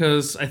so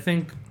because I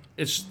think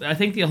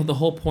the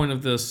whole point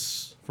of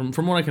this,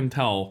 from what I can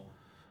tell,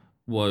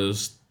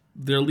 was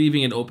they're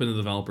leaving it open to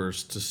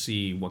developers to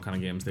see what kind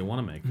of games they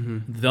want to make.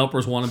 Mm-hmm.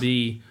 Developers want to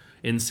be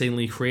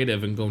insanely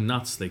creative and go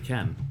nuts, they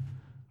can.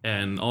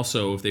 And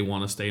also, if they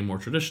want to stay more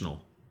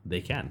traditional, they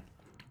can.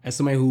 As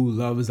somebody who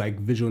loves like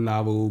visual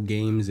novel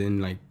games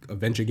and like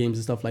adventure games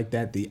and stuff like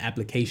that, the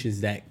applications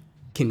that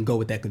can go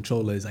with that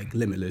controller is like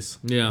limitless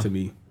to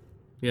me.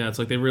 Yeah, it's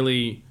like they went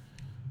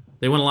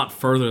a lot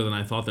further than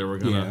I thought they were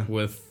gonna Yeah.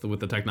 with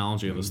the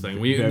technology of this thing.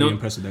 Very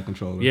impressed with that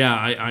controller. Yeah,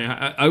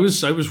 I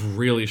was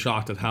really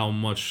shocked at how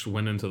much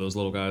went into those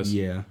little guys.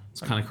 Yeah.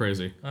 It's kind of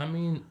crazy. I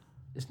mean,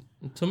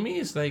 to me,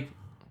 it's like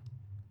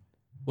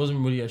wasn't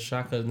really a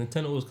shock because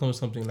Nintendo always comes with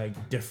something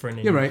like different.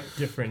 And You're right.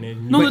 Different.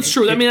 And No, that's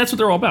true. I mean, that's what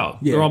they're all about.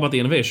 Yeah. They're all about the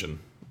innovation.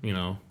 You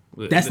know,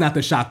 That's not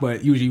the shock,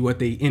 but usually what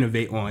they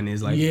innovate on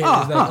is like,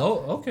 yeah, it's like,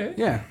 oh, okay.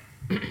 yeah.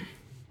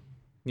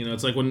 You know,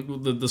 it's like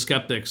when the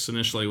skeptics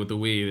initially with the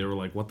Wii, they were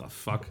like, "What the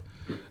fuck?"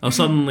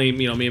 Suddenly,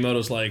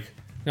 Miyamoto's like,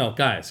 "No,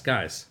 guys,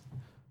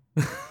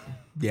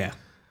 Yeah.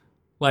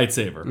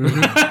 lightsaber,"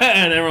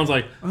 and everyone's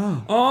like,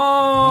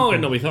 "Oh,"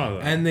 and nobody thought of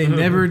that. And they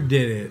never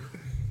did it.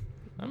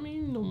 I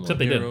mean, no more Except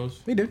they did.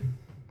 heroes. They did.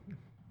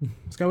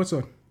 Skyward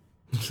Sword.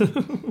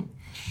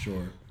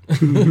 Sure.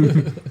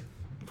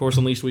 Force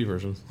Unleashed Wii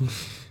versions.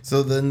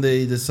 So then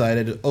they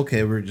decided,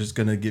 okay, we're just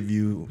gonna give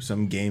you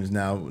some games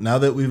now. Now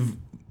that we've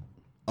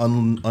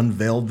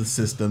unveiled the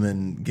system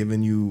and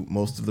given you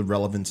most of the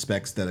relevant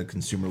specs that a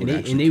consumer would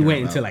actually And they care went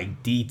about. into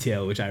like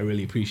detail, which I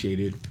really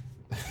appreciated.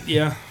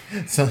 Yeah,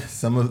 So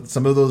some of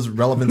those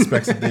relevant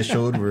specs that they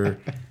showed were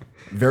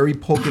very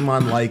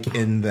Pokemon-like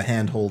in the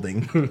hand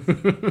holding.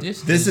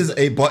 This is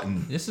a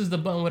button. This is the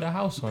button with a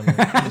house on it.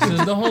 This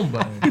is the home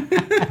button.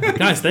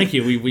 Guys, thank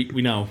you.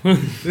 We know.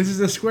 This is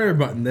a square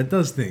button that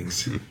does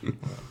things.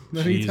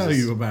 Let me tell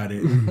you about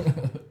it.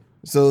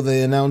 So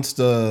they announced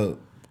a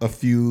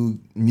few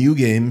new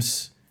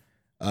games.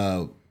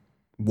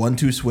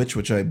 1-2 Switch,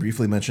 which I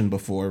briefly mentioned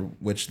before,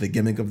 which the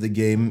gimmick of the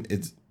game,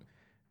 it's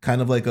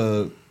kind of like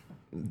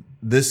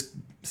this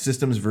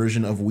system's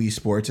version of Wii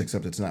Sports,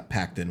 except it's not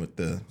packed in with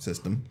the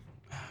system.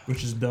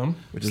 Which is dumb.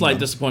 Slight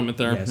disappointment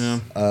there. Yes.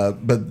 Yeah.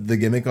 But the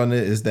gimmick on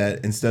it is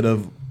that instead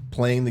of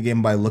playing the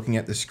game by looking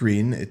at the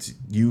screen, it's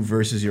you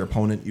versus your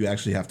opponent. You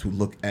actually have to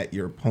look at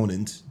your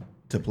opponent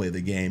to play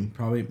the game.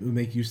 Probably would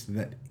make use of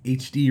that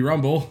HD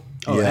rumble.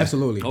 Oh, Yeah.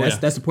 absolutely. Oh,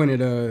 That's the point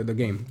of the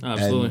game.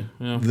 Absolutely.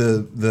 Yeah.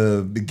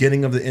 The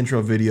beginning of the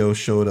intro video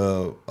showed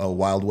a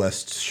Wild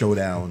West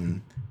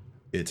showdown.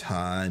 It's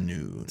high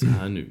noon.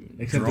 I knew.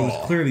 Except it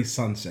was clearly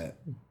sunset.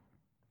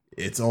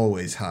 It's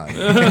always high.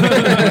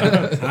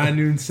 High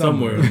noon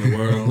Somewhere somewhere. in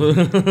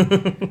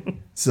the world.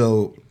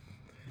 So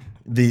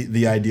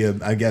the idea,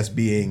 I guess,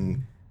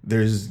 being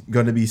there's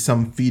going to be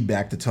some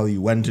feedback to tell you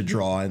when to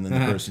draw, and then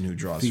the person who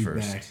draws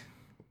first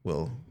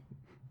will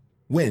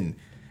win.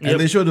 And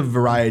they showed a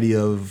variety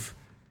of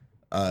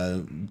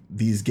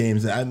these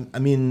games. I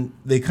mean,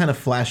 they kind of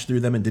flashed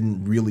through them and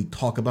didn't really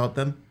talk about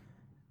them.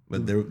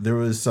 But there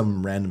was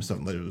some random stuff.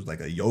 There was like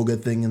a yoga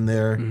thing in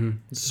there.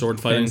 Sword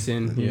fighting.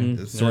 Fencing,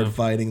 yeah. Sword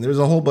fighting. There's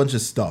a whole bunch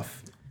of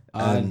stuff.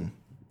 And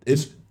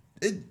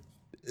it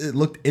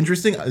looked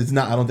interesting. It's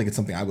not. I don't think it's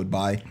something I would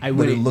buy. But it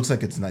wouldn't. looks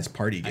like it's a nice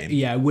party game.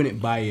 Yeah, I wouldn't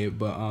buy it,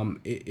 but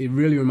it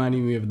really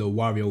reminded me of the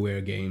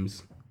WarioWare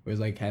games, where it's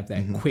like have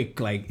that quick,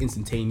 like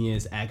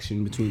instantaneous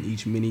action between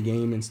each mini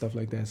game and stuff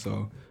like that.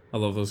 So I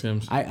love those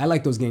games. I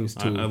like those games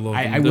too. I love them.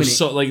 I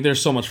wouldn't. They're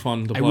so much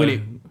fun to I play.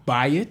 wouldn't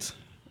buy it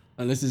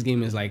unless this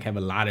game is like have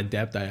a lot of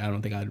depth. I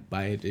don't think I'd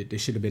buy it. It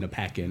should have been a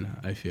pack-in,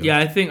 I feel. Yeah,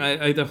 I think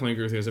I definitely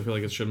agree with you guys. I feel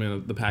like it should have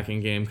been the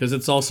packing game because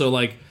it's also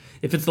like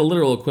if it's the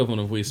literal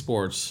equivalent of Wii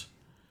Sports,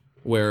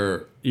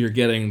 where you're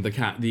getting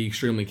the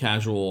extremely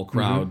casual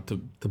crowd to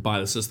buy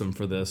the system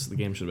for this, the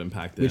game should have been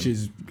packed in. Which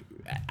is,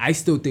 I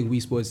still think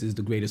Wii Sports is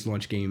the greatest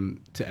launch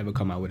game to ever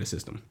come out with a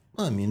system.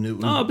 Well, I mean, it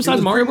was, besides it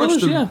was Mario pretty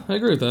much Brothers, yeah, I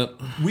agree with that.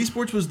 Wii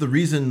Sports was the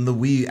reason the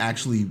Wii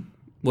actually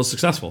Was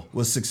successful.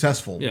 was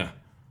successful. Yeah.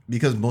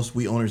 Because most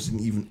Wii owners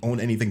didn't even own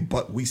anything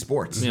but Wii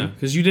Sports. Yeah,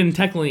 because you didn't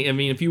technically. I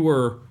mean, if you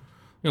were,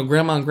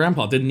 grandma and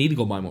grandpa didn't need to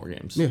go buy more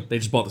games. Yeah. They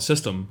just bought the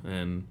system,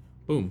 and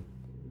boom,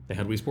 they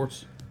had Wii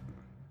Sports.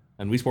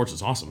 And Wii Sports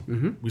is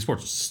awesome. Wii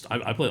Sports, is,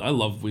 I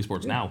love Wii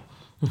Sports now.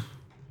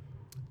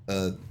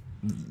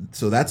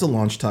 So that's a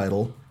launch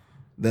title.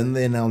 Then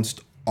they announced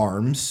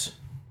ARMS,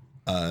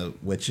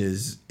 which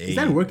is a Is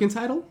that a working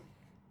title?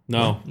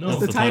 No,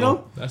 That's the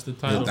title? That's the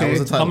title. that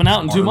was a title. Coming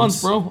out in 2 ARMS,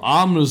 months, bro.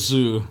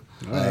 Omnisu.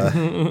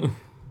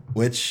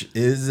 which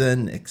is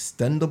an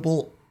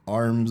extendable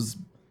arms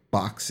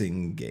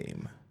boxing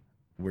game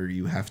where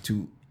you have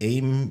to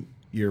aim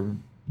your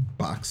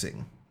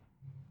boxing.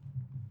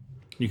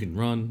 You can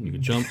run. You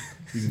can jump.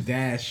 You can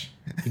dash.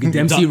 You can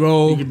Dempsey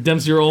roll. You can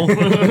Dempsey roll.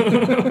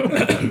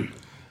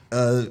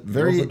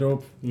 Very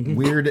Dope.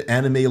 weird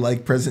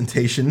anime-like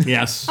presentation.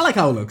 Yes. I like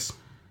how it looks.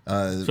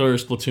 It's very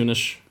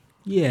Splatoonish.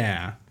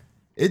 Yeah.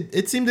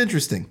 It seemed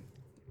interesting,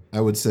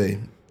 I would say.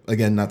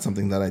 Again, not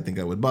something that I think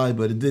I would buy,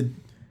 but it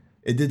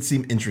did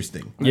seem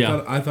interesting.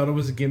 Yeah. I thought it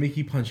was a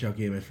gimmicky Punch-Out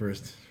game at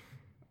first.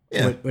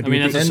 Yeah. What I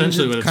mean, that's And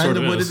essentially it's what it kind sort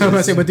of of what is. it I was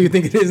gonna say, what do you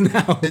think it is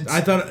now?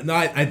 I thought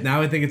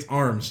now I think it's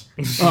ARMS.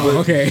 Oh,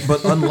 okay.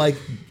 But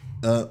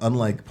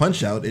unlike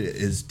Punch-Out, it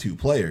is 2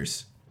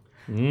 players.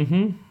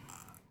 I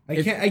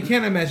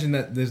can't imagine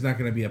that there's not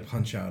going to be a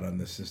Punch-Out on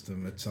this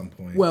system at some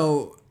point.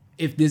 Well,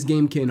 if this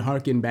game can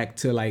harken back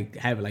to like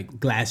have like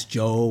Glass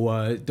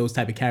Joe, those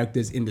type of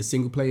characters in the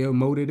single player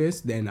mode of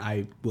this, then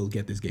I will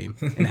get this game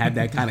and have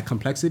that kind of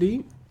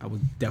complexity. I will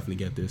definitely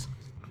get this.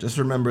 Just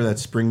remember that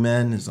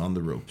Springman is on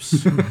the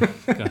ropes.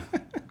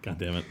 God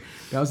damn it.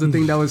 That was the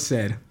thing that was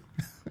said.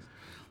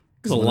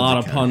 There's a lot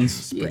of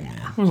puns.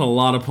 Yeah. There's a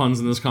lot of puns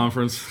in this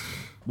conference.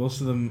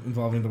 most of them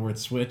involving the word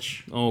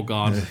Switch. Oh,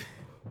 God.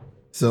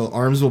 So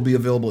ARMS will be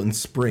available in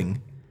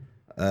spring.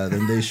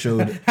 Then they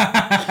showed...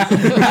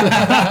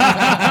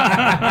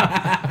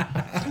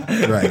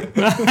 Right.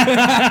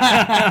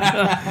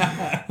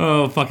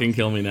 Oh, fucking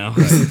kill me now.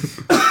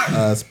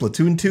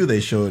 Splatoon 2, they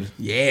showed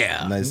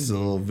Yeah. a nice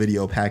little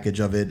video package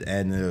of it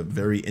and a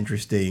very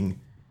interesting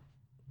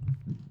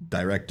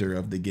director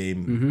of the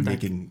game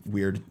making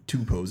weird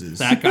 2 poses.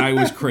 That guy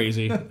was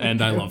crazy,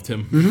 and I loved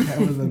him. That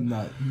was a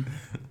nut.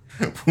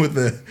 With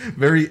a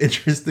very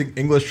interesting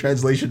English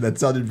translation that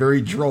sounded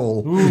very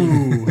droll.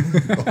 Ooh.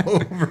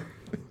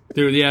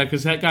 Dude, yeah,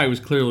 because that guy was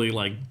clearly,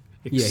 like,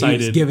 Yeah, he was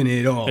excited giving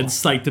it all. and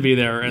psyched to be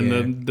there, and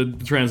Yeah.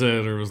 the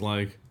translator was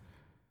like,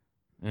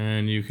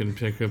 and you can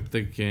pick up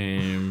the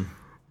game.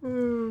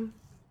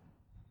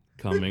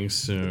 Coming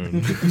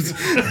soon.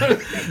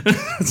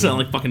 It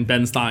sounded like fucking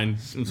Ben Stein.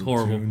 It was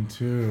horrible.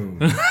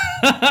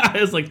 I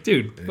was like,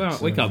 dude,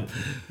 wake up.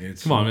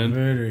 Come on,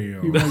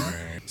 man.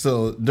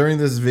 So during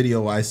this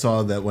video, I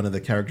saw that one of the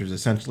characters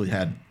essentially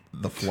had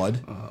the flood.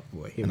 Oh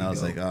boy, and I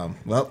was like,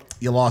 well,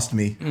 you lost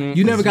me.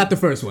 You never got the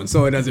first one,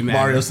 so it doesn't matter.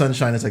 Mario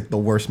Sunshine is like the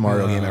worst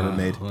Mario game ever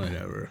made.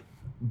 Whatever.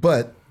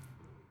 But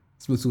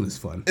Splatoon is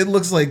fun. it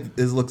looks like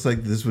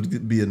this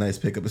would be a nice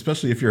pickup,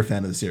 especially if you're a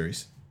fan of the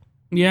series.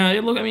 Yeah, I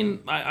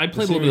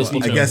played a little bit of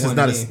Splatoon. I guess it's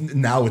not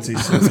now it's a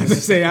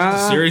series.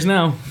 Series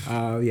now.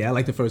 Yeah, I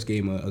like the first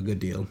game a good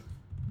deal.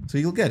 So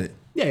you'll get it.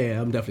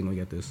 Yeah, I'm definitely gonna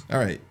get this. All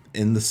right,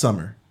 in the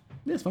summer.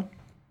 Yeah, it's fun.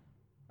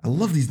 I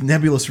love these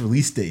nebulous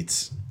release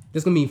dates.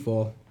 This gonna mean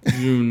fall.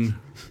 June.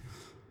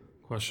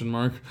 Question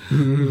mark.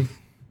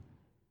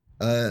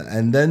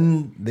 And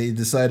then they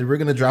decided we're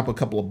gonna drop a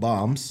couple of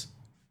bombs.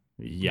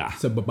 Yeah.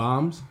 So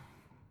bombs.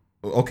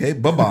 Okay,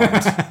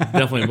 bombs.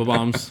 Definitely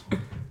bombs.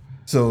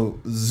 So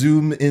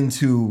zoom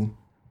into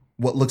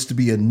what looks to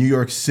be a New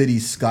York City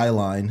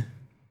skyline.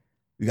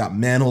 We got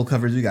manhole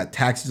covers. We got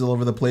taxis all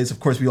over the place.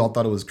 Of course, we all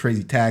thought it was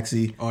Crazy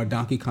Taxi. Or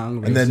Donkey Kong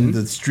Racing. And then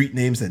the street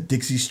names at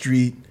Dixie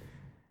Street.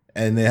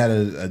 And they had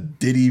a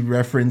Diddy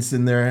reference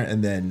in there.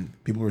 And then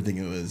people were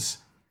thinking it was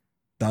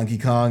Donkey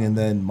Kong. And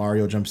then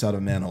Mario jumps out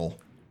of a manhole.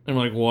 And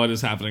we're like, what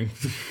is happening?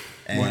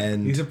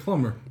 And He's a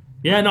plumber.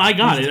 Yeah, no, I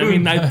got it. I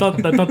mean, I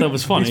thought that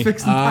was funny. He's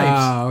fixing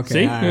pipes.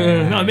 Okay. See? All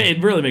right. No,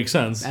 it really makes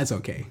sense. That's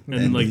okay.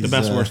 In like the he's,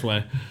 best worst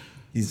way.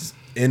 he's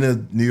in a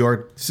New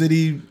York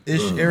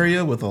City-ish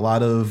area with a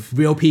lot of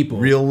Real people.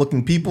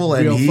 real-looking people.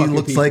 And Real he fucking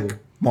looks people. like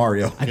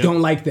Mario. I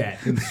don't like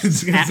that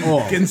at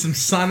all. Getting some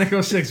Sonic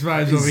 06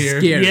 vibes over here.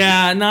 Scary.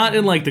 Yeah, not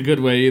in like the good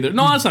way either.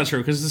 No, that's not true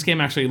because this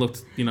game actually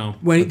looked, When,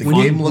 The when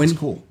game you, looks when,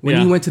 cool. When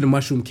Yeah. you went to the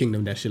Mushroom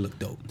Kingdom, that shit looked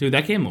dope. dude,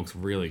 that game looks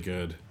really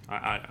good.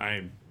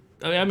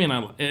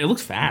 It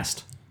looks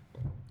fast.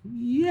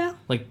 Yeah.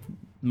 Like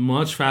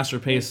much faster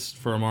pace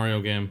for a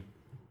Mario game,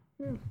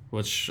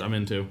 which I'm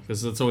into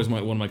because that's always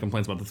one of my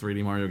complaints about the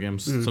 3D Mario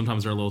games.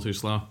 Sometimes they're a little too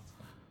slow.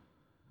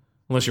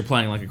 Unless you're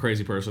playing like a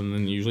crazy person,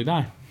 then you usually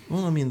die.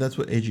 Well, I mean, that's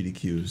what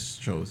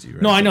AGDQ shows you,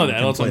 right? No, I know So you that.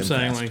 can That's what I'm play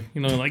saying.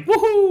 them fast. Like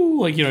woohoo!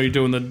 Like you're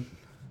doing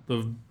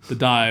the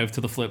dive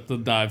to the flip, the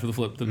dive to the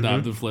flip, the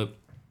dive to the flip.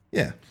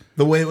 Yeah,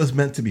 the way it was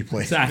meant to be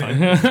played.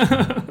 Exactly.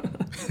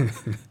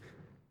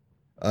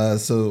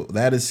 So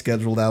that is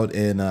scheduled out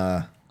in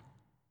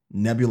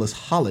Nebulous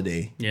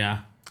Holiday Yeah,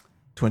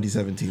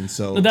 2017.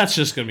 So that's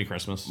just gonna be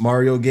Christmas,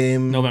 Mario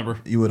game, November.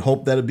 You would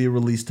hope that'd be a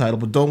release title,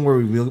 but don't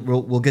worry,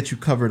 we'll get you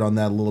covered on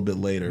that a little bit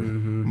later.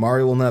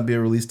 Mario will not be a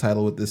release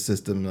title with this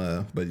system,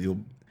 but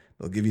they'll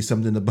give you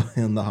something to buy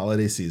in the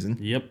holiday season.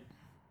 Yep.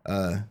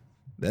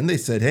 Then they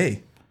said,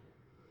 hey,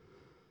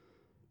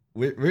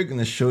 we're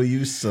gonna show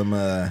you some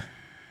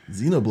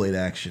Xenoblade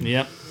action.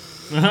 Yep.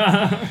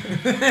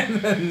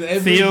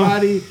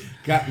 Everybody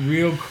got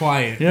real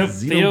quiet. Yep.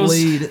 Theo's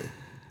Xenoblade.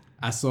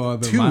 I saw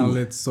the 2.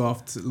 Monolith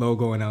Soft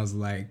logo and I was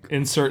like,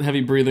 insert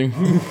heavy breathing.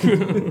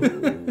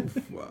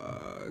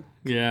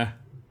 Yeah.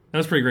 That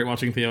was pretty great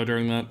watching Theo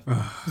during that. It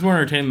was more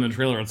entertaining than the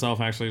trailer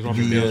itself, actually. It was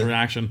watching Theo's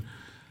reaction.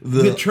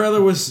 The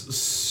trailer was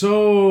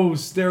so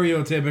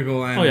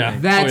stereotypical. Anime. Oh, yeah.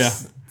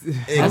 that's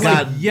I was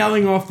like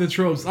yelling off the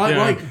tropes. I Yeah.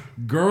 like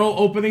girl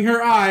opening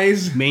her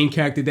eyes. main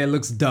character that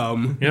looks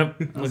dumb.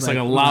 Yep. Looks like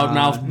a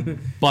loudmouth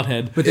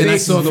butthead. But then I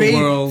saw the fade,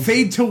 world.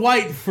 fade to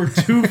white for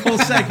 2 full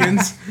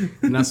seconds.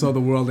 And I saw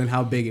the world and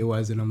how big it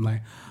was. And I'm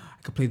like,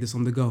 I could play this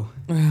on the go.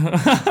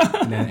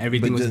 And then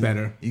everything was then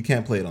better. You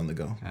can't play it on the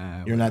go.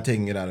 You're not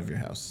taking it out of your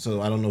house,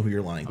 so I don't know who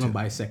you're lying I'm to. going to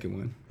buy a second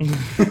one.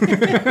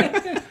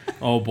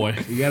 Oh, boy.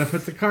 You gotta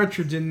put the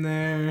cartridge in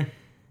there.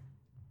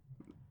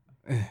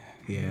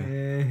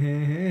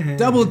 Yeah.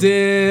 Double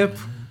dip.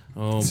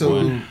 Oh, So,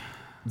 boy.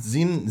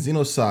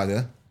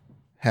 Xenosaga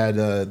had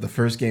the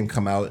first game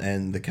come out,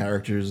 and the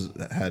characters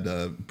had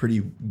a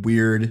pretty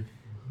weird,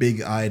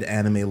 big-eyed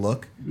anime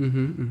look.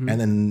 And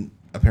then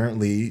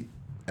apparently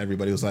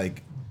everybody was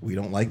like, "We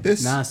don't like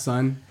this." Nah,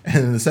 son.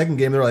 And in the second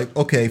game, they're like,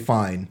 "Okay,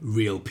 fine,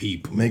 Real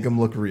people. make them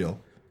look real."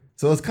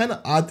 So it's kind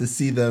of odd to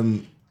see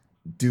them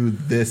do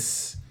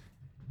this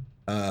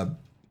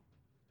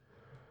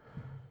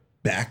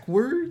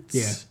backwards.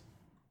 Yeah.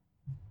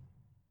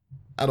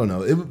 I don't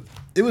know.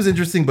 It was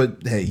interesting, but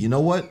hey, you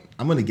know what?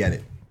 I'm gonna get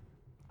it.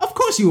 Of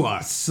course you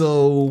are.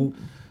 So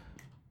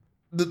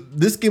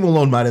this game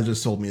alone might have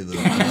just sold me the.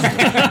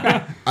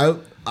 I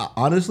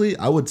honestly,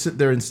 I would sit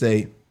there and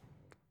say,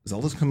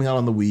 Zelda's coming out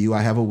on the Wii U.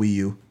 I have a Wii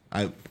U.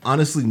 I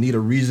honestly need a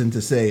reason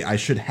to say I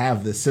should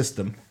have this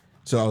system,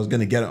 so I was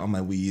gonna get it on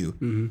my Wii U.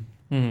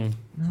 No,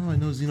 I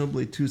know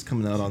Xenoblade 2 is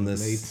coming out on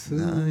this.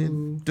 I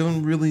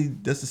don't really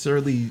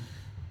necessarily.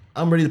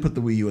 I'm ready to put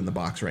the Wii U in the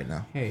box right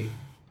now. Hey,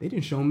 they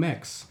didn't show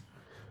mechs.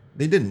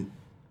 They didn't.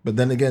 But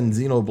then again,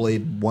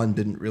 Xenoblade 1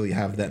 didn't really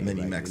have that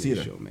many mechs They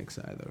either. didn't show mechs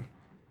either.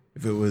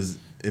 If it was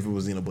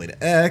Xenoblade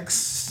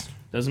X,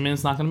 Doesn't mean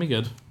it's not going to be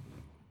good.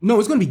 No,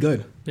 it's gonna be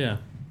good. Yeah.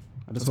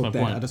 I just That's hope my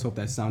that point. I just hope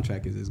that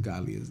soundtrack is as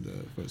godly as the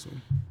first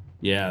one.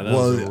 Yeah. That was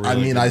well, really I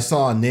mean, good. I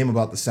saw a name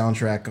about the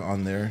soundtrack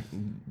on there.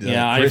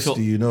 Yeah, Chris, I feel.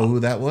 do you know who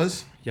that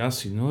was?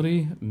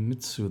 Yasunori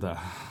Mitsuda.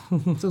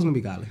 So it's gonna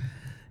be godly.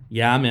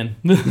 Yeah, I'm in.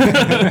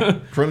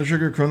 Chrono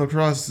Trigger, Chrono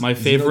Cross, My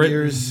favorite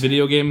Xenogears.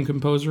 video game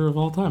composer of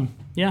all time.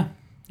 Yeah,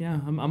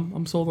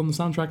 I'm sold on the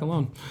soundtrack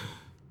alone.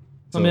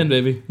 I'm in,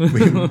 baby.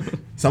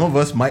 Some of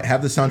us might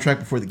have the soundtrack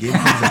before the game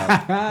comes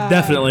out.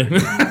 Definitely.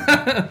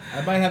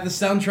 I might have the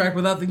soundtrack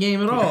without the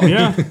game at all.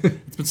 Yeah,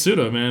 it's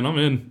Mitsuda, man. I'm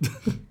in.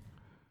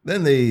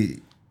 Then they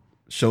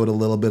showed a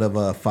little bit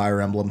of Fire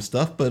Emblem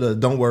stuff, but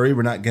don't worry,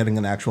 we're not getting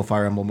an actual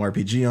Fire Emblem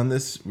RPG on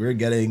this. We're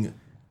getting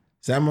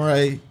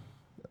Samurai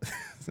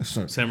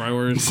Samurai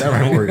Warriors.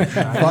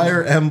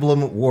 Fire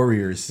Emblem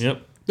Warriors.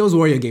 Yep. Those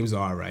Warrior games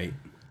are alright.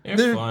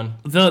 They're fun.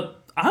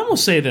 I will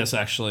say this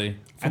actually.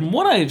 From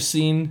what I've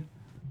seen,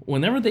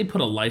 whenever they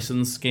put a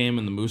licensed game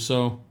in the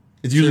Muso,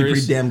 It's usually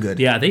series, pretty damn good.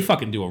 Yeah, they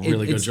fucking do a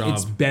really good job.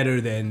 It's better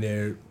than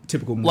their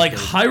typical. Like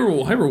Muso.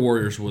 Hyrule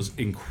Warriors was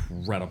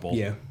incredible.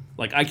 Yeah.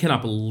 Like I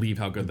cannot believe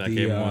how good that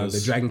game was.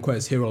 The Dragon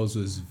Quest Heroes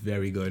was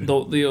very good.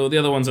 The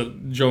other ones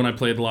that Joe and I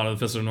played a lot of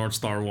the Fist of the North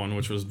Star one,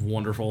 which was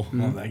wonderful.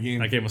 Love that game.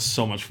 That game was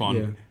so much fun.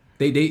 Yeah.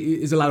 They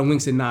there's a lot of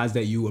winks and nods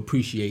that you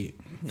appreciate.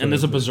 And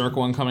there's a Berserk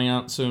one coming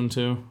out soon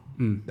too.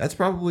 That's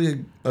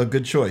probably a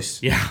good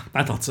choice. Yeah,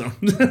 I thought so.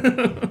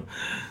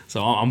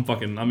 So I'm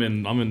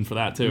in for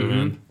that too,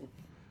 man.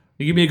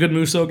 You give me a good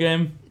Muso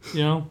game,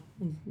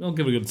 I'll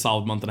give it a good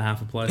solid month and a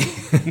half of play.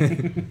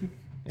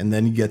 And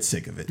then you get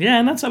sick of it. Yeah,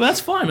 and that's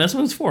fine. That's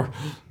what it's for.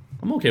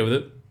 I'm okay with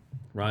it.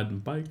 Riding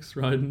bikes.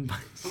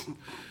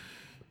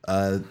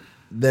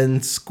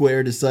 Then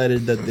Square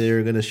decided that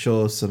they're going to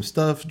show us some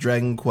stuff.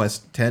 Dragon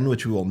Quest X,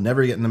 which we will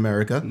never get in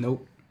America.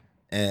 Nope.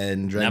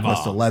 And Dragon Never.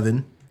 Quest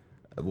 11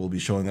 will be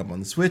showing up on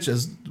the Switch,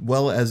 as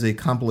well as a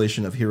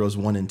compilation of Heroes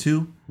 1 and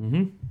 2.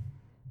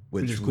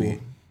 Which is we cool.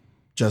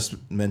 just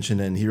mentioned,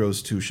 and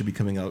Heroes 2 should be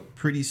coming out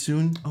pretty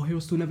soon. Oh,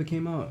 Heroes 2 never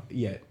came out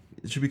yet.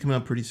 It should be coming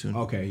out pretty soon.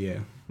 Okay, yeah.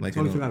 Like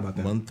Totally in forgot a about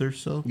that. month or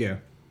so. Yeah.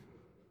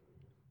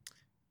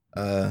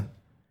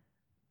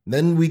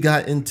 Then we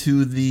got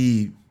into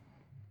the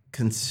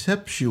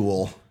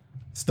conceptual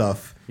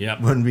stuff.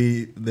 Yep. When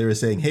they were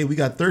saying, "Hey, we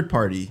got third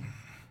party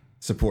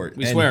support."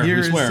 We swear.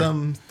 Here's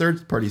some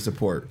third party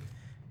support.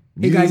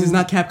 Hey guys, it's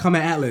not Capcom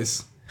at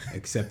Atlas.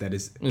 Except that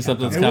it's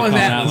Except it's It was Capcom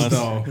Atlas, Atlas.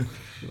 though.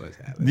 It was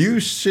Atlas. New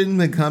Shin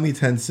Megami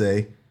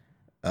Tensei.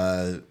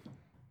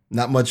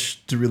 Not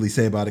much to really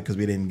say about it because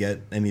we didn't get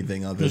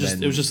anything other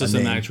than It was just a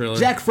name. cinematic trailer.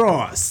 Jack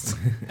Frost.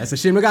 That's a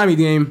Shin Megami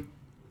game.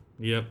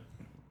 Yep.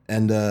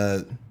 And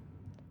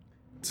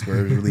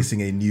Square is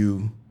releasing a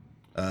new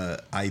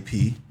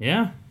IP,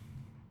 Yeah.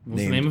 What's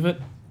Named- the name of it?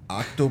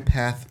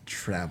 Octopath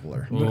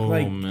Traveler. Oh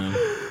like- man.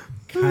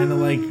 Kind of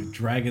like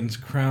Dragon's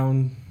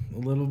Crown a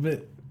little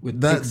bit.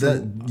 With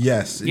That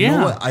yes. You Yeah.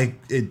 know what?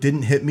 It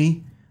didn't hit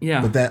me.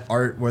 Yeah. But that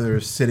art where they're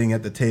sitting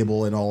at the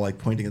table and all like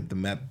pointing at the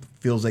map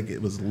feels like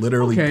it was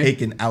literally Okay.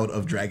 taken out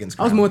of Dragon's I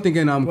Crown. was more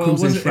thinking Well,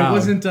 Crimson it Shroud.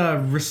 wasn't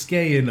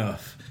risque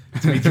enough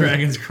to be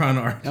Dragon's Crown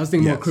art. I was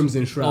thinking more Yes.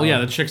 Crimson Shroud. Oh yeah,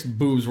 the chick's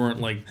boobs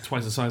weren't like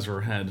twice the size of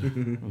her head,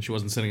 and she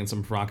wasn't sitting in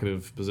some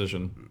provocative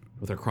position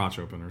with her crotch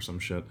open or some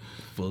shit.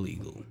 full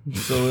legal.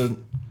 So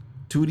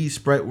 2D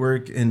sprite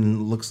work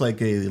and looks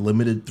like a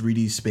limited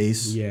 3D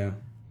space. Yeah.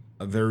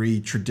 A very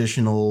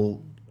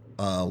traditional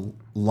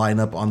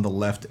lineup on the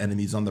left,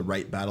 enemies on the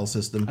right battle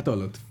system. I thought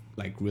it looked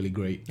like really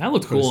great. That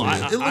looked cool.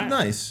 It looked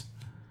nice.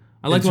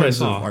 I liked in what I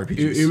terms of saw. RPGs.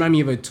 It reminded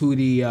me of a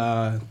 2D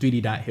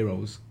 3D Dot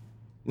Heroes.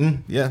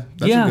 Yeah,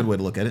 that's Yeah. a good way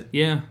to look at it.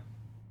 Yeah.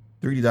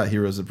 3D Dot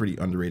Hero is a pretty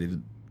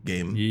underrated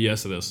game,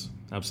 Yes, it is.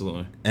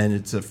 Absolutely. and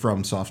it's a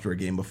From Software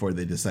game before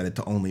they decided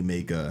to only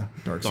make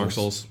Dark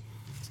Souls.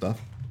 stuff.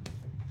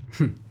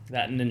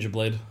 That and Ninja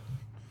Blade.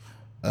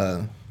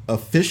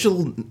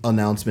 Official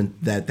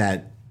announcement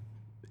that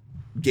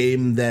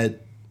game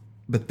that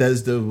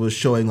Bethesda was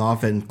showing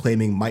off and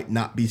claiming might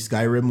not be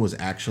Skyrim was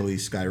actually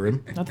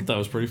Skyrim, I thought that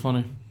was pretty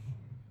funny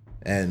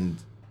and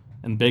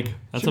and big.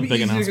 That's Should a be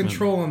big easy announcement. to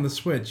control on the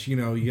Switch. You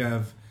know, you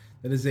have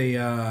that is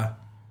a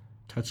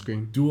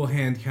Touchscreen. dual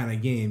hand kind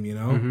of game. You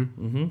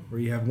know, where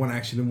you have one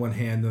action in one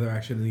hand, the other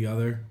action in the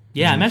other.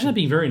 Yeah, imagine that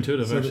being very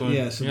intuitive. So actually,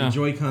 the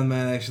Joy-Con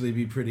might actually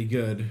be pretty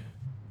good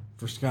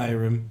for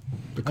Skyrim.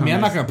 The I mean,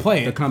 I'm not gonna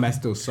play The it. combat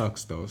still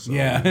sucks though. So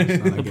Yeah.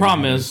 it's not like The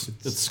problem it is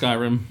matters. it's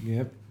Skyrim.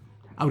 Yep.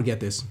 I would get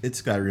this.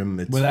 it's Skyrim.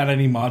 It's Without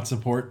any mod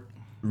support.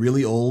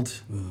 really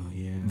old. Oh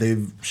yeah.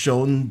 They've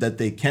shown that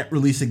they can't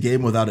release a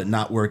game without it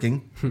not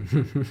working.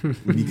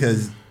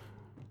 Because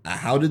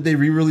how did they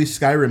re-release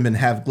Skyrim and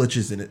have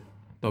glitches in it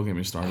Don't get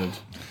me started.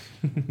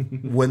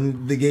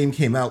 when the game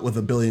came out with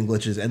a billion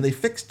glitches? And they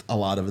fixed a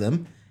lot of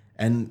them.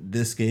 And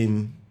this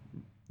game,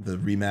 the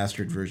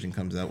remastered version,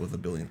 comes out with a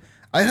billion.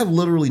 I have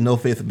literally no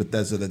faith in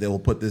Bethesda that they will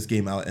put this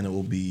game out and it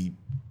will be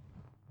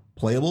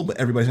playable, but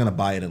everybody's going to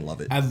buy it and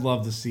love it. I'd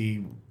love to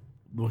see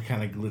what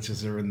kind of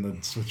glitches are in the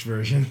Switch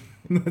version.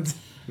 That's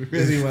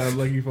really what I'm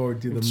looking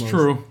forward to the It's most.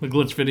 true. The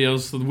glitch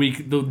videos,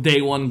 the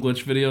day one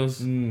glitch videos.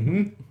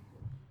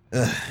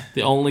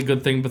 The only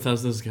good thing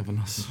Bethesda's given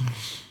us.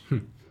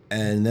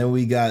 And then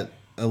we got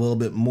a little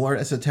bit more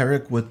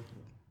esoteric with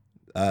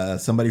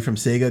somebody from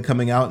Sega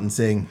coming out and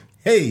saying,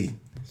 hey,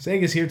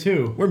 Sega's here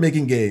too. we're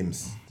making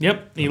games.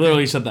 Yep, he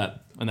literally said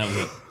that, and that was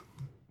it.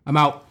 I'm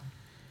out.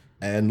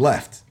 And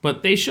left.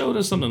 But they showed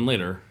us something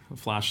later,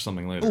 flash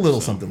something later. A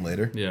little something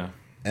later. Yeah.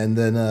 And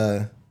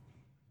then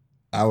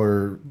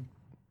our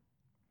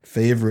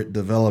favorite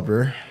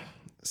developer,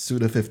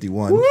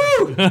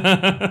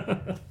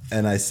 Suda51.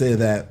 And I say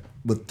that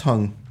with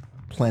tongue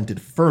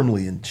planted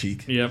firmly in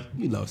cheek. Yep.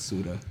 You love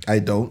Suda. I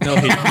don't. No,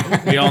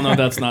 we all know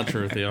that's not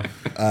true, Theo.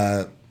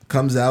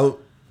 Comes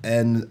out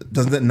and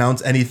doesn't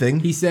announce anything.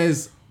 He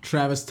says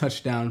Travis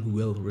Touchdown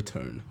will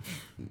return.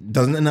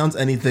 Doesn't announce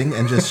anything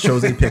and just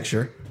shows a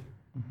picture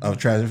of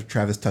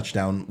Travis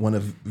Touchdown, one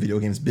of video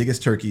games'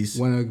 biggest turkeys.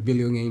 One of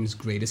video games'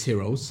 greatest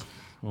heroes.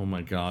 Oh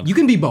my god. You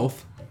can be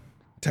both.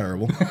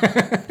 Terrible.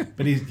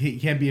 But he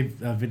can't be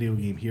a video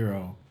game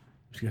hero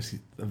because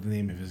of the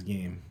name of his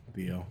game,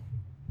 Theo.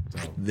 So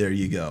There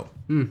you go.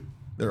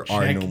 There are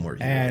check no more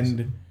heroes.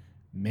 and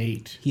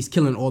mate. He's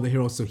killing all the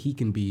heroes so he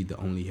can be the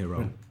only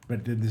hero.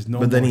 But there's no.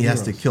 But then more he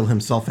has to heroes. kill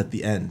himself at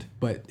the end.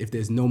 But if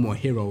there's no more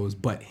heroes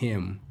but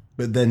him,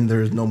 But then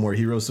there's no more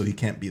heroes, so he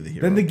can't be the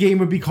hero. Then the game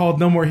would be called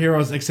No More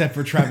Heroes except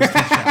for Travis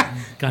Touchdown.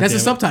 God that's a damn it.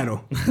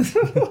 subtitle.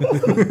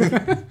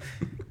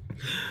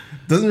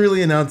 Doesn't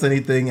really announce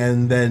anything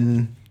and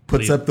then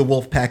puts Leave. up the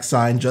Wolfpack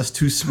sign, just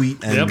too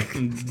sweet. And Yep.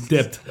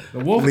 Dipped. The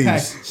Wolfpack.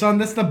 Leaves. Son,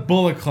 that's the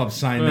Bullet Club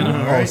sign now,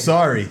 all Oh, right?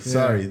 sorry. It's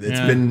Yeah.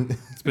 been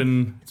It's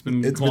been It's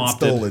been co-opted.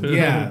 stolen.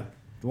 Yeah.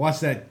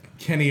 Watch that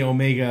Kenny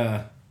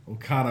Omega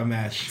Okada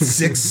match.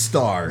 6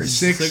 stars.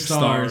 Six Six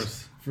stars.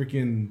 stars.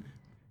 Freaking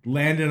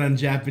landing on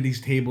Japanese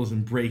tables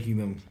and breaking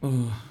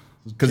them.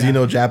 Because you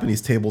know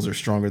Japanese tables are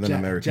stronger than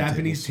American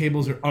Japanese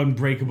tables. tables are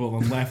unbreakable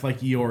and laugh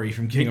like Iori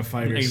from King of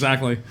Fighters.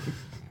 Exactly.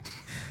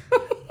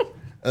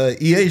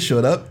 EA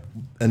showed up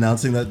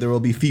announcing that there will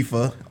be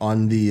FIFA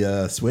on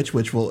the Switch,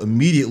 which will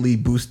immediately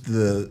boost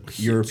the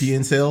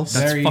European sales.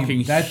 That's Very-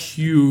 fucking that's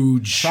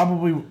huge.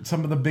 Probably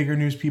some of the bigger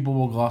news people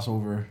will gloss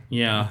over.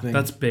 Yeah, thing.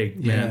 that's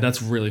big, man. Yeah.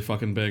 That's really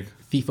fucking big.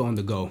 FIFA on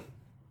the go.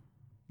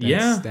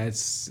 Yeah.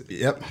 That's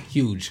Yep.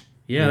 huge.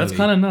 Yeah, that's Really.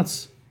 kind of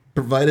nuts.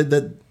 Provided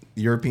that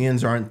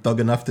Europeans aren't thug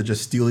enough to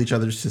just steal each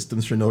other's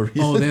systems for no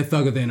reason. Oh, they're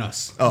thugger than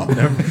us. Oh,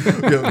 never.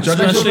 Yo, judging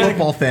from Especially-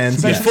 football fans,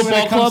 Especially yes. when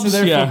it Football comes to clubs?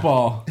 their Yeah.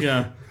 football.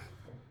 Yeah.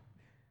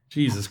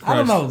 Jesus Christ. I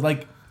don't know,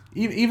 like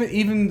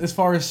even as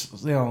far as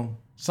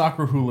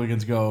soccer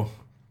hooligans go,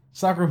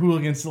 soccer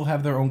hooligans still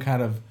have their own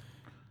kind of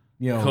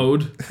Code. yeah,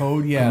 kind of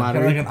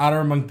Camaraderie. like an honor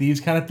among thieves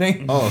kind of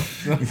thing. Oh,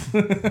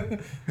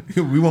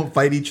 we won't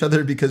fight each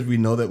other because we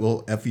know that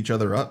we'll F each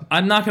other up.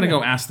 I'm not gonna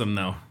go ask them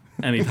though.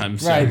 Anytime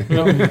soon.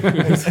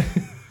 Right.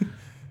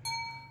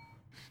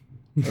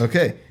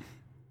 Okay.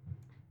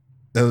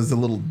 That was a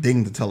little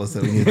ding to tell us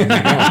that we need to move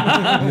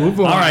on. Move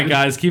on. All right,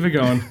 guys, keep it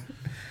going.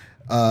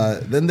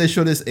 Then they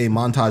showed us a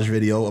montage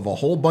video of a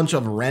whole bunch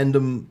of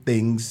random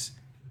things,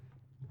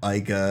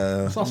 like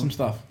Saw some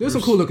stuff. There's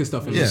some cool looking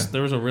stuff in Yeah. this.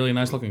 There was a really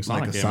nice looking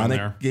Sonic like a game Sonic in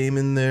there. game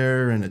in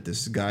there, and a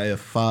Disgaea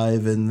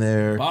 5 in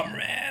there.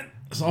 Bomberman.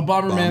 I saw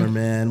Bomberman.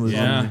 Bomberman was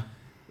Yeah.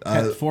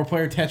 on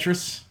 4-player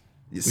Tetris.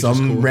 there.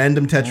 Some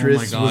random Tetris Oh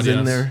my God, was in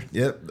yes. there.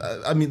 Yep.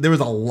 I mean, there was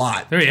a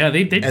lot. They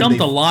dumped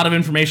they- a lot of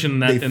information in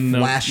They the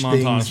flashed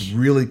montage. things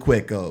really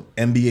quick.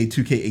 NBA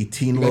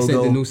 2K18 You guys said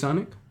logo. the new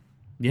Sonic?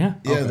 Yeah.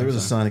 Yeah, there was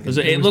a Sonic.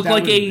 It looked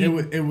like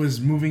It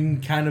was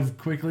moving kind of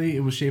quickly.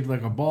 It was shaped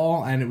like a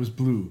ball, and it was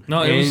blue.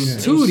 No, it And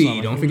was 2D,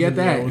 Sonic. don't forget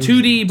that. It was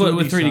 2D, but 2D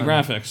with 3D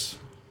Sonic. graphics.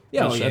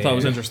 Yeah, Which I thought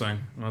was interesting.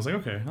 And I was like,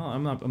 okay, well,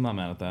 I'm not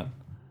mad at that.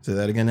 Say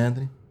that again,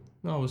 Anthony.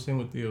 No, I was saying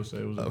what Theo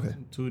said. It was Okay.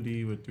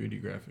 2D with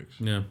 3D graphics.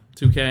 Yeah,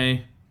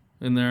 2K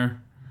in there.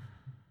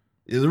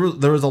 Yeah,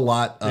 there was a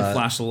lot. They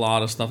flashed a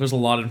lot of stuff. There's a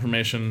lot of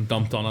information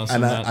dumped on us.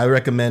 And in that. I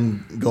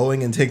recommend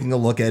going and taking a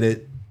look at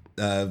it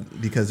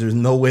because there's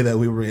no way that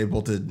we were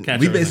able to. Catch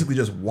we everything. basically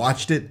just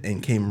watched it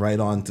and came right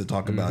on to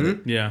talk about it.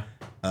 Yeah.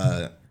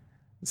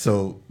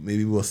 So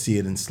maybe we'll see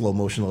it in slow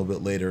motion a little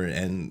bit later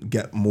and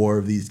get more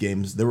of these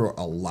games. There were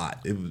a lot.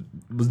 It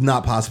was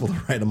not possible to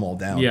write them all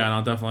down. Yeah,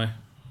 no, definitely.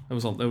 It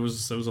was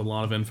a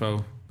lot of info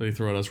that they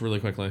threw at us really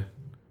quickly,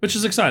 which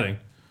is exciting,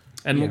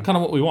 and kind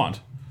of what we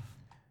want.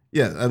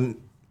 Yeah.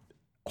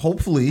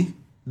 Hopefully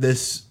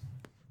this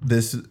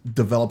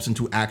develops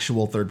into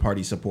actual third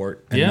party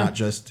support and Yeah. not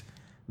just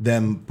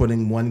them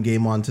putting one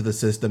game onto the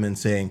system and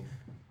saying,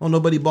 "Oh,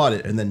 nobody bought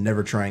it," and then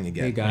never trying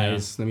again. Hey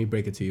guys, let me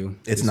break it to you.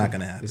 It's not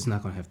gonna happen. It's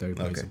not gonna have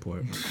third-party Okay.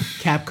 support.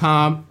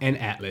 Capcom and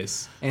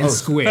Atlas and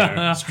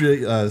Square.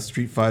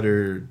 Street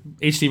Fighter,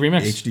 HD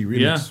remix. HD remix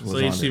Yeah, was so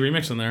on HD it.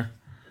 remix in there.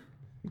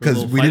 because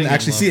little we fighting didn't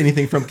actually game see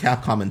anything from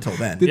Capcom until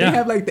then. Did Yeah. they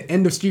have like the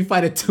end of Street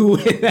Fighter 2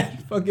 in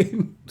that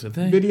fucking Did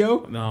they?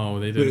 video? No,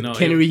 they With didn't. No,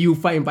 Ken Ryu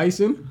fighting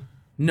Bison?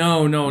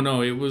 no.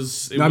 It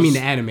was. No, I mean the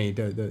anime,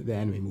 the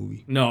anime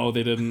movie. No,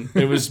 they didn't.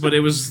 It was, but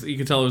it was. You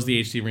could tell it was the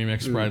HD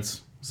remix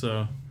sprites.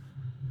 So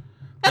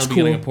That's they'll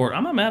be getting cool. a port.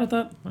 I'm not mad at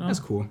that. That's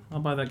cool.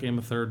 I'll buy that game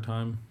a third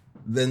time.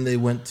 Then they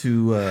went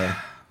to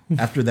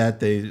after that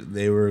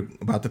they were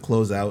about to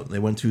close out. They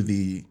went to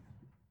the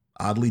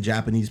oddly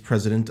Japanese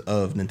president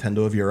of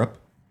Nintendo of Europe,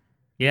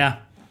 Yeah.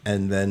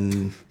 and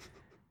then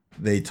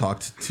they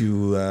talked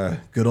to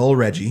good old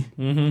Reggie.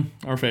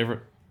 Our favorite.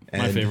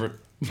 My And- favorite.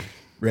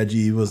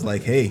 Reggie was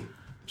like, "Hey,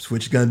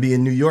 Switch gonna be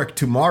in New York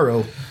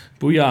tomorrow.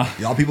 Booyah.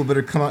 Y'all people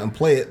better come out and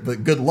play it,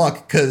 but good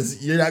luck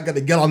because you're not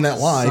gonna get on that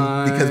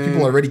line because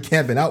people are already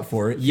camping out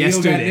for it." You got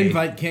an Yesterday.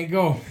 invite, can't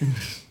go.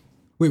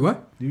 Wait,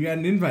 what? You got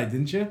an invite,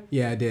 didn't you?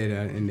 Yeah, I did.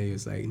 And they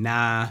was like,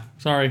 nah,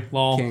 Sorry,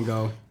 lol. can't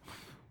go.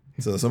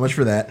 So much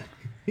for that.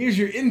 Here's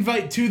your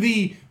invite to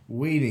the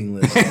waiting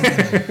list.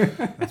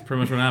 That's pretty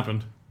much what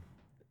happened.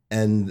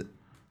 And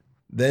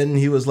then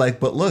he was like,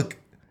 "But look,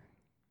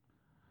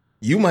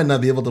 you might not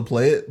be able to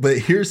play it, but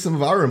here's some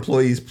of our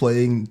employees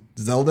playing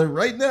Zelda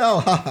right now.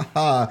 Ha ha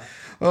ha.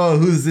 Oh,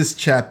 who's this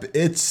chap?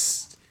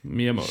 It's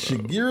Miyamoto.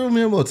 Shigeru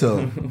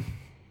Miyamoto."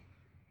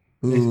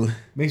 Who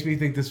Makes me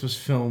think this was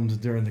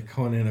filmed during the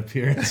Conan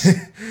appearance.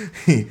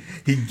 he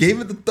gave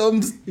it the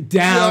thumbs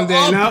Down,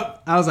 then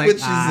up. I was like, which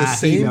is the he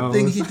same knows.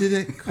 thing he did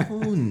at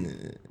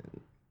Conan.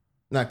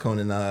 Not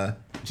Conan,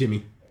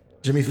 Jimmy.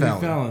 Jimmy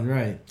Fallon. Fallon,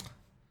 right.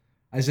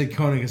 I said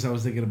Conan because I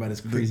was thinking about his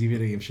crazy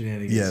video game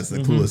shenanigans. Yes,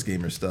 the coolest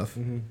gamer stuff.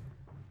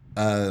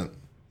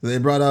 They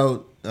brought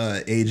out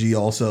AG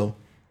also.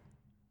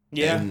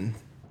 Yeah. And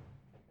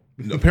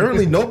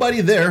apparently nobody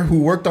there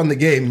who worked on the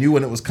game knew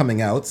when it was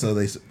coming out, so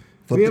they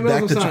flipped it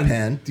back to Miyamoto-san,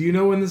 Japan. Do you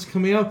know when this is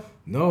coming out?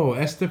 No,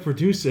 ask the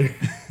producer.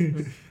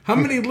 How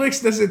many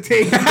licks does it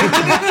take?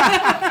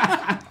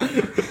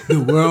 The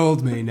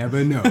world may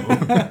never know.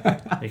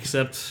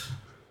 Except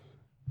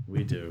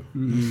we do.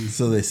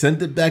 So they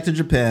sent it back to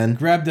Japan,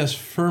 Grabbed us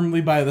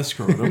firmly by the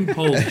scrotum.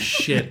 Holy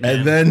shit, man.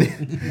 and then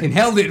And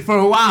held it for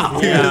a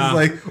while. Yeah. it's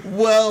like,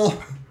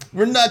 well,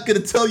 we're not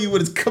going to tell you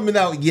when it's coming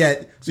out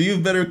yet, so you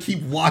better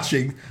keep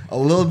watching a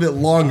little bit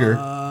longer.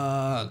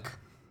 Fuck.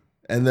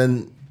 And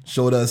then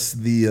showed us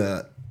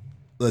the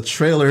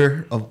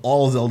trailer of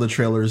all Zelda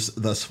trailers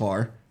thus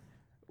far,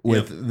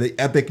 with the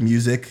epic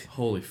music,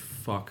 Holy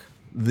fuck.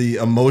 the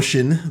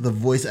emotion, the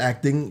voice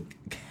acting,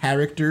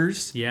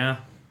 characters, Yeah.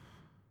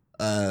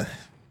 and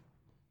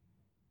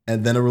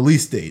then a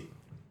release date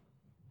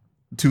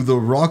to the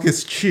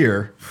raucous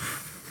cheer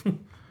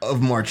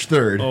of March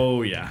 3rd.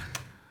 Oh, yeah.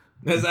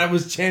 As I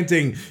was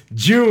chanting,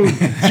 June,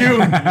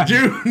 June,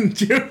 June,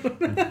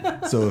 June.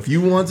 So if you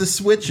want to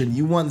Switch and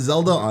you want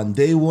Zelda on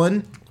day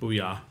one,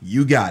 Booyah.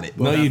 you got it.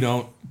 No, you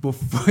don't.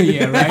 Before,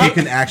 yeah, You right?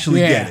 can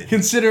actually Yeah. get it.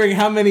 Considering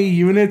how many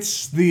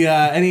units the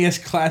NES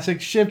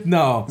Classic shipped,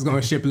 no. It's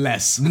gonna ship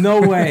less.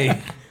 No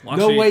way. Watch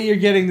No it. way you're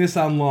getting this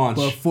on launch.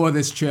 But for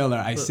this trailer,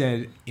 I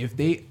said if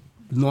they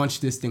launch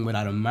this thing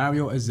without a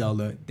Mario or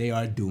Zelda, they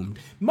are doomed.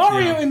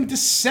 Mario Yeah. in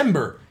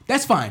December.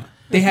 That's fine.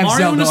 They have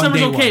Mario in Zelda on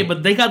December's day okay, one.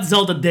 but they got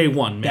Zelda day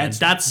one, man.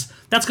 That's-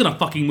 That's gonna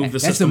fucking move the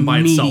That's a system by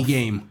meaty itself.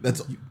 game.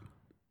 That's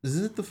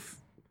is it the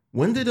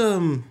when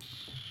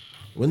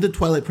did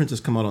Twilight Princess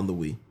come out on the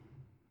Wii?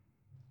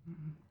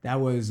 That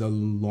was a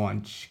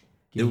launch.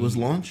 It was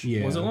launch?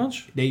 Yeah. Was it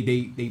launch?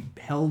 They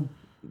held.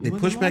 They was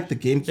it pushed back the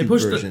launch? GameCube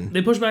version.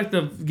 They pushed back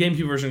the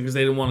GameCube version because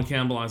they didn't want to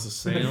cannibalize the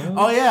sale.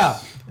 Oh, yeah.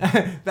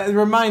 That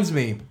reminds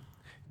me.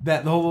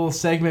 That whole little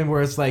segment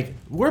where it's like,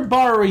 we're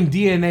borrowing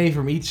DNA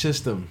from each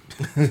system.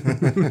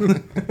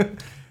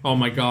 Oh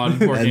my god,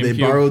 poor and they GameCube.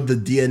 borrowed the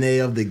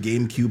DNA of the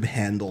GameCube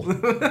handle,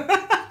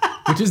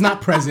 Which is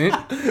not present.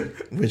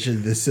 which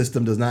is the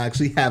system does not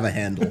actually have a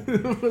handle.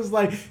 It was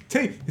like,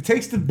 it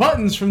takes the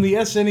buttons from the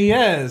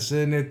SNES,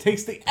 and it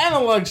takes the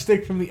analog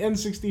stick from the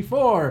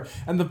N64,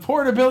 and the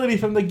portability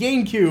from the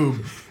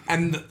GameCube,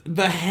 and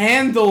the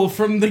handle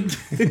from the...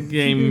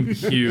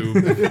 GameCube.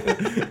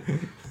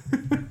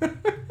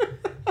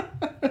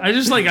 I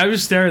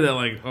just stared at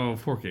like, oh,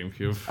 poor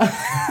GameCube.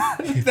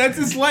 That's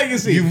its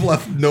legacy. You've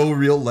left no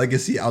real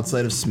legacy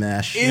outside of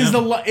Smash. is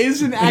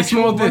an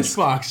actual small disc.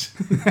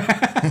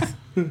 lunchbox.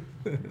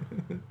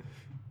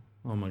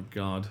 Oh my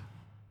god.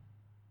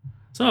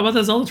 So how about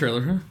that Zelda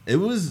trailer, huh? It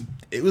was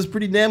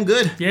pretty damn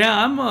good.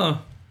 Yeah,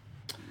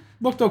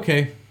 Looked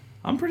okay.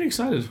 I'm pretty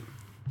excited.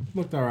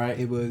 Looked all right.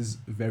 It was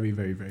very,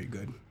 very, very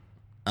good.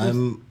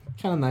 I'm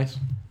Kind of nice.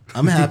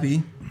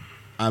 happy.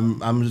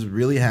 I'm just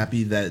really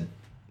happy that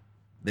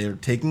they're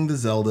taking the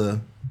Zelda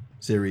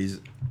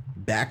series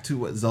back to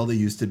what Zelda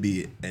used to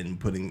be and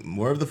putting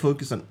more of the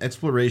focus on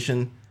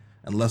exploration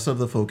and less of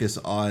the focus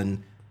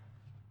on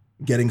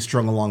getting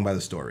strung along by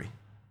the story.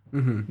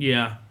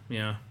 Yeah.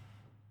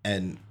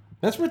 And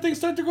That's where things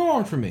start to go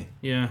wrong for me.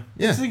 Yeah.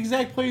 It's the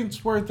exact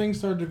place where things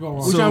started to go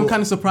wrong. Which So- I'm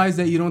kind of surprised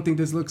that you don't think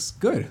this looks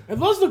good. It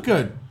does look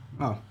good.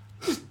 Oh.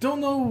 Just don't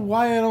know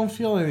why I don't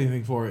feel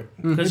anything for it.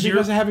 Because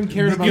Because I haven't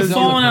cared about you've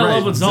Zelda. fallen out of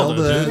love with Zelda,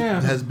 Zelda dude.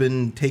 Yeah. has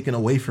been taken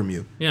away from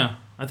you. Yeah.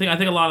 I think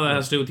a lot of that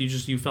has to do with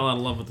you fell out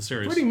of love with the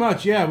series. Pretty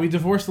much, yeah. We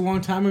divorced a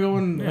long time ago,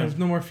 and there's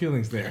no more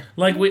feelings there.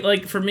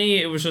 Like for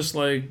me, it was just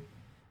like,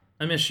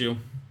 I miss you.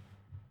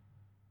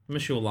 I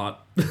miss you a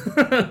lot.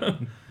 I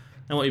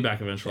want you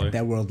back eventually.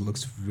 That world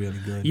looks really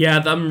good.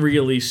 Yeah, I'm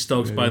really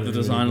stoked by the really,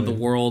 design of the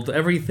really. world.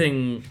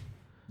 Everything.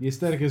 The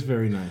aesthetic is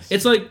very nice.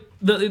 It's like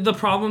the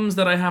problems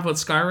that I have with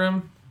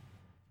Skyrim.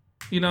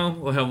 You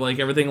know, how like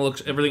everything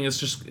is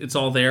just it's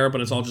all there,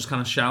 but it's all just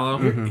kind of shallow.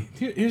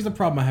 Here's the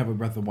problem I have with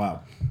Breath of the Wild.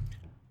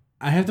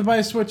 I have to buy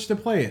a Switch to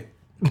play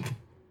it.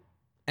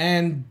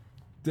 And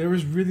there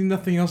was really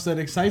nothing else that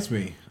excites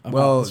me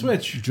about the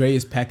Switch. Dre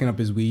is packing up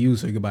his Wii U,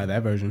 so you can buy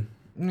that version.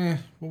 What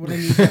would I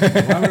need?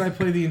 Why would I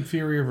play the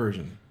inferior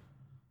version?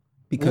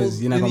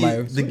 Because you're not going to buy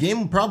a Switch. The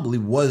game probably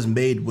was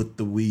made with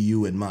the Wii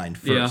U in mind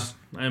first.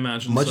 Yeah, I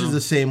imagine Much so. is the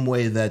same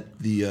way that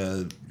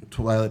the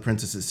Twilight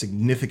Princess is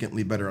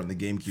significantly better on the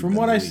GameCube. From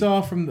what I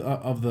saw from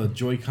of the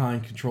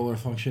Joy-Con controller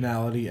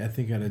functionality, I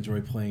think I'd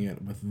enjoy playing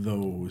it with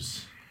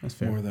those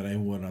more than I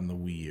would on the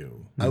Wii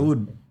U. I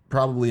would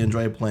probably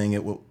enjoy playing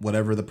it with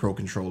whatever the Pro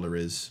Controller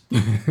is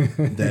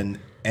than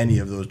any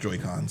of those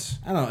Joy-Cons.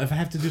 I don't know. If I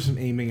have to do some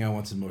aiming, I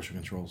want some motion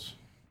controls.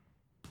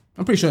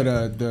 I'm pretty sure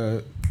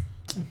the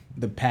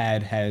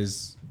pad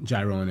has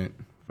gyro in it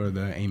for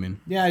the aiming.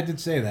 Yeah, I did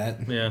say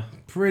that. Yeah.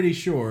 Pretty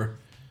sure.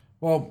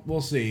 Well,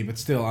 we'll see, but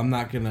still, I'm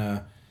not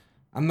gonna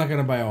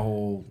buy a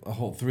whole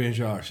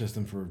 $300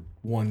 system for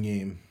one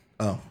game.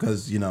 Oh,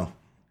 because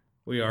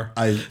We are.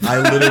 I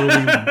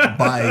literally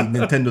buy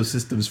Nintendo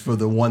systems for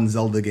the one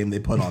Zelda game they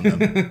put on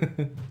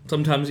them.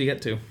 Sometimes you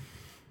get to.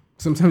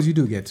 Sometimes you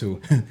do get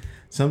to.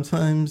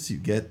 Sometimes you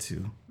get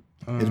to.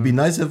 It'd be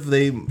nice if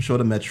they showed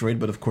a Metroid,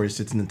 but of course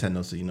it's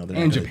Nintendo, so they're not And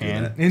gonna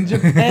Japan. do that. In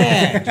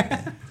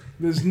Japan,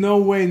 there's no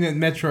way that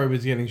Metroid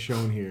was getting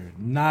shown here.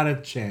 Not a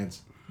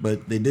chance.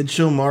 But they did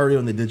show Mario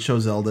and they did show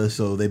Zelda,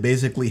 so they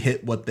basically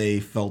hit what they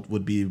felt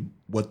would be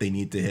what they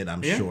need to hit,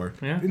 I'm sure.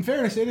 Yeah. In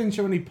fairness, they didn't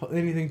show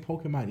anything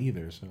Pokemon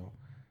either, so.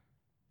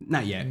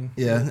 Not yet.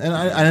 Yeah, and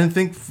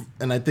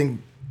I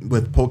think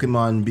with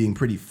Pokemon being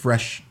pretty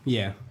fresh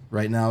Yeah.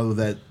 right now,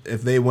 that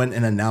if they went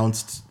and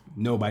announced,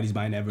 Nobody's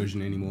buying that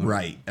version anymore.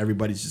 right,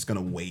 everybody's just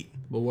gonna wait.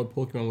 But what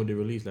Pokemon would they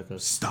release? Like a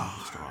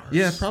Star.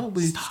 Yeah,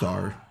 probably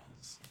Star.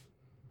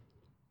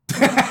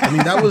 I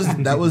mean,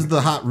 that was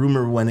the hot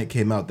rumor when it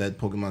came out that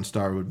Pokemon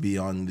Star would be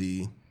on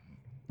the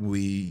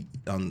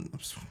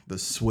the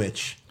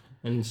Switch.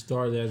 And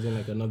Star as in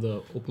like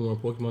another open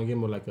world Pokemon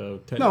game or like a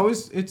No,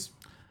 it's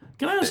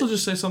Can I also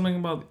just say something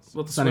about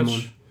the Sun and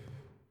Switch? Moon.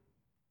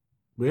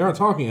 We are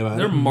talking about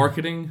Their it.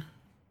 marketing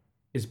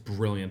is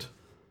brilliant.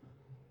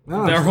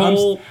 No, Their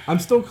whole... I'm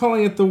still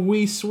calling it the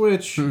Wii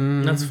Switch.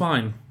 That's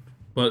fine.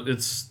 But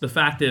the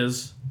fact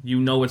is,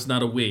 it's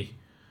not a Wii.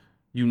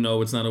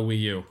 It's not a Wii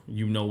U.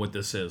 You know what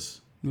this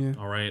is. Yeah.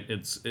 All right?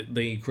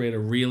 They create a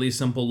really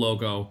simple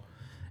logo,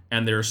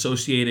 and they're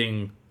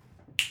associating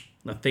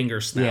a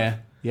finger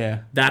snap. Yeah.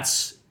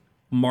 That's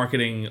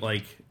marketing,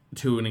 like,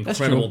 to an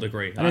incredible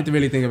degree. I didn't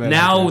really think of it.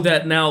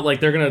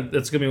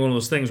 It's gonna be one of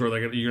those things where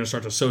you're gonna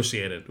start to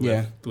associate it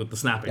with the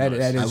snapping.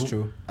 That noise. is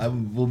true. I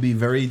will be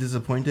very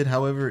disappointed,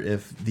 however,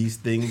 if these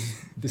things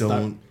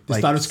don't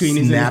starter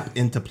screen snap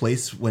into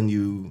place when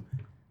you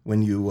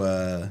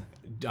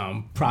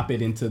Prop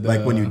it into the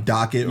like when you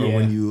dock it or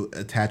when you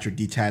attach or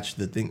detach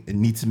the thing. It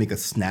needs to make a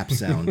snap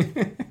sound.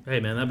 Hey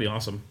man, that'd be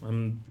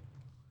awesome.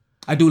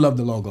 I do love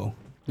the logo.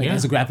 Like Yeah.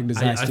 as a graphic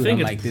design I student, think I'm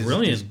it's like this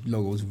brilliant. This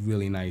logo is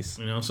really nice.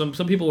 Some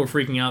people were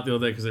freaking out the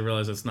other day because they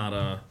realized it's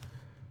not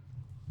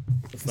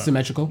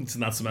Symmetrical. It's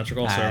not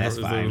symmetrical, that's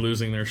so they're fine.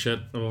 losing their shit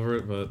over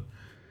it. But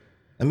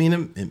I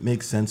mean, it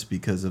makes sense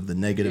because of the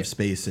negative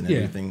space and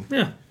everything.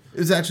 yeah, It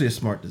was actually a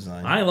smart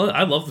design. I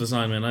love the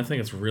design, man. I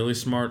think it's really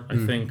smart. I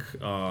think,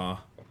 I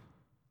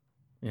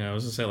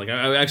was gonna say, like,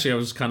 I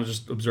was kind of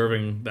just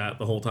observing that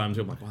the whole time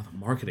too. I'm like, wow, the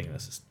marketing of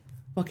this is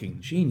fucking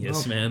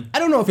genius, man. I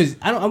don't know if it's.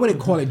 I wouldn't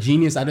call it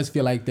genius. I just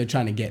feel like they're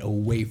trying to get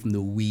away from the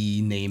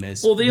Wii name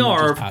as Well, they much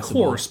are, as of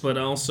possible. course, but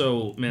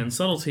also, man,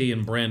 subtlety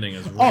and branding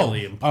is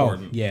really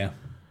important. Yeah.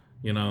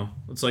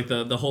 It's like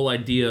the whole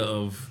idea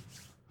of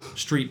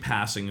street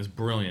passing is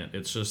brilliant.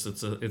 It's just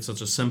it's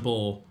such a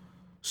simple,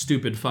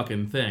 stupid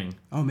fucking thing.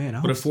 Oh man,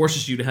 But it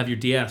forces you to have your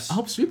DS I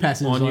hope Street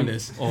Passing is on on you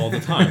this. all the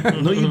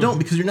time. No, you don't,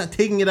 because you're not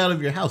taking it out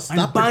of your house. Stop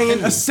I'm buying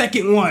pretending. a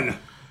second one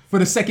for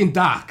the second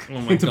dock Oh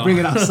my to bring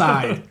it God.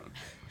 outside.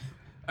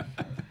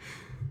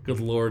 Good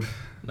lord.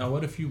 Now,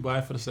 what if you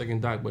buy for the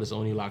second dock, but it's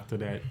only locked to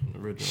that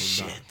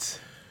original dock?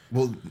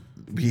 Well,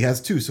 he has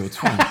two, so it's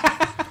fine.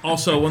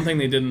 Also, one thing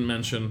they didn't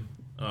mention,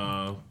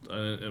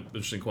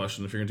 interesting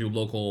question. If you're gonna do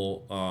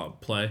local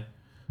play,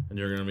 and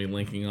you're gonna be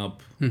linking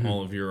up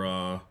all of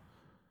your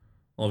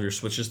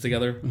switches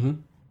together,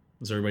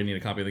 does everybody need a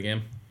copy of the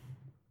game?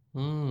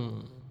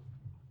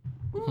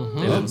 They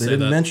didn't They say didn't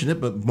that. mention it,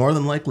 but more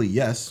than likely,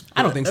 yes.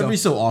 I don't think so. Every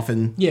so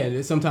often.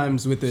 Yeah,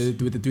 sometimes with the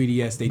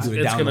 3DS they do it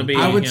It's down. gonna be-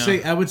 I would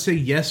Yeah. say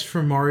yes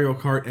for Mario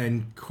Kart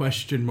and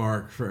question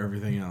mark for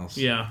everything else.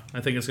 Yeah,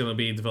 I think it's gonna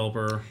be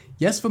developer.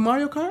 Yes for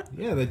Mario Kart,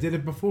 Yeah, they did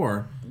it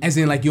before. as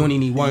in like you only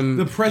need one.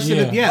 The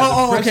precedent, Yeah. the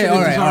okay, precedent all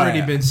right, has all already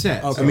right. been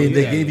set. Okay. I mean,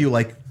 they yeah. gave you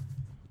like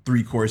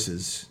 3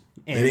 courses.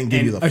 They and- didn't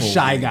give you and the a full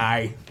shy game.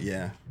 guy.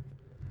 Yeah.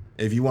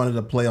 If you wanted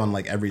to play on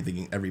like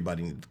everything,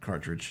 everybody needed the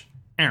cartridge.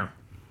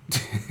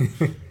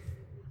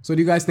 So, what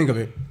do you guys think of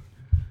it?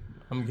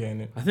 I'm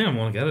getting it. I think I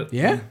want to get it.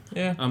 Yeah.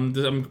 Yeah.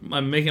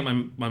 I'm making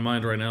my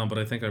mind right now, but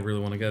I think I really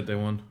want to get it day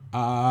one.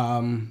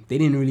 They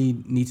didn't really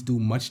need to do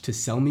much to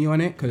sell me on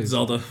it because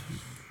Zelda.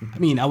 I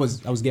mean I was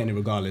getting it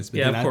regardless. But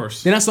Yeah, then of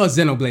course. Then I saw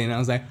Xenoblade and I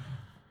was like,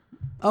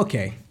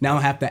 Okay, now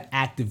I have to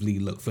actively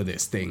look for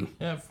this thing.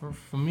 Yeah,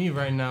 for me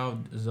right now,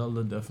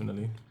 Zelda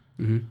definitely.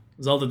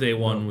 Zelda Day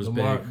One was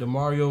big. The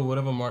Mario,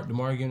 whatever the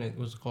Mario game, it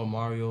was called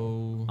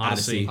Mario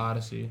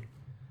Odyssey.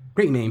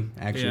 Great name,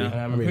 actually. Yeah. And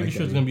I'm really pretty like sure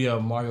that it's name. gonna be a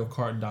Mario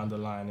Kart down the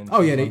line. And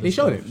Oh yeah, some other they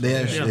showed stuff. it. They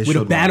actually With a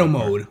showed battle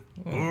Mario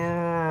Kart.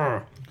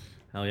 mode.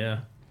 Hell yeah.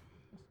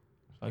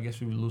 I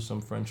guess we would lose some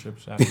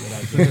friendships after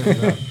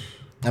that.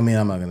 I mean,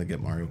 I'm not gonna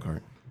get Mario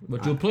Kart.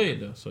 But you'll play it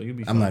though, so you'll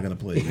be fine. I'm not gonna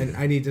play it. And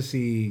I need to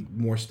see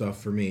more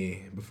stuff for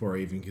me before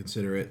I even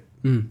consider it.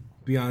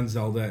 Beyond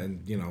Zelda,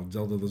 and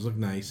Zelda does look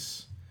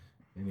nice,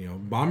 and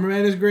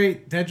Bomberman is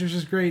great, Tetris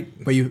is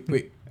great. But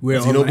we're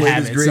all Xenoblade gonna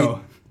have is it, great.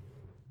 so.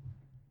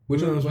 Who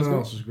knows what good?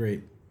 else is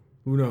great?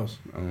 Who knows?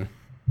 I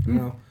don't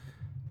know.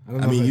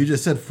 I mean, you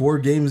just said 4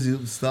 games you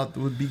thought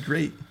would be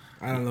great.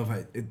 I don't know if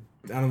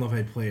I don't know if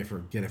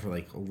I'd get it for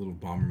like a little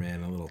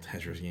Bomberman, a little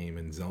Tetris game,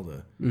 and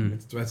Zelda.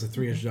 That's a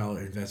 $300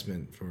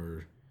 investment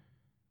for.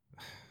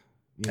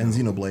 And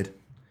Xenoblade.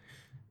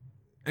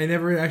 I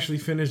never actually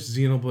finished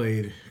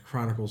Xenoblade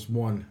Chronicles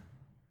 1.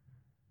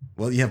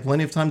 Well, you have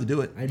plenty of time to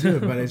do it. I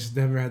did, but I just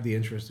never had the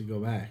interest to go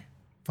back.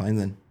 Fine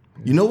then.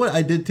 You know what?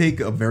 I did take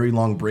a very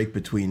long break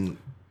between.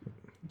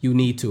 You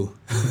need to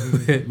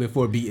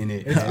before beating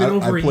it. It's been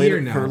over a played year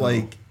it now. for though.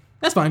 like.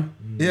 That's fine.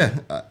 Yeah,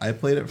 I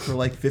played it for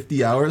like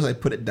 50 hours. I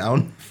put it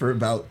down for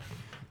about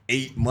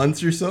 8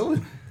 months or so.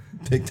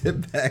 Picked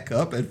it back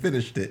up and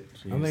finished it.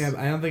 I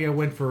don't think I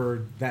went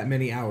for that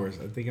many hours.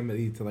 I think I'm at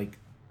least to like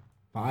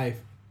 5.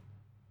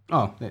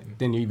 Oh,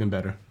 then you're even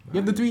better.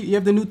 You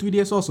have the new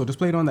 3DS also. Just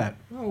play it on that.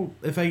 Oh,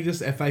 if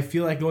I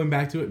feel like going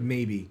back to it,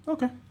 maybe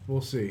Okay.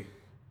 we'll see.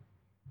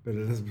 But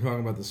it is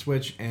talking about the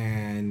Switch,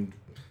 and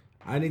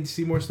I need to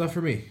see more stuff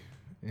for me,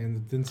 and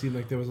it didn't seem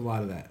like there was a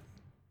lot of that.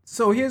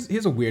 So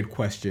here's a weird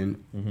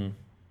question.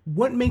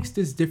 What makes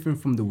this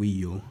different from the Wii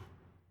U?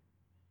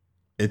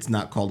 It's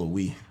not called a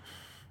Wii.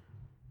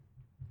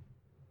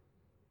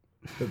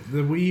 The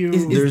Wii U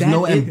There's that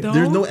no it, though?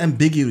 there's no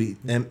ambiguity.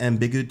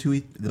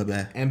 Ambiguity.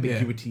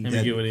 ambiguity.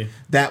 Ambiguity.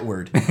 That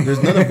word.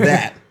 There's none of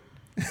that.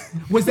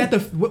 Was that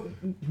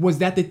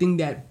the thing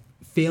that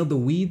failed the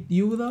Wii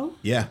U though?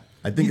 Yeah,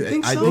 I think You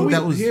think I so? think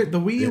that was the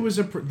Wii U was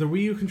the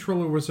Wii U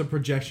controller was a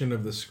projection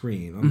of the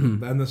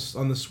screen. On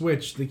the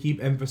Switch, they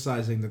keep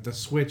emphasizing that the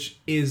Switch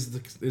is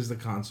the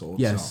console itself.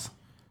 Yes.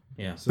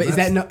 Yeah. So But is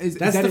that no? Is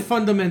that's that the it-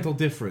 fundamental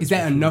difference. Is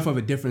that enough of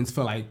a difference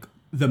for like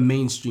the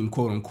mainstream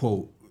quote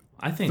unquote?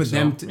 I think for so.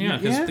 them to- yeah,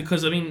 yeah?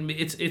 because I mean,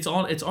 it's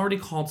already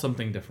called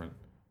something different.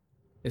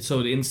 It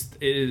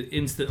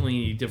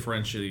instantly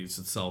differentiates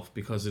itself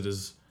because it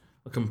is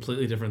a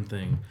completely different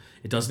thing.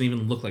 It doesn't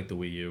even look like the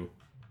Wii U,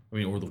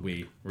 or the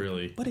Wii,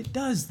 really. But it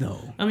does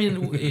though. I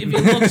mean, if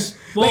it looks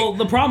well.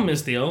 The problem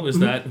is, Theo, is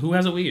that who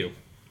has a Wii U?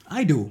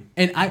 I do,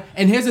 and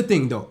here's the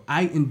thing though.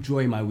 I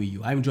enjoy my Wii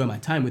U. I enjoy my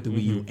time with the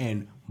Wii U,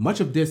 and much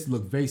of this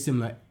looked very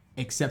similar,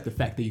 except the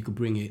fact that you could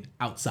bring it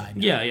outside.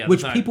 Now, Yeah, which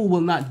the fact- people will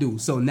not do.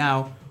 So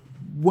now,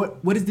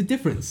 what is the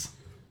difference?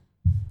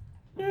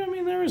 Yeah, I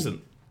mean, there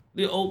isn't.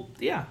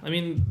 I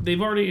mean,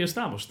 they've already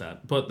established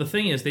that. But the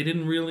thing is, they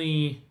didn't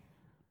really.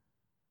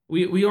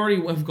 We already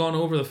have gone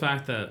over the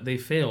fact that they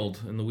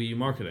failed in the Wii U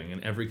marketing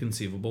in every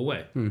conceivable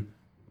way.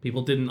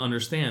 People didn't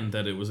understand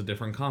that it was a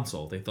different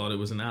console. They thought it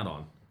was an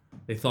add-on.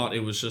 They thought it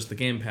was just the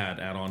gamepad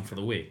add-on for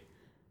the Wii.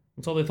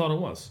 That's all they thought it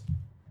was.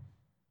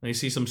 And you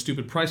see some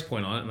stupid price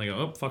point on it, and they go,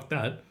 "Oh, fuck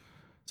that!"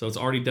 So it's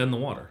already dead in the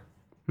water,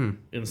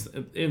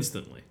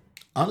 instantly.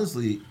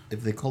 honestly,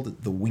 if they called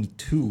it the Wii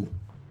 2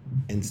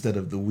 instead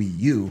of the Wii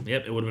U,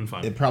 Yep, it would have been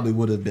fine it probably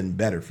would have been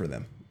better for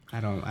them. I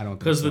don't think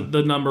because so.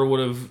 the number would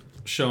have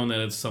shown that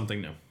it's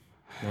something new,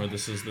 or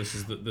this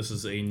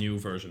is a new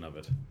version of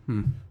it,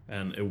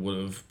 and it would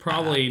have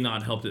probably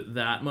not helped it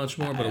that much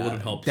more, but it would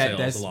have helped sales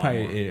that's a lot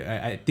probably more. it.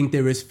 I think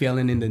there is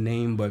failing in the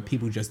name, but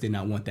people just did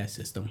not want that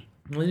system.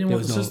 Well, they didn't There want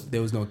was the no system.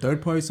 there was no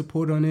third party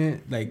support on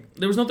it. Like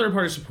There was no third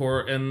party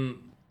support, and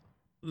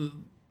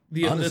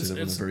the Honestly,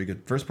 there wasn't very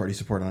good first party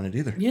support on it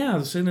either.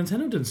 yeah, so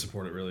Nintendo didn't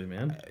support it really,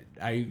 man.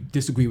 I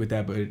disagree with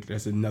that, but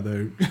that's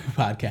another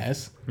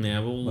podcast. Yeah,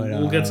 we'll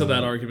But, get to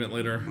that argument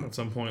later at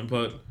some point,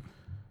 but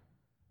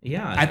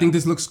yeah, I think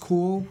this looks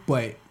cool,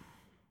 but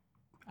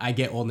I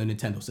get all the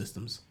Nintendo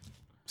systems,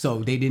 so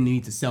they didn't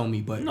need to sell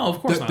me. But No, of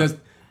course not.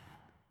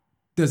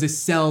 Does it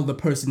sell the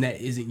person that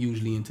isn't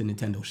usually into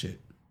Nintendo shit?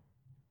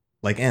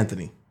 Like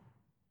Anthony.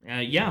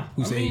 yeah,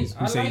 Who says he's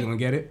gonna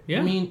get it? yeah.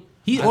 I mean,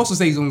 He also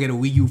says he's gonna get a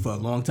Wii U for a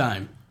long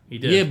time. he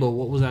did. yeah, but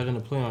what was I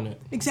gonna play on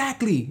it?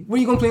 Exactly. What are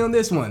you gonna play on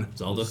this one?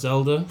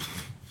 Zelda,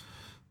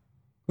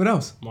 What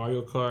else?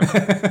 Mario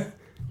Kart.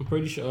 I'm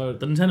pretty sure.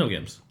 the Nintendo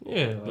games,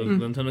 Yeah. the Like,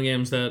 Nintendo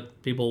games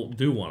that people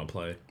do want to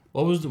play.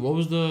 what was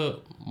the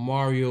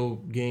Mario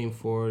game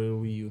for the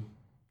Wii U?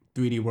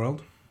 3D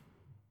World.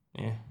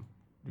 Yeah.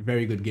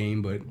 Very good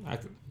game, but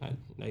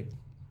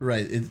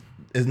Right.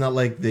 It's not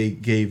like they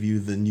gave you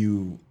the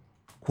new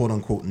quote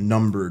unquote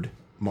numbered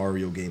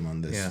Mario game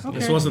on this. Yeah, Okay.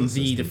 this wasn't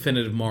the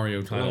definitive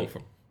Mario title Right.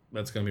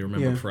 that's gonna be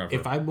remembered Yeah. forever.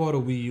 if I bought a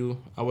Wii U,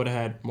 I would have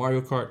had Mario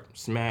Kart,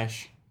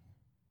 Smash,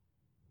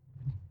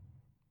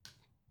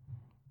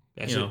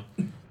 That's you know,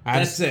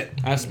 That's it.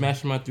 I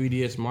smashed my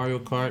 3DS Mario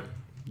Kart.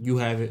 You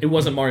have it. it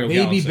wasn't Mario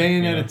Maybe Galaxy.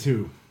 Bayonetta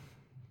 2.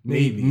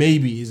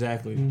 Maybe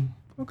exactly.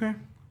 Okay.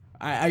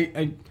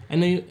 I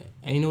And then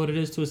and you know what it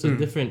is too. It's a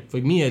different, for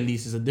me at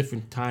least. It's a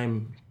different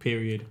time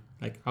period.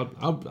 Like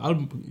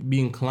I'll be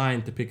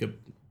inclined to pick up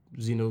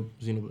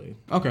Xenoblade.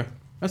 okay.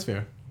 That's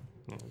fair.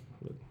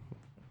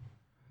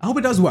 I hope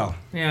it does well.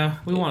 Yeah,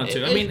 we wanted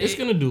to. I mean, it's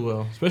gonna do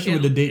well, especially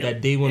with the date that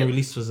day one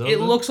release for Zelda.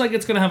 it looks like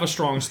it's gonna have a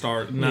strong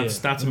start, and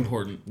that's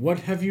important. What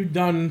have you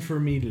done for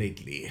me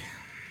lately?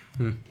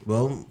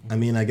 Well, I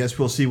mean, I guess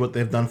we'll see what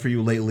they've done for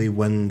you lately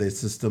when the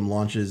system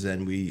launches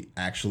and we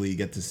actually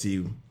get to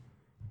see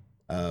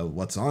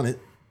what's on it.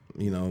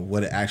 You know,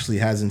 what it actually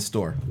has in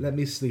store. Let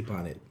me sleep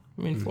on it.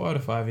 I mean, 4 out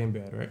of 5 ain't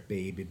bad, right?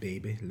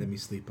 Baby, let me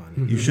sleep on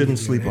it. You shouldn't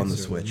Give me sleep an on the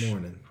answer in Switch.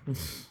 morning.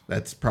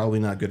 That's probably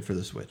not good for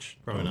the Switch.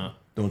 Probably not.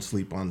 Don't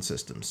sleep on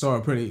systems. So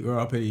we're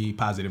all pretty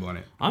positive on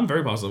it. I'm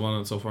very positive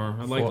on it so far.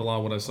 I liked a lot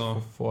of what I saw.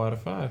 4 out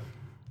of 5.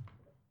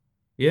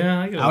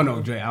 Yeah, I don't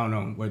know, Dre. I don't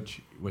know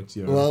what's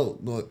your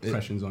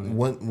impressions on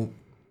it.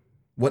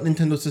 What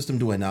Nintendo system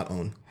do I not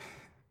own?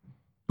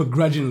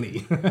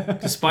 Begrudgingly.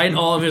 Despite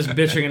all of his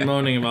bitching and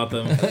moaning about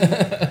them.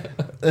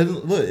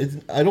 And look,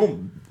 I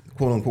don't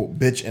quote unquote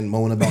bitch and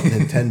moan about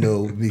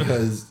Nintendo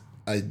because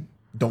I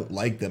don't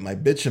like them. I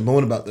bitch and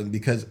moan about them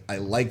because I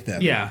like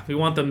them. Yeah, we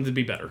want them to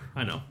be better.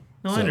 I know.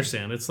 No, I So-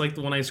 understand. It's like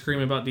when I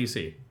scream about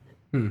DC.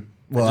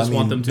 Well, just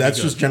want them to be that's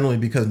good. just generally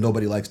because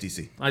nobody likes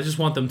DC. I just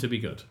want them to be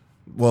good.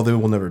 Well, they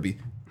will never be.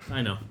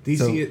 I know.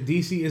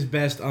 DC is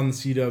best on the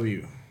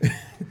CW.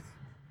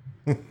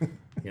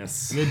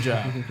 Yes. Good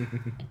job.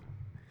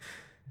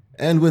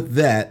 And with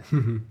that,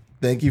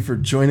 thank you for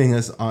joining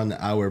us on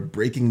our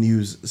breaking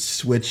news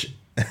Switch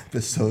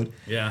episode,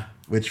 Yeah.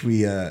 which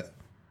we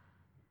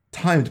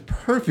timed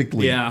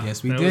perfectly. Yeah.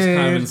 Yes, we that was kind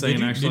of did.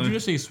 insane, actually. Did you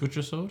just say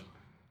Switchersode?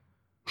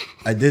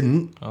 I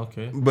didn't,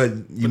 Okay. but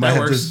you might that have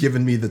works. just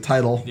given me the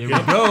title. There we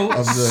go.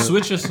 Of the-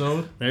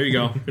 Switchersode. There you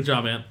go. Good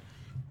job, man.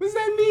 What does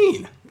that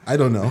mean? I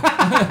don't know.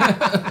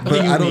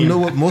 But I don't know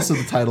what most of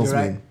the titles You're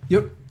right. mean.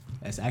 Yep.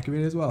 That's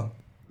accurate as well.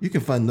 You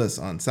can find us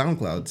on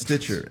SoundCloud,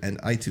 Stitcher, and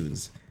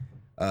iTunes.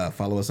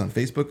 Follow us on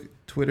Facebook,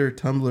 Twitter,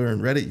 Tumblr,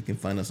 and Reddit. You can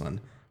find us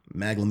on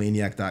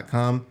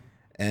maglomaniac.com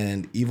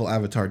and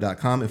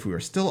evilavatar.com if we are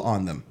still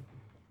on them.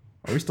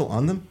 Are we still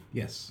on them?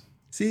 Yes.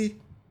 See,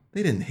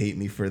 they didn't hate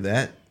me for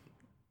that.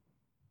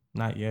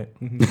 Not yet.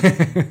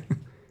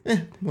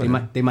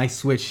 They might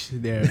switch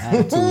their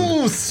attitude.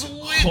 Ooh,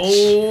 switch!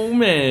 Oh,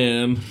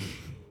 man.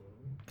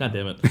 God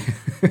damn it.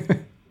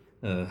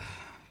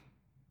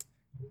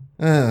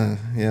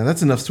 Yeah,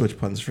 that's enough Switch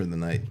puns for the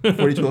night.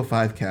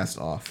 4205 cast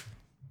off.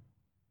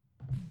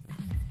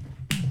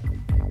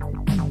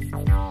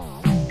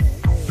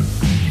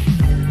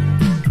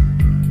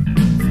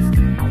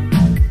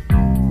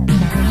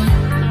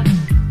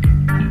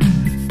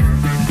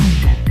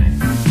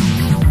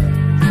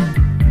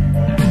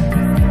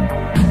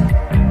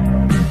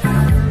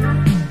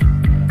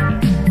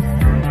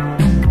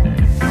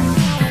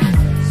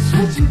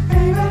 Switch it,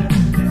 baby.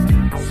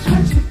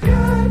 Switch it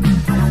good.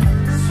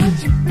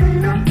 Switch it,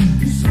 baby.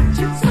 You switch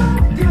it so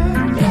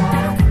good,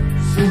 yeah.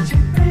 Switch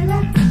it, baby.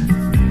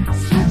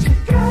 Switch it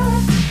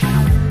good.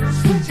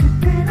 Switch it,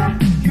 baby.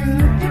 You're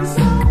looking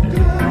so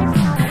good.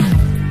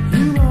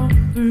 You walk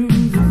through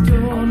the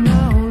door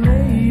now,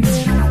 lady.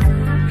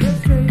 Get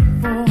straight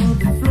for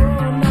the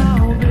floor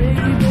now,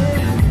 baby.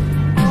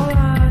 All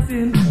eyes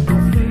in the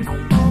place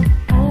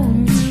on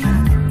you.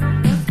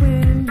 That's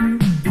when you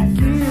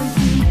begin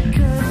to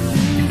cut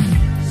loose.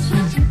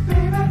 Switch it,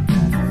 baby.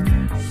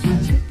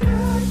 Switch it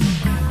good.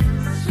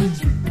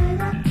 Switch it,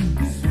 baby.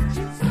 You switch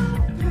it so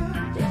good,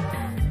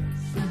 yeah.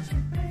 Switch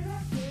it, baby.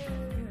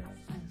 Yeah.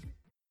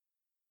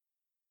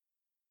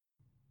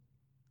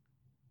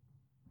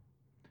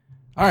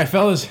 All right,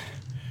 fellas,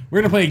 we're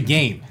gonna play a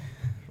game.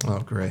 Oh,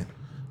 great.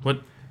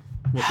 What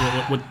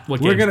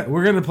We're game?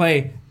 gonna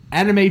play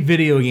anime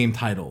video game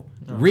title,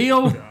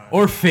 real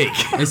or fake.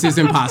 This is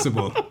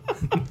impossible.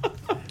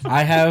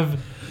 I have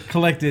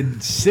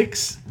collected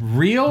 6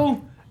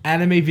 real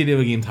anime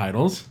video game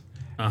titles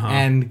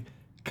and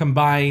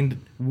combined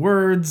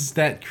words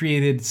that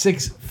created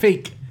 6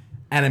 fake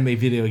anime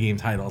video game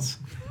titles.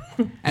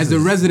 As the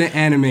resident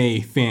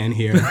anime fan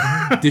here,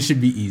 this should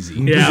be easy.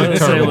 Yeah, I was gonna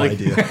say, Terrible like,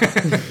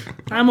 idea.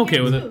 I'm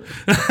okay with it.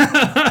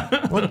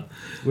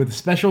 With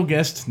special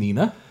guest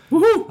Nina.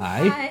 Woohoo!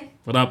 Hi. Hi.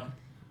 What up?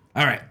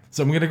 All right,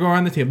 so I'm gonna go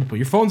around the table. Put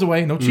your phones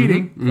away. No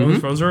cheating.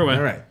 Phones are away.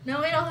 All right. No,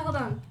 wait, hold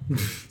on.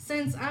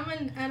 Since I'm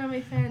an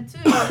anime fan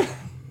too,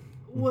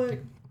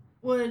 would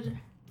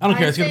I don't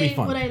care. It's gonna say, be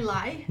fun. Would I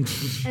lie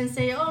and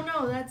say, "Oh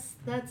no, that's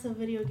a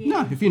video game"?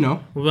 No, if you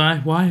know.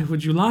 Why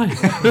would you lie?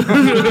 Because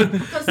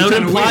That would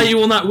imply you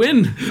will not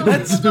win. some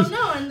people don't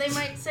know, and they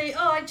might say,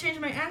 "Oh, I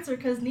changed my answer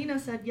because Nina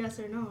said yes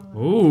or no."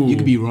 Ooh. You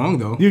could be wrong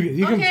though.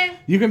 You Okay.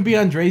 can be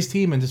on Dre's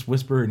team and just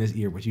whisper in his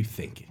ear what you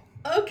think.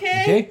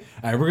 Okay. Okay.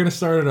 All right. We're gonna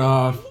start it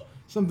off.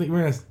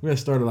 We're gonna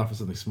start it off with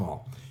something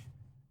small.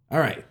 All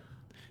right.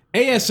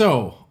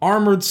 ASO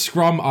Armored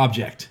Scrum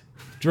Object.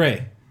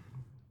 Dre.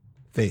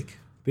 Fake.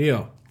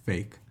 Theo.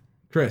 Fake.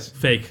 Chris.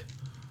 Fake.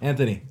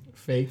 Anthony.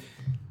 Fake.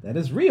 That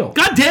is real.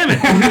 God damn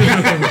it!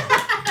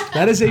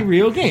 That is a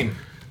real game.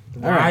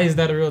 Why is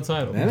that a real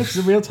title? That is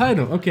the real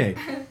title. Okay.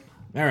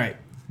 All right.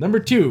 Number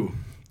 2.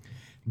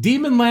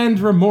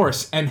 Demonland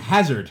Remorse and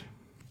Hazard.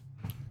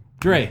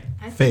 Dre.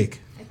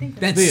 Fake. I think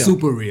That's Theo.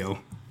 super real.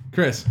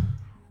 Chris.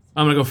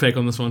 I'm gonna go fake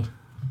on this one.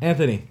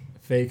 Anthony.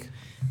 Fake.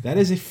 That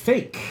is a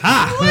fake.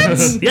 Ah!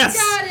 Yes!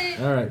 got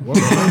it. All right. 1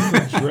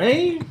 point for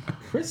Dre,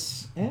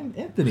 Chris, and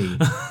Anthony.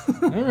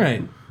 All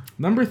right.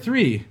 Number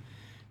 3.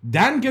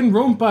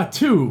 Danganronpa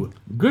 2.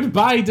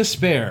 Goodbye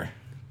Despair.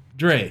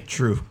 Dre.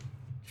 True.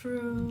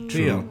 True.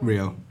 Theo.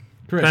 Real.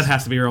 Chris. That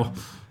has to be real.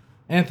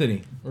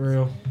 Anthony.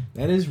 Real.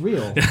 That is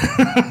real.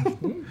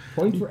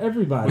 Point for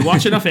everybody. We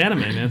watch enough anime,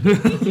 man.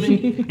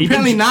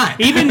 Apparently not.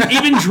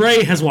 Even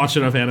Dre has watched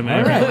enough anime.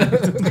 All right. I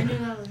knew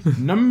that was.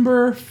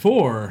 Number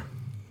 4.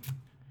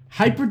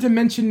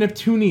 Hyperdimension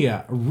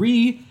Neptunia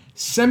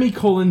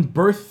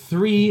Birth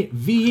 3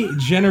 V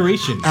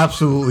Generation.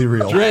 Absolutely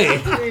real. Dre.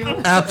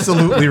 Real.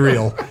 Absolutely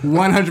real.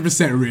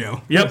 100%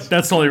 real. Yep,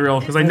 that's totally real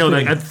because I know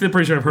that. I'm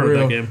pretty sure I've heard of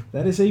that game.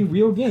 That is a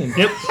real game.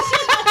 Yep.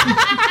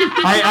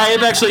 I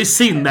have actually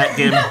seen that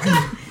game.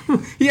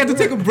 He had to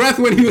take a breath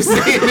when he was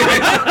saying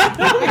that.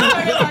 I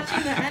started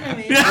watching the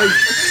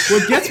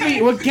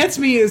anime. What gets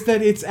me is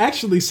that it's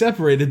actually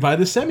separated by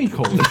the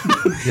semicolon.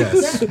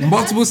 Yes.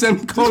 Multiple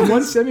semicolons.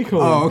 One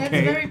semicolon. Oh, That's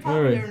okay. very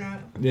popular Alright. now.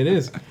 It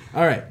is.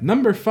 All right.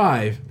 Number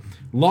 5.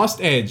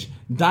 Lost Edge.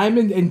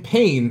 Diamond and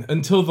Pain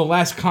Until the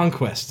Last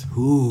Conquest.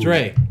 Ooh.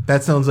 Dre.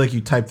 That sounds like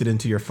you typed it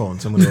into your phone,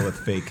 so I'm gonna go with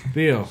fake.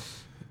 Theo.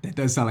 That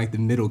does sound like the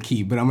middle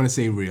key, but I'm going to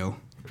say real.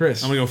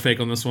 Chris. I'm gonna go fake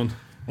on this one.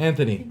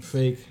 Anthony.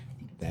 Fake.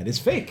 That is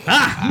fake.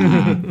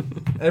 Ah!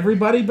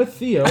 Everybody but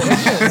Theo.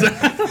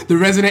 The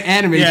resident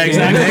anime Yeah,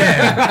 fan.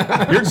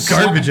 exactly. You're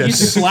garbage at You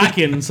this.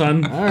 slacking,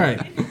 son. All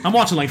right. I'm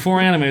watching like 4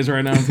 animes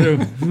right now too.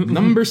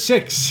 Number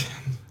 6.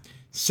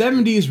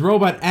 70s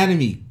robot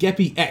anime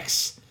Geppy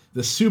X.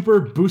 The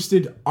Super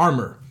Boosted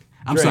Armor.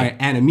 I'm Dre. sorry,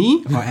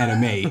 anime or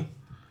anime?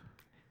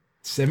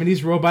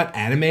 70s robot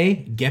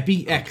anime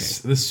Geppy X.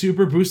 The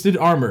Super Boosted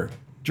Armor.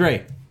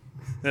 Dre.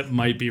 That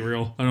might be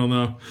real. I don't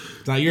know.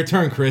 It's not your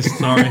turn, Chris.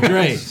 Sorry.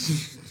 Dre.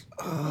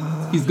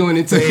 He's going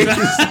into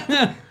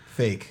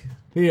Fake.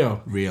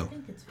 Theo. real.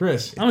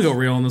 Chris. I'm gonna go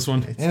real on this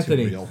one. It's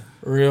Anthony. too real.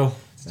 Real.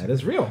 That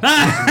is real.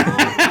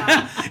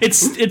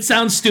 It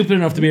sounds stupid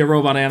enough to be a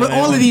robot anime. But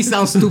all of these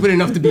sound stupid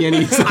enough to be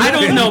any. I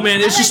don't know,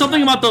 man. It's just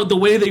something about the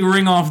way they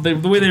ring off, the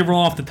way they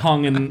roll off the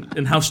tongue,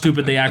 and how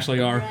stupid they actually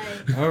are.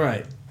 Right. All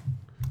right.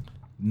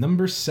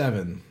 Number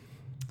 7.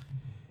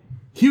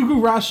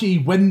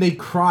 Higurashi When They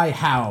Cry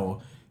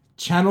How.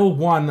 Channel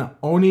 1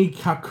 Oni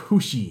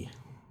Kakushi.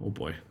 Oh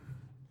boy.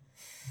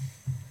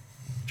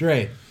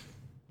 Dre.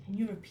 Can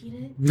you repeat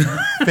it?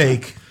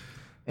 Fake.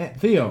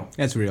 Theo.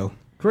 That's real.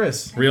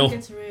 Chris. Real. I think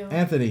it's real.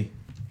 Anthony.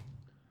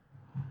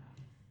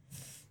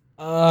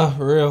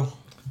 Real.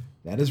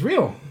 That is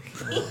real.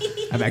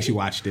 I've actually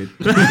watched it.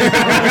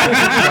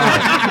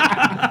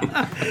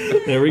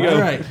 There we go.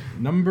 All right.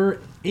 Number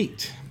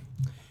 8.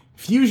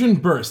 Fusion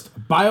Burst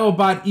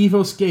Biobot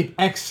Evoscape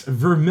X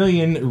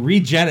Vermilion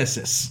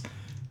Regenesis.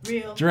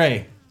 Real.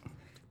 Dre.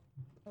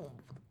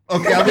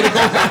 Okay, I'm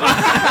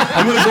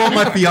gonna go with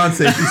my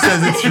fiance. She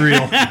says it's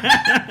real.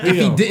 If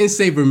he didn't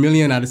say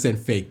vermilion, I'd have said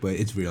fake, but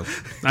it's real.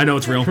 I know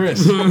it's real.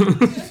 Chris.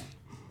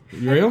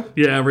 You real?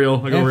 Yeah,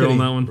 real. I go real on Anthony.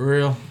 that one.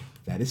 Real.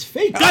 That is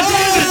fake. God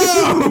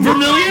damn it!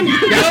 Vermilion?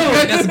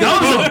 That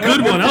was a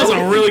good one. That was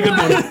a really good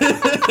one.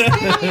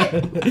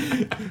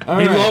 All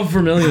We right. love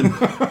Vermilion.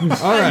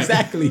 All right.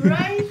 Exactly.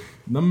 Right?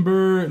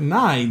 Number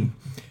 9.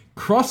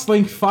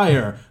 Crosslink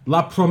Fire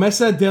La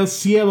Promesa del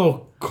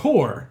Cielo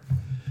Core.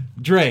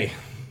 Dre.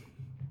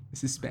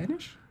 Is this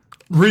Spanish?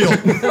 Real. No.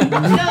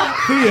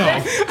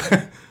 Theo.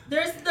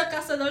 There's the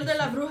Cazador de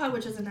la Bruja,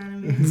 which is an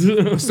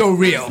anime. So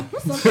real.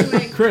 Something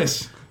like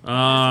Chris.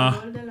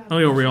 I'm gonna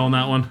go real on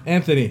that one.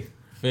 Anthony.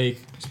 Fake.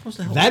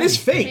 That is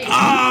fake.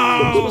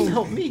 supposed to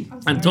help me.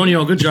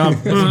 Antonio, good job.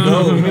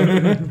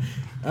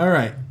 All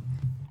right.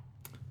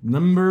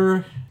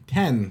 Number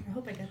 10. I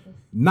hope I get this.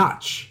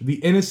 Notch, The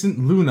Innocent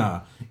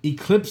Luna,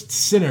 Eclipsed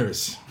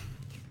Sinners,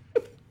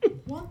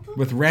 What the?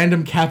 with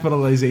random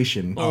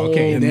capitalization.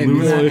 Okay, and then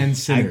Luna and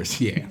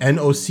Sinners. Yeah.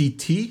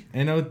 NOCT.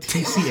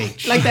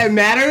 Notch. Like that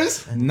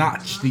matters?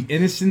 Notch, The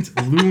Innocent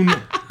Loon,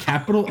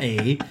 capital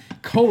A,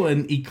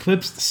 colon,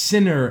 Eclipsed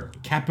Sinner,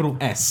 capital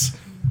S.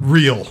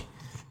 Real.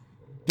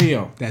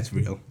 Theo. That's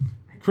real.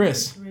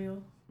 Chris. It's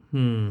real.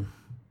 I'm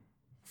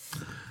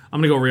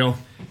gonna go real.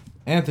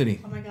 Anthony.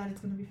 Oh my god,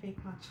 it's gonna be fake.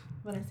 Watch.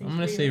 What I say. I'm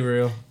gonna say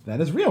real.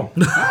 That is real.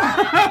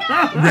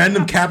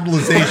 Random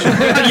capitalization.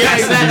 Yeah,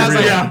 exactly.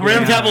 real. Yeah,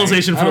 random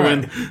capitalization for the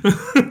win.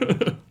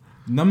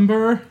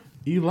 Number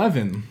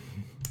 11.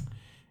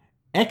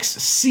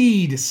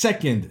 Exceed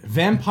Second,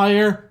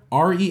 Vampire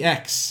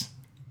REX.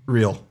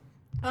 Real.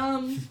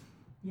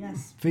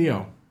 Yes.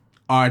 Theo.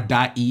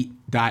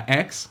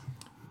 R.E.X.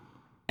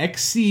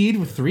 Exceed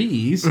with 3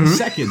 E's.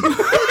 Second.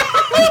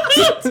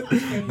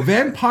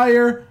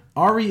 Vampire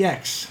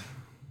REX.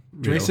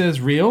 Dre says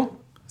real.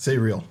 Say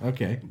real.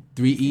 Okay.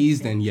 3 E's,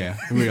 then yeah,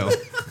 real.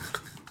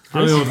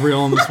 I'm going with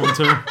real on this one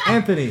too.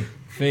 Anthony.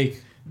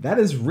 Fake. That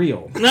is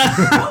real.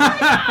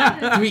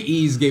 3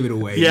 E's gave it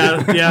away.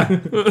 Yeah.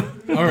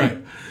 All right.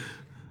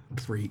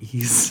 3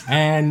 E's.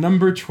 And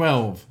number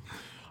 12.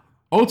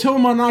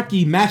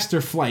 Otomonaki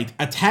Master Flight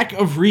Attack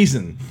of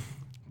Reason.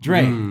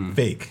 Dre.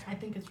 Fake. I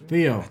think it's real.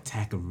 Theo.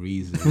 Attack of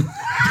reason.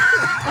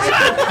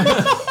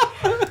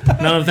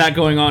 None of that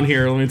going on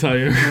here. Let me tell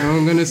you.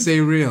 I'm gonna say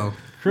real.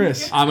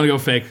 Chris. I'm gonna go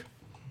fake.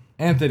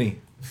 Anthony.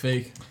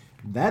 Fake.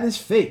 That is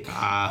fake. Oh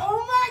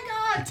my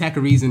god! Attack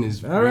of reason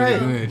is All really right.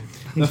 good.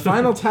 The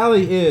final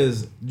tally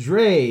is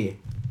Dre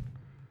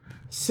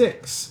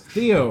 6,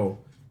 Theo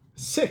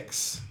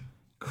 6,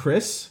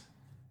 Chris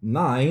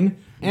 9,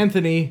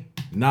 Anthony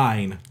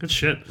 9. Good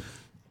shit.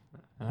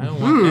 I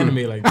don't want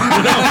anime like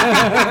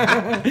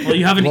that. Well,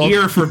 you have an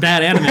ear for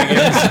bad anime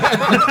games.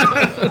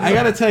 I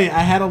gotta tell you,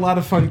 I had a lot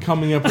of fun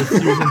coming up with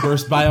Fusion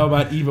Burst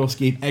Biobot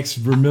Evoscape X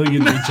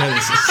Vermilion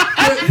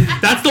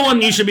Regenesis. That's the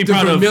one you should be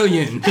proud of.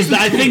 Vermilion. Because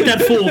I think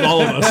that fooled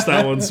all of us,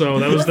 that one. So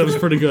that was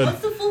pretty good.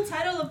 What's the full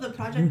title of the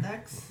Project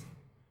X?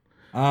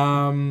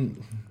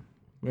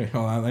 Wait,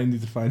 hold on, I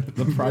need to find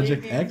the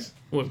Project X.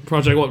 What,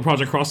 Project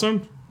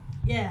Crosszone?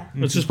 Yeah.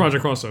 It's just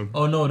Project Crosszone.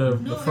 Oh no,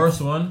 the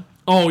first one.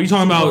 Oh, you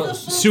talking Oh, about the full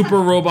Super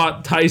title.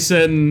 Robot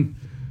Tyson,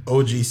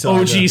 OG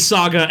Saga. OG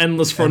Saga,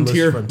 Endless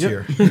Frontier?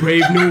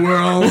 Brave New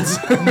World.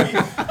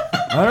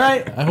 All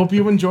right, I hope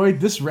you enjoyed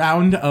this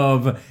round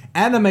of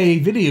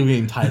anime video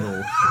game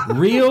title.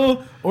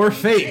 Real or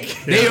fake?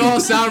 They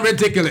all sound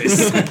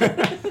ridiculous.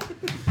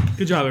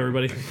 Good job,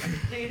 everybody.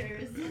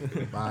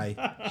 Laters. Bye.